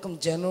உம்மோடு இருக்கும்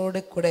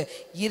ஜனோடு கூட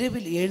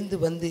இரவில் எழுந்து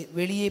வந்து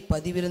வெளியே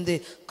பதிவிருந்து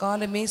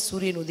காலமே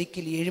சூரியன்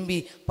உதிக்கில் எழும்பி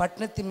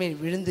பட்டணத்தின் மேல்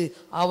விழுந்து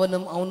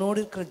அவனும் அவனோடு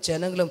இருக்கிற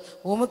ஜனங்களும்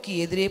உமக்கு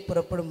எதிரே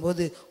புறப்படும்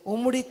போது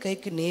உம்முடைய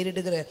கைக்கு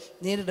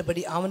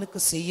நேரிடபடி அவனுக்கு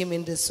செய்யும்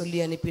என்று சொல்லி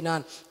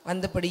அனுப்பினான்.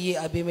 அந்தபடியே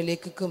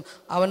அபிமெலேக்குக்கும்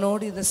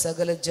அவனோடு இருந்த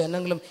சகல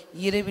ஜனங்களும்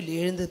இரவில்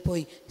எழுந்து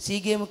போய்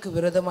சீகேமுக்கு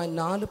விரோதமாய்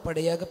 4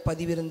 படையாக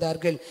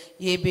பதிவிருந்தார்கள்.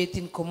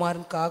 ஏபேத்தின்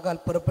குமாரன்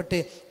காகால் புறப்பட்டு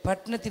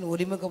பட்டணத்தின்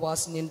ஒளிமுக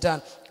வாசல்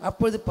நின்றான்.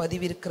 அப்பொழுது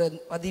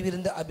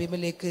பதிவிருந்த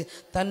அபிமெலேக்கு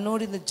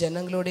தன்னோடு இந்த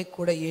ஜனங்களோட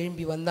கூட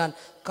எழும்பி வந்தான்.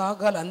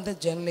 காகால் அந்த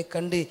ஜனங்களை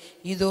கண்டு,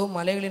 இதோ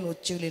மலைகளின்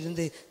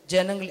உச்சிகளிலிருந்து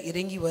ஜனங்கள்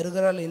இறங்கி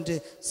வருகிறாள் என்று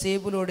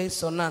சேபுலோடே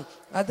சொன்னான்.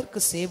 அதற்கு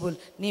சேபுல்,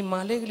 நீ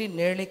மலைகளின்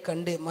நிழலை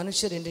கண்டு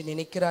மனுஷர் என்று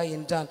நினைக்கிறாய்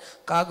என்றான்.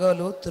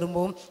 காகாலோ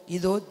திரும்பவும்,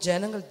 இதோ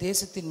ஜனங்கள்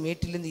தேசத்தின்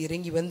மேட்டிலிருந்து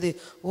இறங்கி வந்து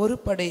ஒரு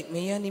படை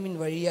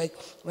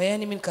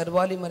மெயானிமின்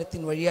கர்வாலி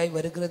மரத்தின் வழியாய்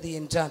வருகிறது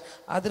என்றான்.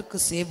 அதற்கு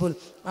சேபுல்,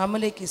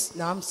 அமலேக்கை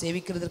நாம்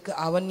சேவிக்கிறதற்கு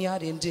அவன்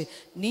யார் என்று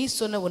நீ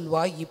சொன்ன உன்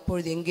வாய்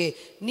இப்பொழுது எங்கே?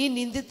 நீ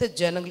நிந்தித்த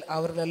ஜனங்கள்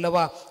அவர்கள்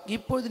அல்லவா?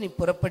 இப்பொழுது நீ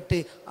புறப்பட்டு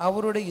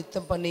அவரோட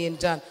யுத்தம் பண்ணு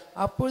என்றான்.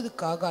 அப்பொழுது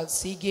காகால்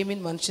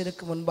சீகேமின்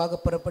மனுஷருக்கு முன்பாக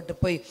புறப்பட்டு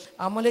போய்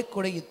அமலேக்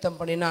கூட யுத்தம்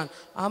பண்ணினான்.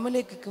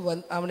 அமலேக்கு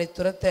அவனை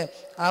துரத்த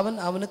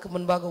அவனுக்கு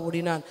முன்பாக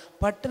ஓடினான்.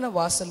 பட்டண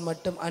வாசல்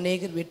மட்டும்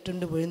அநேகர்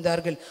வெட்டுண்டு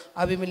விழுந்தார்கள்.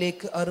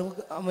 அபிமெலேக்கு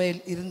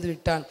அருகாமையில் இருந்து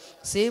விட்டான்.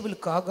 சேபுல்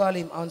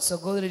காகாலையும் அவன்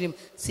சகோதரரையும்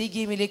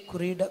சீகேமிலே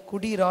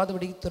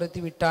குடியிராதபடி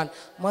துரத்தி விட்டான்.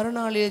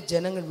 மறுநாளிலே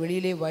ஜனங்கள்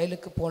வெளியிலே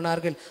வயலுக்கு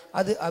போனார்கள்.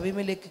 அது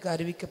அபிமெலேக்கு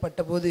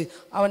அறிவிக்கப்பட்ட போது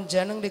அவன்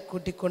ஜனங்களை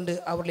கூட்டிக் கொண்டு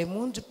அவர்களை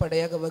 3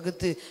 படையாக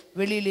வகுத்து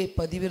வெளியிலே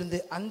பதிவிருந்து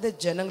அந்த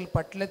ஜனங்கள்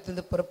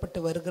பட்டணத்திலிருந்து புறப்பட்டு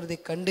வருகிறதை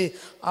கண்டு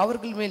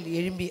அவர்கள் மேல்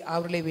எழும்பி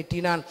அவர்களை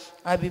வெட்டினான்.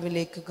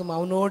 அபிமெலேக்குக்கும்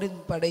அவனோடு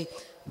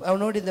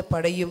இந்த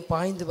படையும்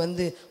பாய்ந்து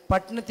வந்து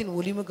பட்டணத்தின்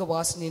ஒளிமுக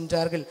வாசல்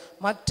நின்றார்கள்.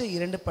 மற்ற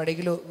 2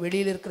 படைகளோ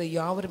வெளியில் இருக்கிற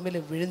யாவர்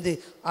மேலும் விழுந்து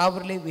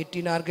அவர்களை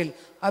வெட்டினார்கள்.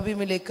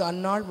 அபிமெலேக்கு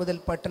அந்நாள்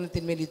முதல்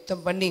பட்டணத்தின் மேல்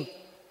யுத்தம் பண்ணி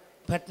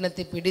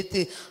பட்டணத்தை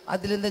பிடித்து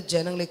அதிலிருந்த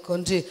ஜனங்களை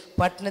கொன்று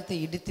பட்டணத்தை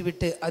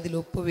இடித்துவிட்டு அதில்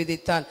உப்பு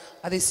விதைத்தான்.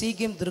 அதை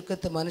சீகேம்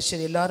துர்க்கத்து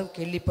மனுஷர் எல்லாரும்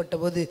கேள்விப்பட்ட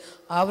போது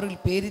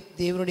அவர்கள் பேரி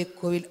தேவனுடைய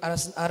கோவில்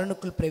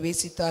அரணுக்குள்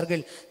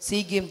பிரவேசித்தார்கள்.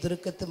 சீகேம்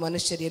துர்க்கத்து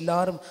மனுஷர்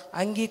எல்லாரும்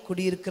அங்கே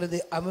குடியிருக்கிறது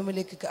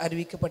அபிமெலேக்குக்கு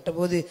அறிவிக்கப்பட்ட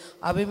போது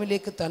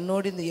அபிமெலேக்கு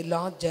தன்னோடு இந்த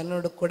எல்லா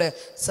ஜனனோடு கூட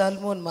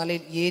சல்மோன்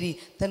மலையில் ஏறி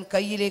தன்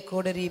கையிலே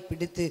கோடரியை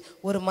பிடித்து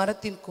ஒரு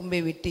மரத்தின்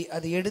கும்பை வெட்டி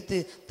அதை எடுத்து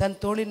தன்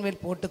தோளின்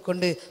மேல்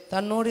போட்டுக்கொண்டு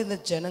தன்னோடு இந்த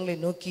ஜனங்களை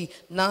நோக்கி,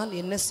 நான்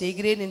என்ன செய்கிறேன்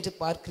என்று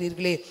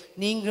பார்க்கிறீர்களே,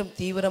 நீங்களும்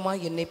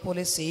தீவிரமாய் என்னை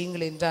போல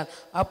செய்யுங்கள் என்றான்.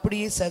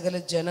 அப்படியே சகல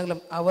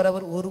ஜனங்களும்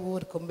அவரவர்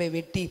ஒரு கொம்பை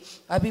வெட்டி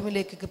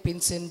அபிமெலேக்குக்கு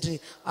பின் சென்று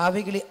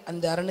அவைகளை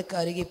அந்த அரணுக்கு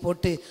அருகே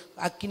போட்டு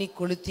அக்கினி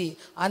கொளுத்தி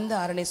அந்த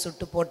அரணை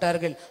சுட்டு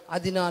போட்டார்கள்.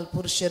 அதனால்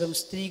புருஷரும்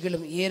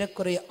ஸ்திரீகளும்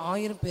ஏறக்குறைய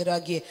 1000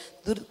 பேராகிய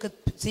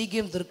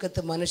சீகேம்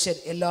துர்க்கத்து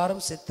மனுஷர்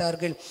எல்லாரும்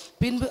செத்தார்கள்.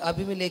 பின்பு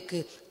அபிமெலேக்கு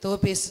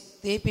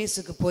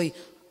தேபேசுக்கு போய்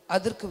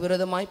அதற்கு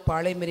விரோதமாய்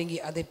பாளையமிறங்கி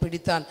அதை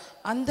பிடித்தான்.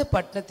 அந்த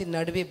பட்டணத்தின்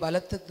நடுவே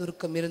பலத்த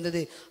துர்க்கம்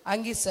இருந்தது.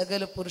 அங்கே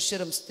சகல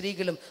புருஷரும்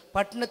ஸ்திரீகளும்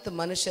பட்டணத்து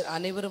மனுஷர்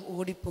அனைவரும்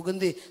ஓடி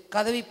புகுந்து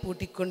கதவை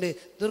பூட்டிக்கொண்டு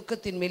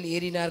துர்க்கத்தின் மேல்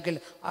ஏறினார்கள்.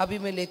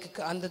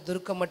 அபிமெலேக்குக்கு அந்த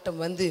துர்க்கம்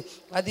மட்டும் வந்து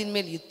அதன்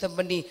மேல் யுத்தம்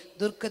பண்ணி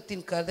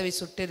துர்க்கத்தின் கதவை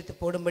சுட்டெரித்து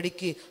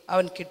போடும்படிக்கு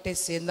அவன் கிட்டே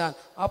சேர்ந்தான்.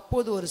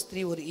 அப்போது ஒரு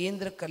ஸ்திரீ ஒரு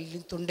இயந்திர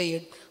கல்லின் துண்டை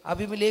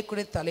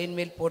அபிமெலேக்குடைய தலையின்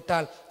மேல்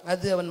போட்டாள்.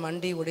 அது அவன்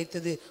மண்டையை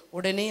உடைத்தது.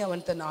 உடனே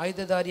அவன் தன்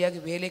ஆயுததாரியாக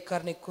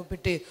வேலைக்காரனை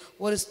கூப்பிட்டு,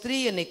 ஒரு ஸ்திரீ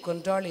என்னை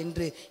கொன்றாள்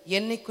என்று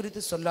என்னை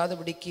குறித்து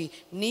சொல்லாதபடிக்கு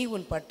நீ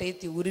உன்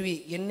பட்டயத்தை உருவி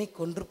என்னை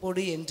கொன்று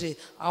போடு என்று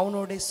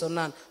அவனோட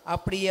சொன்னான்.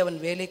 அப்படியே அவன்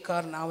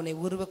வேலைக்காரன் அவனை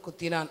உருவ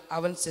குத்தினான்.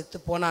 அவன் செத்து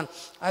போனான்.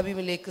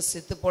 அபிமெலேக்கு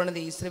செத்து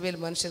போனதை இஸ்ரவேல்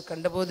மனுஷர்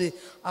கண்டபோது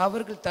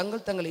அவர்கள்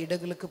தங்கள் தங்கள்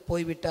இடங்களுக்கு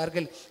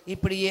போய்விட்டார்கள்.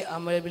 இப்படியே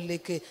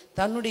அபிமெலேக்கு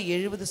தன்னுடைய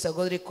 70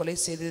 சகோதரி கொலை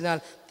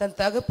செய்ததினால் தன்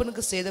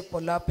தகப்பனுக்கு செய்த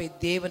பொல்லாப்பை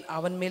தேவன்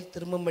அவன் மேல்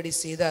திரும்பும்படி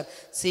செய்தார்.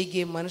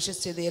 செய்கே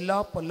மனுஷர் செய்த எல்லா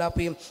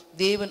பொல்லாப்பையும்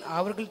தேவன்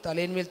அவர்கள்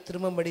தலையின் மேல்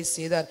திரும்பும்படி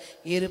செய்தார்.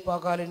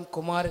 ஏருபாகாலின்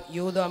குமாரன்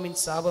யோதாமின்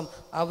சாபம்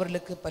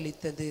அவர்களுக்கு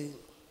பலித்தது.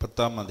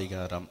 10ஆம்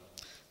அதிகாரம்.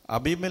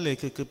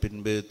 அபிமெலேக்குக்கு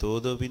பின்பு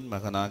தோதோவின்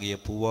மகனாகிய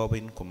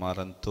பூவாவின்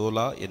குமாரன்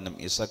தோலா என்னும்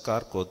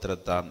இசக்கார்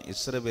கோத்திரத்தான்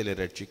இஸ்ரவேலை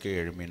ரட்சிக்க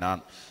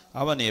எழும்பினான்.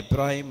 அவன்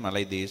எப்ராயிம்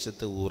மலை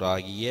தேசத்து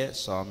ஊராகிய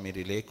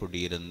சாமிரிலே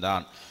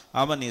குடியிருந்தான்.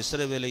 அவன்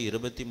இஸ்ரவேலை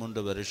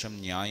 23 வருஷம்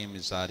நியாயம்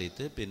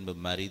விசாரித்து பின்பு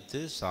மரித்து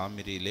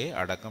சாமிரிலே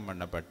அடக்கம்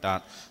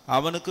பண்ணப்பட்டான்.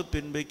 அவனுக்கு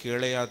பின்பு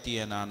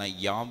கீழையாத்தியனான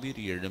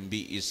யாவீர் எழும்பி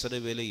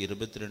இஸ்ரவேலை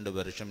 22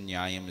 வருஷம்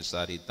நியாயம்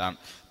விசாரித்தான்.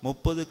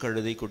 30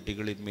 கழுதை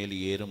குட்டிகளின் மேல்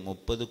ஏறும்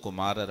 30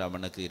 குமாரர்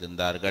அவனுக்கு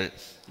இருந்தார்கள்.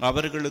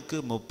 அவர்களுக்கு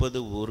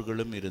 30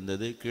 ஊர்களும்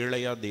இருந்தது.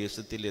 கீழையா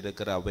தேசத்தில்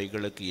இருக்கிற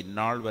அவைகளுக்கு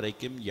இந்நாள்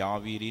வரைக்கும்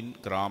யாவீரின்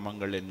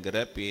கிராமங்கள்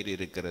என்கிற பேர்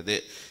இருக்கிறது.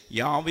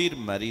 யாவீர்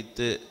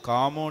மரித்து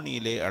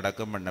காமோனியிலே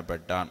அடக்கம்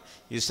பண்ணப்பட்டான்.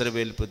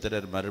 இஸ்ரவேல்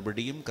புத்திரர்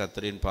மறுபடியும்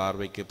கர்த்தரின்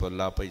பார்வைக்கு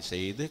பொல்லாப்பை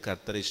செய்து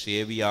கர்த்தரை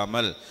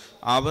சேவியாமல்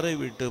அவரை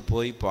விட்டு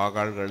போய்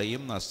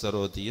பாகால்களையும்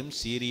அஸ்தரோத்தையும்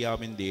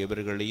சீரியாவின்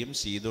தேவர்களையும்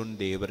சீதோன்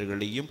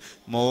தேவர்களையும்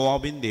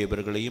மோவாபின்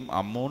தேவர்களையும்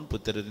அம்மோன்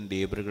புத்திரரின்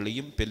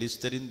தேவர்களையும்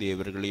பெலிஸ்தரின்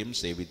தேவர்களையும்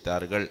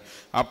சேவித்தார்கள்.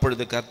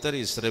 அப்பொழுது கர்த்தர்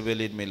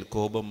இஸ்ரவேலின் மேல்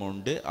கோபம்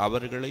உண்டு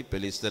அவர்களை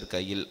பெலிஸ்தர்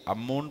கையில்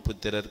அம்மோன்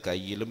புத்திரர்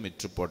கையிலும்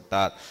விற்று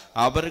போட்டார்.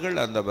 அவர்கள்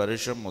அந்த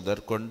வருஷம்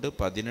முதற்கொண்டு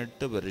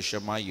 18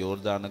 வருஷமாய்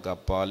யோர்தானுக்கு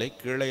அப்பாலே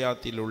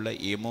கீழையாத்தில் உள்ள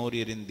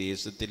எமோரியரின்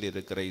தேசத்தில்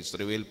இருக்கிற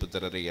இஸ்ரவேல்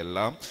புத்திரரை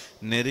எல்லாம்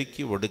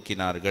நெருக்கி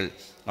ஒடுக்கினார்கள்.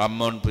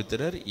 அம்மோன்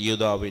புத்திரர்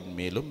யூதாவின்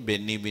மேலும்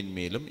பென்னிவின்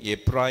மேலும்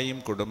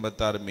எப்ராயிம்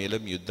குடும்பத்தார்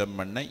மேலும் யுத்தம்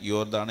பண்ண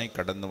யோர்தானை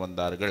கடந்து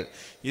வந்தார்கள்.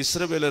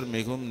 இஸ்ரவேலர்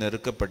மிகவும்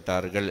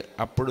நெருக்கப்பட்டார்கள்.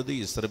 அப்பொழுது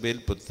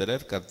இஸ்ரவேல்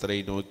புத்திரர் கர்த்தரை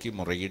நோக்கி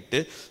முறையிட்டு,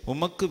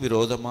 உமக்கு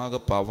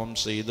விரோதமாக பாவம்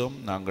செய்தோம்,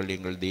 நாங்கள்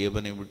எங்கள்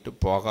தேவனை விட்டு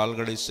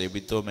பாகால்களை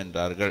செபித்தோம்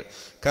என்றார்கள்.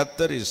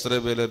 கர்த்தர்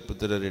இஸ்ரவேலர்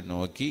புத்திரரை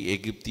நோக்கி,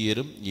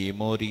 எகிப்தியரும்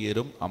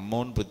எமோரியரும்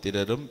அம்மோன்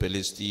புத்திரரும்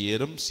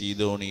பெலிஸ்தியரும்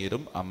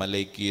சீதோனியரும்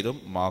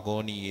அமலேக்கியரும்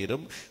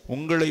மாகோனியரும்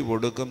உங்களை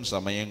ஒடுக்கும்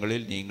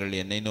சமயங்களில் நீங்கள்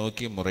என்னை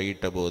நோக்கி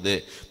முறையிட்ட போது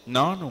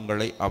நான்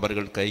உங்களை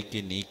அவர்கள் கைக்கு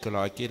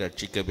நீக்கலாக்கி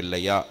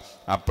ரட்சிக்கவில்லையா?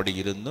 அப்படி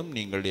இருந்தும்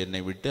நீங்கள்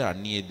என்னை விட்டு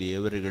அந்நிய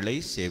தேவர்களை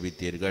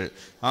சேவித்தீர்கள்.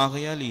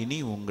 ஆகையால் இனி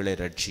உங்களை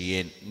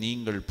ரட்சியேன்.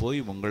 நீங்கள் போய்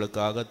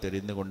உங்களுக்காக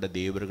தெரிந்து கொண்ட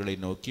தேவர்களை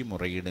நோக்கி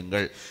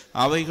முறையிடுங்கள்,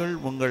 அவைகள்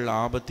உங்கள்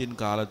ஆபத்தின்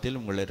காலத்தில்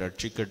உங்களை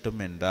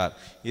ரட்சிக்கட்டும் என்றார்.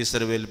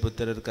 இஸ்ரவேல்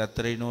புத்திரர்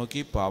கர்த்தரை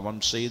நோக்கி,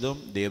 பாவம்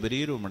செய்தோம்,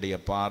 தேவரீர் உம்முடைய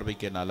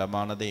பார்வைக்கு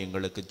நலமானதை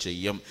எங்களுக்கு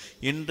செய்யும்,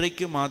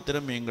 இன்றைக்கு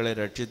மாத்திரம் எங்களை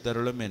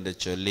ரட்சித்தருளும் என்று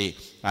சொல்லி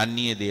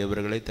அந்நிய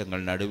தேவர்களை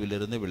தங்கள்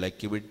நடுவிலிருந்து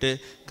விலக்கிவிட்டு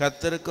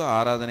கர்த்தருக்கு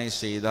ஆராதனை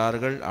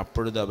செய்தார்கள்.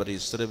 அப்பொழுது அவர்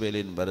இஸ்ரவேலின்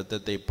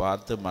வருத்தத்தை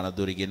பார்த்து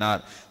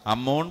மனதுருகினார்.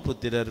 அம்மோன்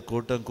புத்திரர்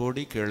கூட்டம்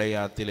கூடி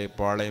கீழையாத்திலே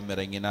பாளையம்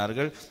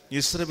இறங்கினார்கள்.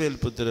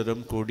 இஸ்ரவேல்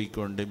புத்திரரும்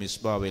கூடிக்கொண்டு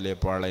மிஸ்பாவிலே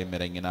பாளையம்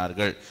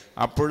இறங்கினார்கள்.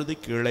 அப்பொழுது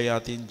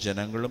கீழையாத்தின்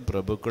ஜனங்களும்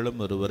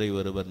பிரபுக்களும் ஒருவரை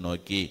ஒருவர்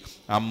நோக்கி,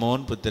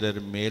 அம்மோன்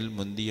புத்திரர் மேல்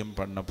முந்தியம்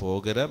பண்ண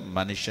போகிற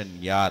மனுஷன்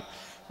யார்?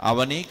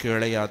 அவனே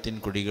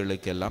கீழையாத்தின்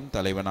குடிகளுக்கெல்லாம்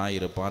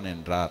தலைவனாயிருப்பான்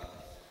என்றார்.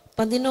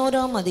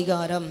 11ஆம்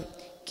அதிகாரம்.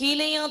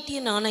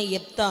 கீலேயாத்தியனான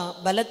எப்தா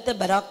பலத்த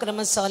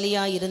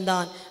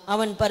பராக்கிரமசாலியாயிருந்தான்.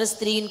 அவன்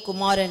பரஸ்திரியின்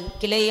குமாரன்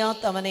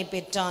கிளையாத் அவனை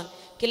பெற்றான்.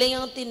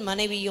 கிளையாத்தின்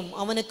மனைவியும்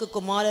அவனுக்கு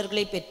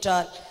குமாரர்களை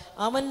பெற்றார்.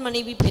 அவன்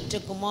மனைவி பெற்ற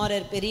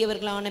குமாரர்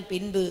பெரியவர்களான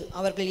பின்பு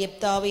அவர்கள்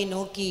எப்தாவை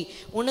நோக்கி,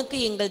 உனக்கு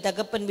எங்கள்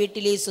தகப்பன்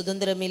வீட்டிலே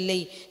சுதந்திரம் இல்லை,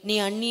 நீ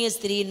அந்நிய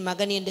ஸ்திரீயின்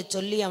மகன் என்று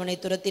சொல்லி அவனை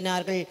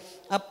துரத்தினார்கள்.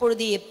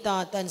 அப்பொழுது எப்தா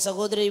தன்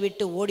சகோதரை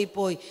விட்டு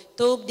ஓடிப்போய்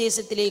தோப்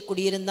தேசத்திலே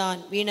குடியிருந்தான்.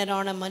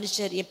 வீணரான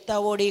மனுஷர்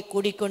எப்தாவோடே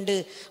கூடிக்கொண்டு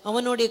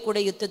அவனோடே கூட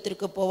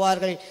யுத்தத்திற்கு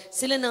போவார்கள்.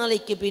 சில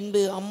நாளைக்கு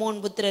பின்பு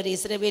அம்மோன் புத்திரர்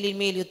இஸ்ரவேலின்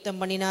மேல் யுத்தம்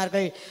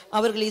பண்ணினார்கள்.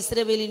 அவர்கள்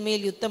இஸ்ரவேலின்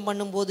மேல் யுத்தம்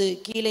பண்ணும்போது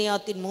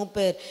கீலேயாத்தின்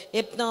மூப்பர்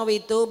எப்தாவை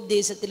தோப்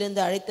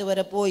தேசத்திலிருந்து அழைத்து வர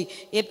போய்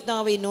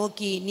எப்தாவை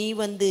நோக்கி, நீ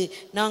வந்து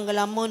நாங்கள்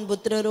அம்மோன்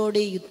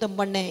புத்திரரோடு யுத்தம்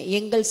பண்ண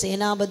எங்கள்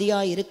சேனாபதியா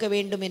இருக்க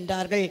வேண்டும்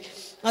என்றார்கள்.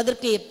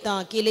 அதற்கு எப்தா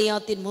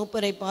கீலேயாத்தின்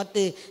மூப்பரை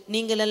பார்த்து,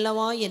 நீங்கள்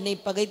அல்லவா என்னை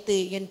பகைத்து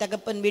என்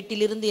தகப்பன்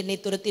வீட்டிலிருந்து என்னை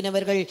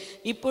துரத்தினவர்கள்,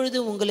 இப்பொழுது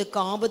உங்களுக்கு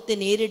ஆபத்து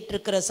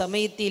நேரிட்டிருக்கிற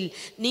சமயத்தில்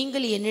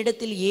நீங்கள்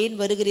என்னிடத்தில் ஏன்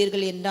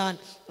வருகிறீர்கள் என்றான்.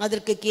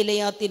 அதற்கு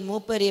கீலேயாத்தின்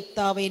மூப்பர்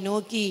எப்தாவை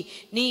நோக்கி,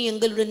 நீ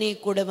எங்களுடனே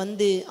கூட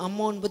வந்து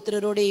அம்மோன்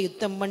புத்திரரோடே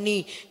யுத்தம் பண்ணி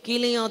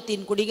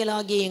கீலேயாத்தின்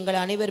குடிகளாகிய எங்கள்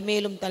அனைவர்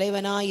மேலும்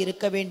தலைவனாய்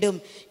இருக்க வேண்டும்,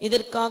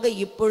 இதற்காக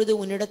இப்பொழுது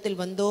உன்னிடத்தில்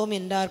வந்தோம்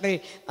என்றார்கள்.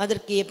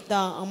 அதற்கு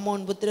எப்தா,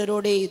 அம்மோன்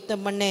புத்திரரோடே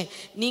யுத்தம் பண்ண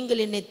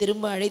நீங்கள் என்னை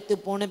திரும்ப அழைத்து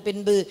போன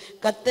பின்பு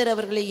கர்த்தர்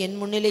அவர்களை என்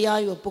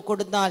முன்னிலையாய் ஒப்பு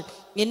கொடுத்தால்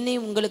என்னை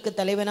உங்களுக்கு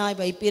தலைவனாய்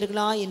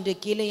வைப்பீர்களா என்று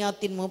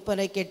கீலேயாத்தின்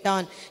மூப்பரை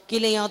கேட்டான்.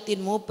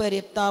 கீலேயாத்தின் மூப்பர்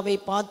எப்தாவை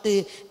பார்த்து,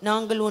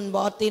 நாங்கள் உன்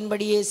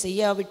வார்த்தையின்படியே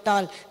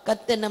செய்யாவிட்டால்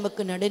கர்த்தர்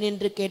நமக்கு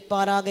நடுநின்று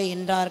கேட்பாராக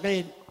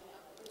என்றார்கள்.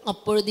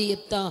 அப்பொழுது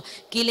எப்தா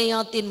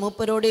கீலேயாத்தின்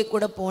மூப்பரோடே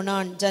கூட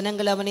போனான்.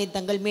 ஜனங்கள் அவனை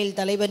தங்கள் மேல்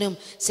தலைவனும்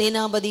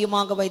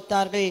சேனாபதியுமாக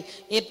வைத்தார்கள்.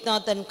 எப்தா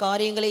தன்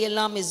காரியங்களை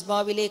எல்லாம்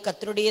மிஸ்பாவிலே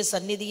கர்த்தருடைய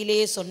சந்நிதியிலே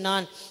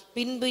சொன்னான்.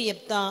 பின்பு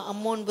எப்தா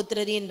அம்மோன்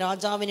புத்திரரின்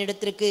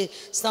ராஜாவினிடத்திற்கு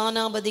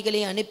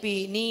ஸ்தானாபதிகளை அனுப்பி,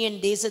 நீ என்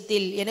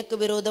தேசத்தில் எனக்கு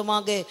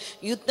விரோதமாக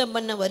யுத்தம்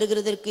பண்ண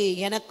வருகிறதற்கு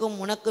எனக்கும்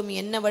உனக்கும்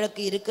என்ன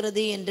வழக்கு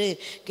இருக்கிறது என்று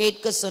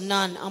கேட்க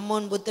சொன்னான்.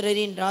 அம்மோன்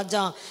புத்திரரின்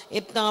ராஜா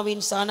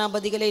எப்தாவின்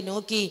ஸ்தானாபதிகளை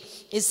நோக்கி,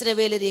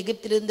 இஸ்ரவேலர்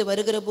எகிப்திலிருந்து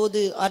வருகிற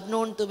போது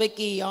அர்னோன்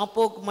துவக்கி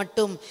யாப்போக்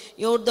மட்டும்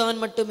யோர்தான்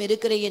மட்டும்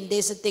இருக்கிற என்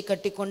தேசத்தை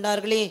கட்டி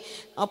கொண்டார்களே,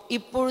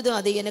 இப்பொழுது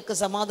அதை எனக்கு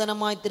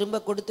சமாதானமாய்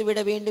திரும்ப கொடுத்துவிட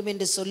வேண்டும்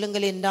என்று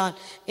சொல்லுங்கள் என்றான்.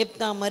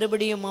 எப்தா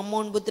மறுபடியும்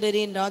அம்மோன்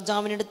புத்திரரின்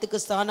ராஜாவினிடத்துக்கு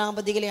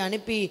ஸ்தானாபதிகளை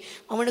அனுப்பி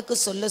அவனுக்கு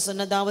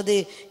சொன்னதாவது,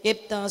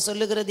 எப்தா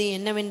சொல்லுகிறது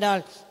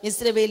என்னவென்றால்,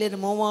 இஸ்ரவேலர்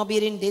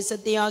மோவாபியரின்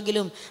தேசத்தை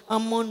ஆகிலும்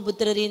அம்மோன்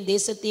புத்திரரின்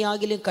தேசத்தை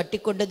ஆகிலும் கட்டி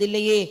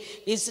கொண்டதில்லையே.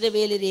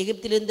 இஸ்ரவேலர்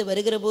எகிப்திலிருந்து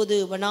வருகிற போது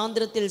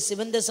வனாந்திரத்தில்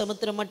சிவந்த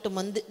சமுத்திரம் மட்டும்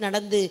வந்து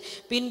நடந்து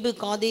பின்பு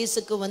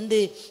காதேசுக்கு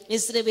வந்து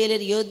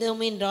இஸ்ரவேலர்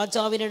யோதாமின்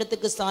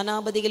ராஜாவினிடத்துக்கு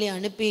ஸ்தானாபதிகளை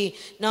அனுப்பி,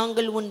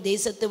 நாங்கள் உன்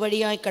தேசத்து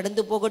வழியாய்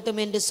கடந்து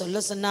போகட்டும் என்று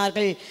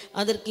சொன்னார்கள்.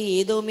 அதற்கு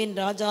ஏதோமின்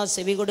ராஜா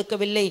செவி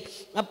கொடுக்கவில்லை.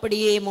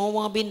 அப்படியே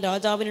மோவாபின்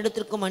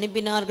ராஜாவினிடத்திற்கும்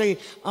அனுப்பினார்கள்,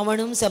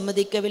 அவனும்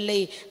சம்மதிக்கவில்லை.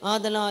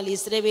 ஆதலால்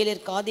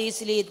இஸ்ரவேலர்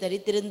காதேசிலே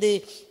தரித்திருந்து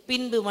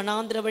பின்பு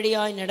வனாந்திர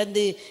வழியாய்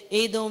நடந்து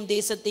ஏதோம்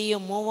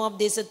தேசத்தையும் மோவாப்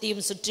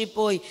தேசத்தையும் சுற்றி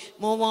போய்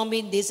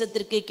மோவாபின்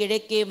தேசத்திற்கு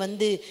கிழக்கே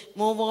வந்து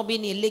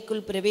மோவாபின்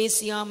எல்லைக்குள்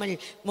பிரவேசியாமல்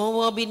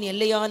மோவாபின்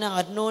எல்லையான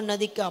அர்னோன்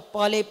நதிக்கு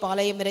அப்பாலே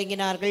பாளையம்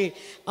இறங்கினார்கள்.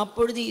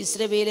 அப்பொழுது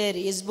இஸ்ரவேலர்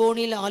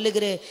எஸ்போனில்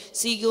ஆளுகிற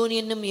சீகோன்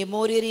என்னும்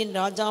எமோரியரின்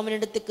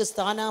ராஜாவினிடத்துக்கு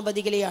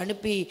ஸ்தானாபதிகளை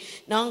அனுப்பி,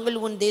 நாங்கள்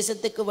உன்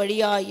தேசத்துக்கு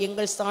வழியாய்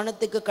எங்கள்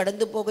ஸ்தானத்துக்கு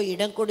கடந்து போக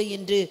இடம் கொடு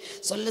என்று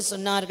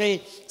சொன்னார்கள்.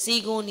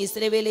 சீகோன்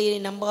இஸ்ரவேலை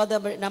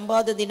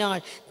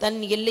நம்பாததினால்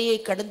தன் எல்லையை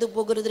கடந்து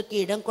போகிறதற்கு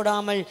இடம்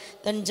கொடாமல்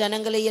தன்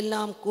ஜனங்களை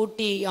எல்லாம்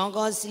கூட்டி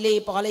ஆகாசிலே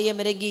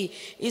பாளையம் இறங்கி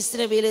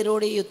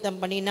இஸ்ரவேலரோடு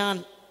யுத்தம்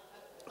பண்ணினான்.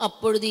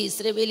 அப்பொழுது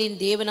இஸ்ரவேலின்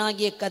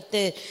தேவனாகிய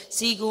கர்த்தர்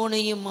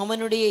சீகோனையும்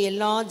அவனுடைய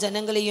எல்லா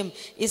ஜனங்களையும்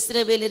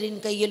இஸ்ரவேலரின்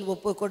கையில்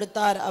ஒப்பு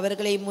கொடுத்தார்.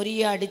 அவர்களை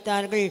முறிய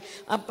அடித்தார்கள்.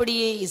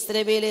 அப்படியே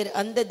இஸ்ரவேலர்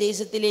அந்த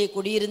தேசத்திலே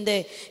குடியிருந்த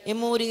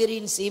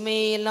எமோரியரின்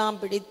சீமையெல்லாம்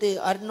பிடித்து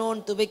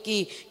அர்னோன் துவக்கி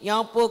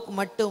யாப்போக்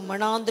மட்டும்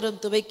வனாந்திரம்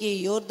துவக்கி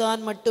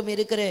யோர்தான் மட்டும்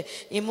இருக்கிற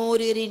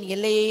எமோரியரின்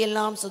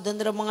எல்லையெல்லாம்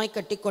சுதந்திரமாய்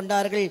கட்டி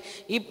கொண்டார்கள்.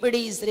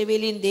 இப்படி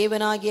இஸ்ரவேலின்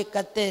தேவனாகிய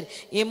கர்த்தர்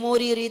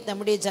எமோரியரை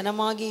தம்முடைய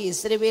ஜனமாகிய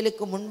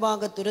இஸ்ரவேலுக்கு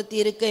முன்பாக துரத்தி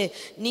இருக்க,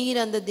 நீர்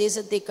அந்த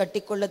தேசத்தை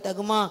கட்டிக்கொள்ள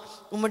தகுமா?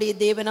 உம்முடைய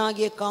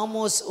தேவனாகிய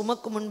காமோஸ்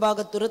உமக்கு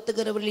முன்பாக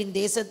துரத்துகிறவர்களின்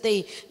தேசத்தை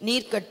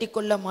நீர்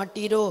கட்டிக்கொள்ள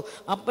மாட்டீரோ?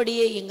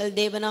 அப்படியே எங்கள்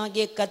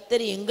தேவனாகிய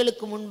கர்த்தர்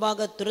எங்களுக்கு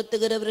முன்பாக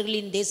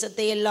துரத்துகிறவர்களின்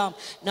தேசத்தை எல்லாம்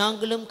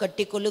நாங்களும்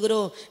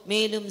கட்டிக்கொள்ளுகிறோம்.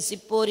 மேலும்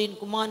சிப்போரின்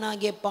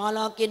குமாரனாகிய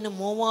பாலாக் என்னும்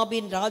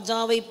மோவாபின்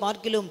ராஜாவை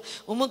பார்க்கிலும்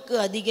உமக்கு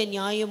அதிக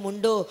நியாயம்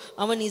உண்டோ?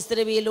 அவன்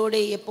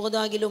இஸ்ரவேலோடு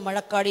எப்போதாகிலும்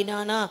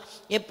வழக்காடினானா?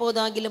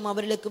 எப்போதாகிலும்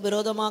அவர்களுக்கு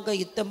விரோதமாக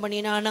யுத்தம்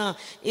பண்ணினானா?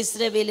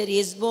 இஸ்ரவேலர்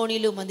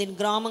எஸ்போனிலும் அதன்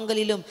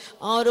கிராமங்களிலும்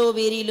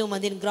ஆரோவேரியிலும்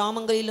அதன்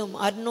கிராமங்களிலும்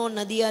அர்னோன்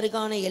நதி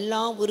அருகான எல்லா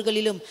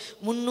ஊர்களிலும்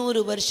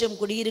 300 வருஷம்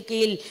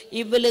குடியிருக்கையில்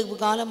இவ்வளவு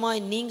காலமாய்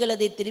நீங்கள்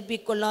அதை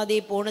திருப்பிக் கொள்ளாதே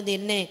போனது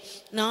என்ன?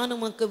 நான்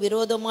உமக்கு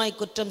விரோதமாய்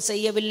குற்றம்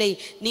செய்யவில்லை.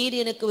 நீர்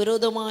எனக்கு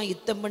விரோதமாய்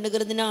யுத்தம்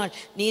பண்ணுகிறதுனால்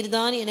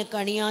நீர்தான் எனக்கு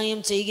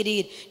அநியாயம்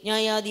செய்கிறீர்.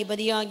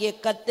 நியாயாதிபதியாகிய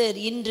கர்த்தர்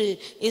இன்று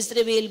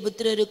இஸ்ரவேல்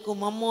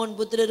புத்திரருக்கும் அம்மோன்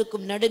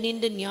புத்திரருக்கும்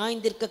நடுநின்று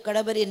நியாயந்திருக்க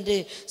கடவர் என்று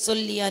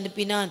சொல்லி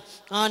அனுப்பினான்.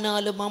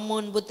 ஆனாலும்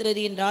அம்மோன்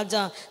புத்திரரின்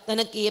ராஜா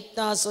தனக்கு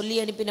எப்தா சொல்லி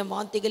அனுப்பின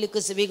வார்த்தைகளுக்கு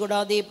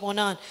செவிகொடாதே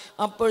போனான்.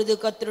 அப்பொழுது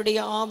கர்த்தருடைய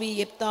ஆவி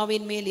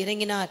எப்தாவின் மேல்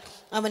இறங்கினார்.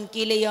 அவன்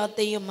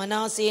கீலேயாத்தையும்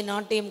மனாசே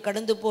நாட்டையும்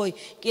கடந்து போய்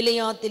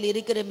கீலேயாத்தில்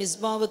இருக்கிற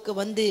மிஸ்பாவுக்கு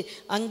வந்து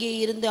அங்கே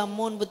இருந்து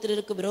அம்மோன்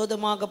புத்திரருக்கு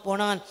விரோதமாக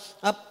போனான்.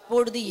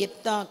 அப்பொழுது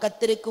எப்தா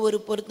கர்த்தருக்கு ஒரு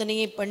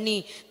பொருத்தனையை பண்ணி,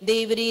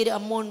 தேவரீர்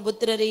அம்மோன்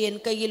புத்திரரை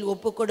என் கையில்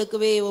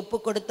ஒப்பு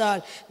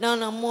கொடுத்தால்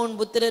நான் அம்மோன்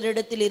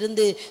புத்திரரிடத்தில்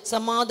இருந்து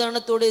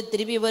சமாதானத்தோடு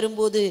திரும்பி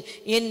வரும்போது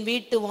என்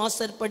வீட்டு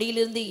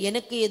வாசற்படியிலிருந்து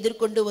எனக்கு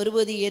எதிர்கொண்டு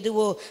வருவது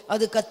எதுவோ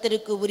அது கர்த்தர்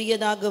கர்த்தருக்கு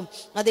உரியதாகும்,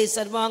 அதை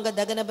சர்வாங்க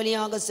தகன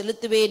பலியாக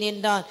செலுத்துவேன்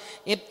என்றான்.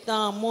 எப்தா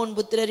அம்மோன்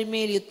புத்திரரின்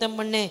மேல் யுத்தம்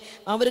பண்ண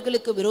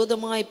அவர்களுக்கு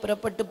விரோதமாய்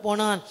புறப்பட்டு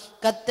போனான்.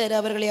 கர்த்தர்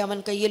அவர்களை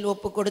அவன் கையில்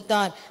ஒப்பு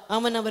கொடுத்தார்.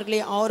 அவன்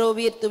அவர்களை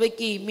ஆரோவியர்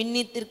துவக்கி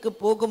மின்னித்திற்கு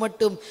போகு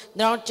மட்டும்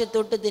திராட்சை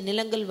தோட்டத்து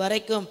நிலங்கள்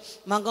வரைக்கும்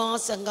மகா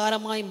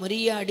சங்காரமாய்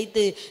முறிய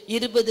அடித்து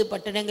 20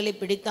 பட்டணங்களை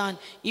பிடித்தான்.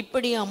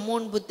 இப்படி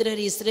அம்மோன்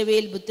புத்திரர்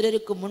இஸ்ரவேல்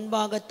புத்திரருக்கு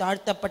முன்பாக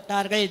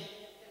தாழ்த்தப்பட்டார்கள்.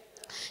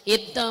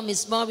 எப்தா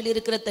மிஸ்பாவில்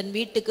இருக்கிற தன்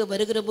வீட்டுக்கு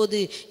வருகிற போது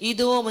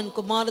இதோ அவன்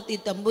குமாரத்தை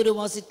தம்புரு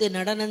வாசித்து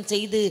நடனம்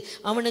செய்து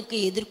அவனுக்கு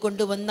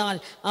எதிர்கொண்டு வந்தாள்.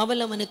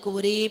 அவள் அவனுக்கு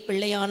ஒரே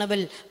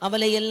பிள்ளையானவள்.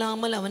 அவளை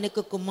அல்லாமல்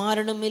அவனுக்கு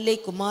குமாரனும் இல்லை,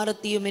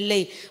 குமாரத்தியும் இல்லை.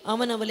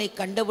 அவன் அவளை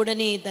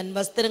கண்டவுடனே தன்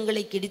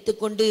வஸ்திரங்களை கிடித்து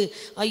கொண்டு,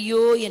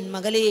 ஐயோ என்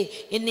மகளே,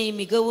 என்னை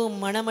மிகவும்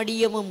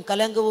மனமடியவும்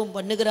கலங்கவும்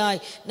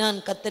பண்ணுகிறாய்.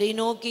 நான் கர்த்தரை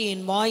நோக்கி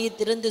என் வாயை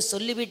திறந்து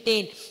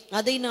சொல்லிவிட்டேன்,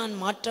 அதை நான்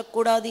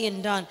மாற்றக்கூடாது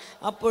என்றான்.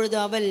 அப்பொழுது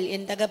அவள்,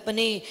 என்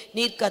தகப்பனே,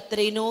 நீர்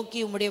கர்த்தரை நோக்கி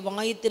உம்முடைய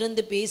வாயை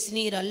திறந்து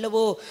பேசினீர்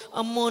அல்லவோ?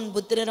 அம்மோன்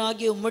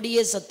புத்திரராகி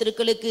உம்முடைய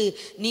சத்துருக்களுக்கு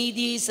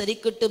நீதியை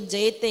சரிக்கட்டும்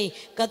ஜெயத்தை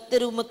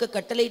கர்த்தர் உமக்கு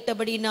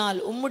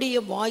கட்டளையிட்டபடினால்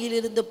உம்முடைய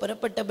வாயிலிருந்து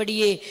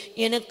புறப்பட்டபடியே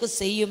எனக்கு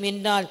செய்யும்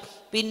என்றாள்.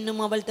 பின்னும்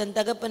அவள் தன்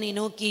தகப்பனை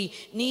நோக்கி,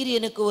 நீர்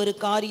எனக்கு ஒரு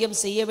காரியம்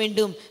செய்ய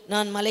வேண்டும்.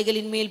 நான்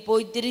மலைகளின் மேல்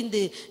போய்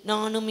திரிந்து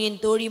நானும் என்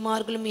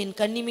தோழிமார்களும் என்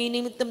கன்னிமை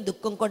நிமித்தம்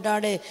துக்கம்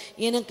கொண்டாட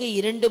எனக்கு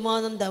 2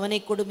 மாதம் தவணை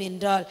கொடும்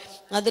என்றாள்.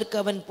 அதற்கு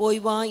அவன்,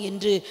 போய் வா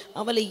என்று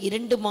அவளை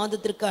 2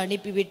 மாதத்திற்கு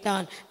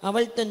அனுப்பிவிட்டான்.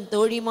 அவள் தன்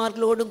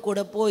தோழிமார்களோடும் கூட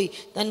போய்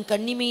தன்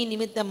கன்னிமை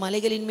நிமித்தம்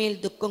மலைகளின்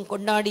மேல் துக்கம்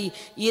கொண்டாடி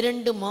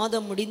 2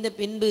 மாதம் முடிந்த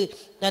பின்பு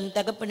தன்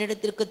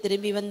தகப்பனிடத்திற்கு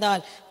திரும்பி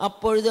வந்தாள்.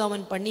 அப்பொழுது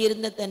அவன்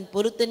பண்ணியிருந்த தன்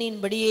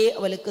பொருத்தனின்படியே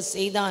அவளுக்கு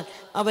செய்தான்.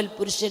 அவள்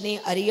புருஷனை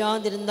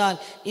அறியாதிருந்தாள்.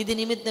 இது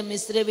நிமித்தம்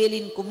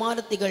இஸ்ரவேலின்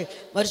குமாரத்திகள்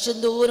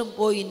வருஷந்தோறும்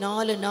போய்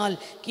 4 நாள்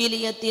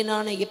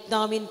கீலியத்தியனான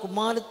எப்தாவின்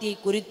குமாரத்தியை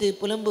குறித்து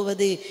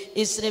புலம்புவது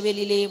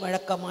இஸ்ரவேலிலே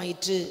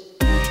வழக்கமாயிற்று.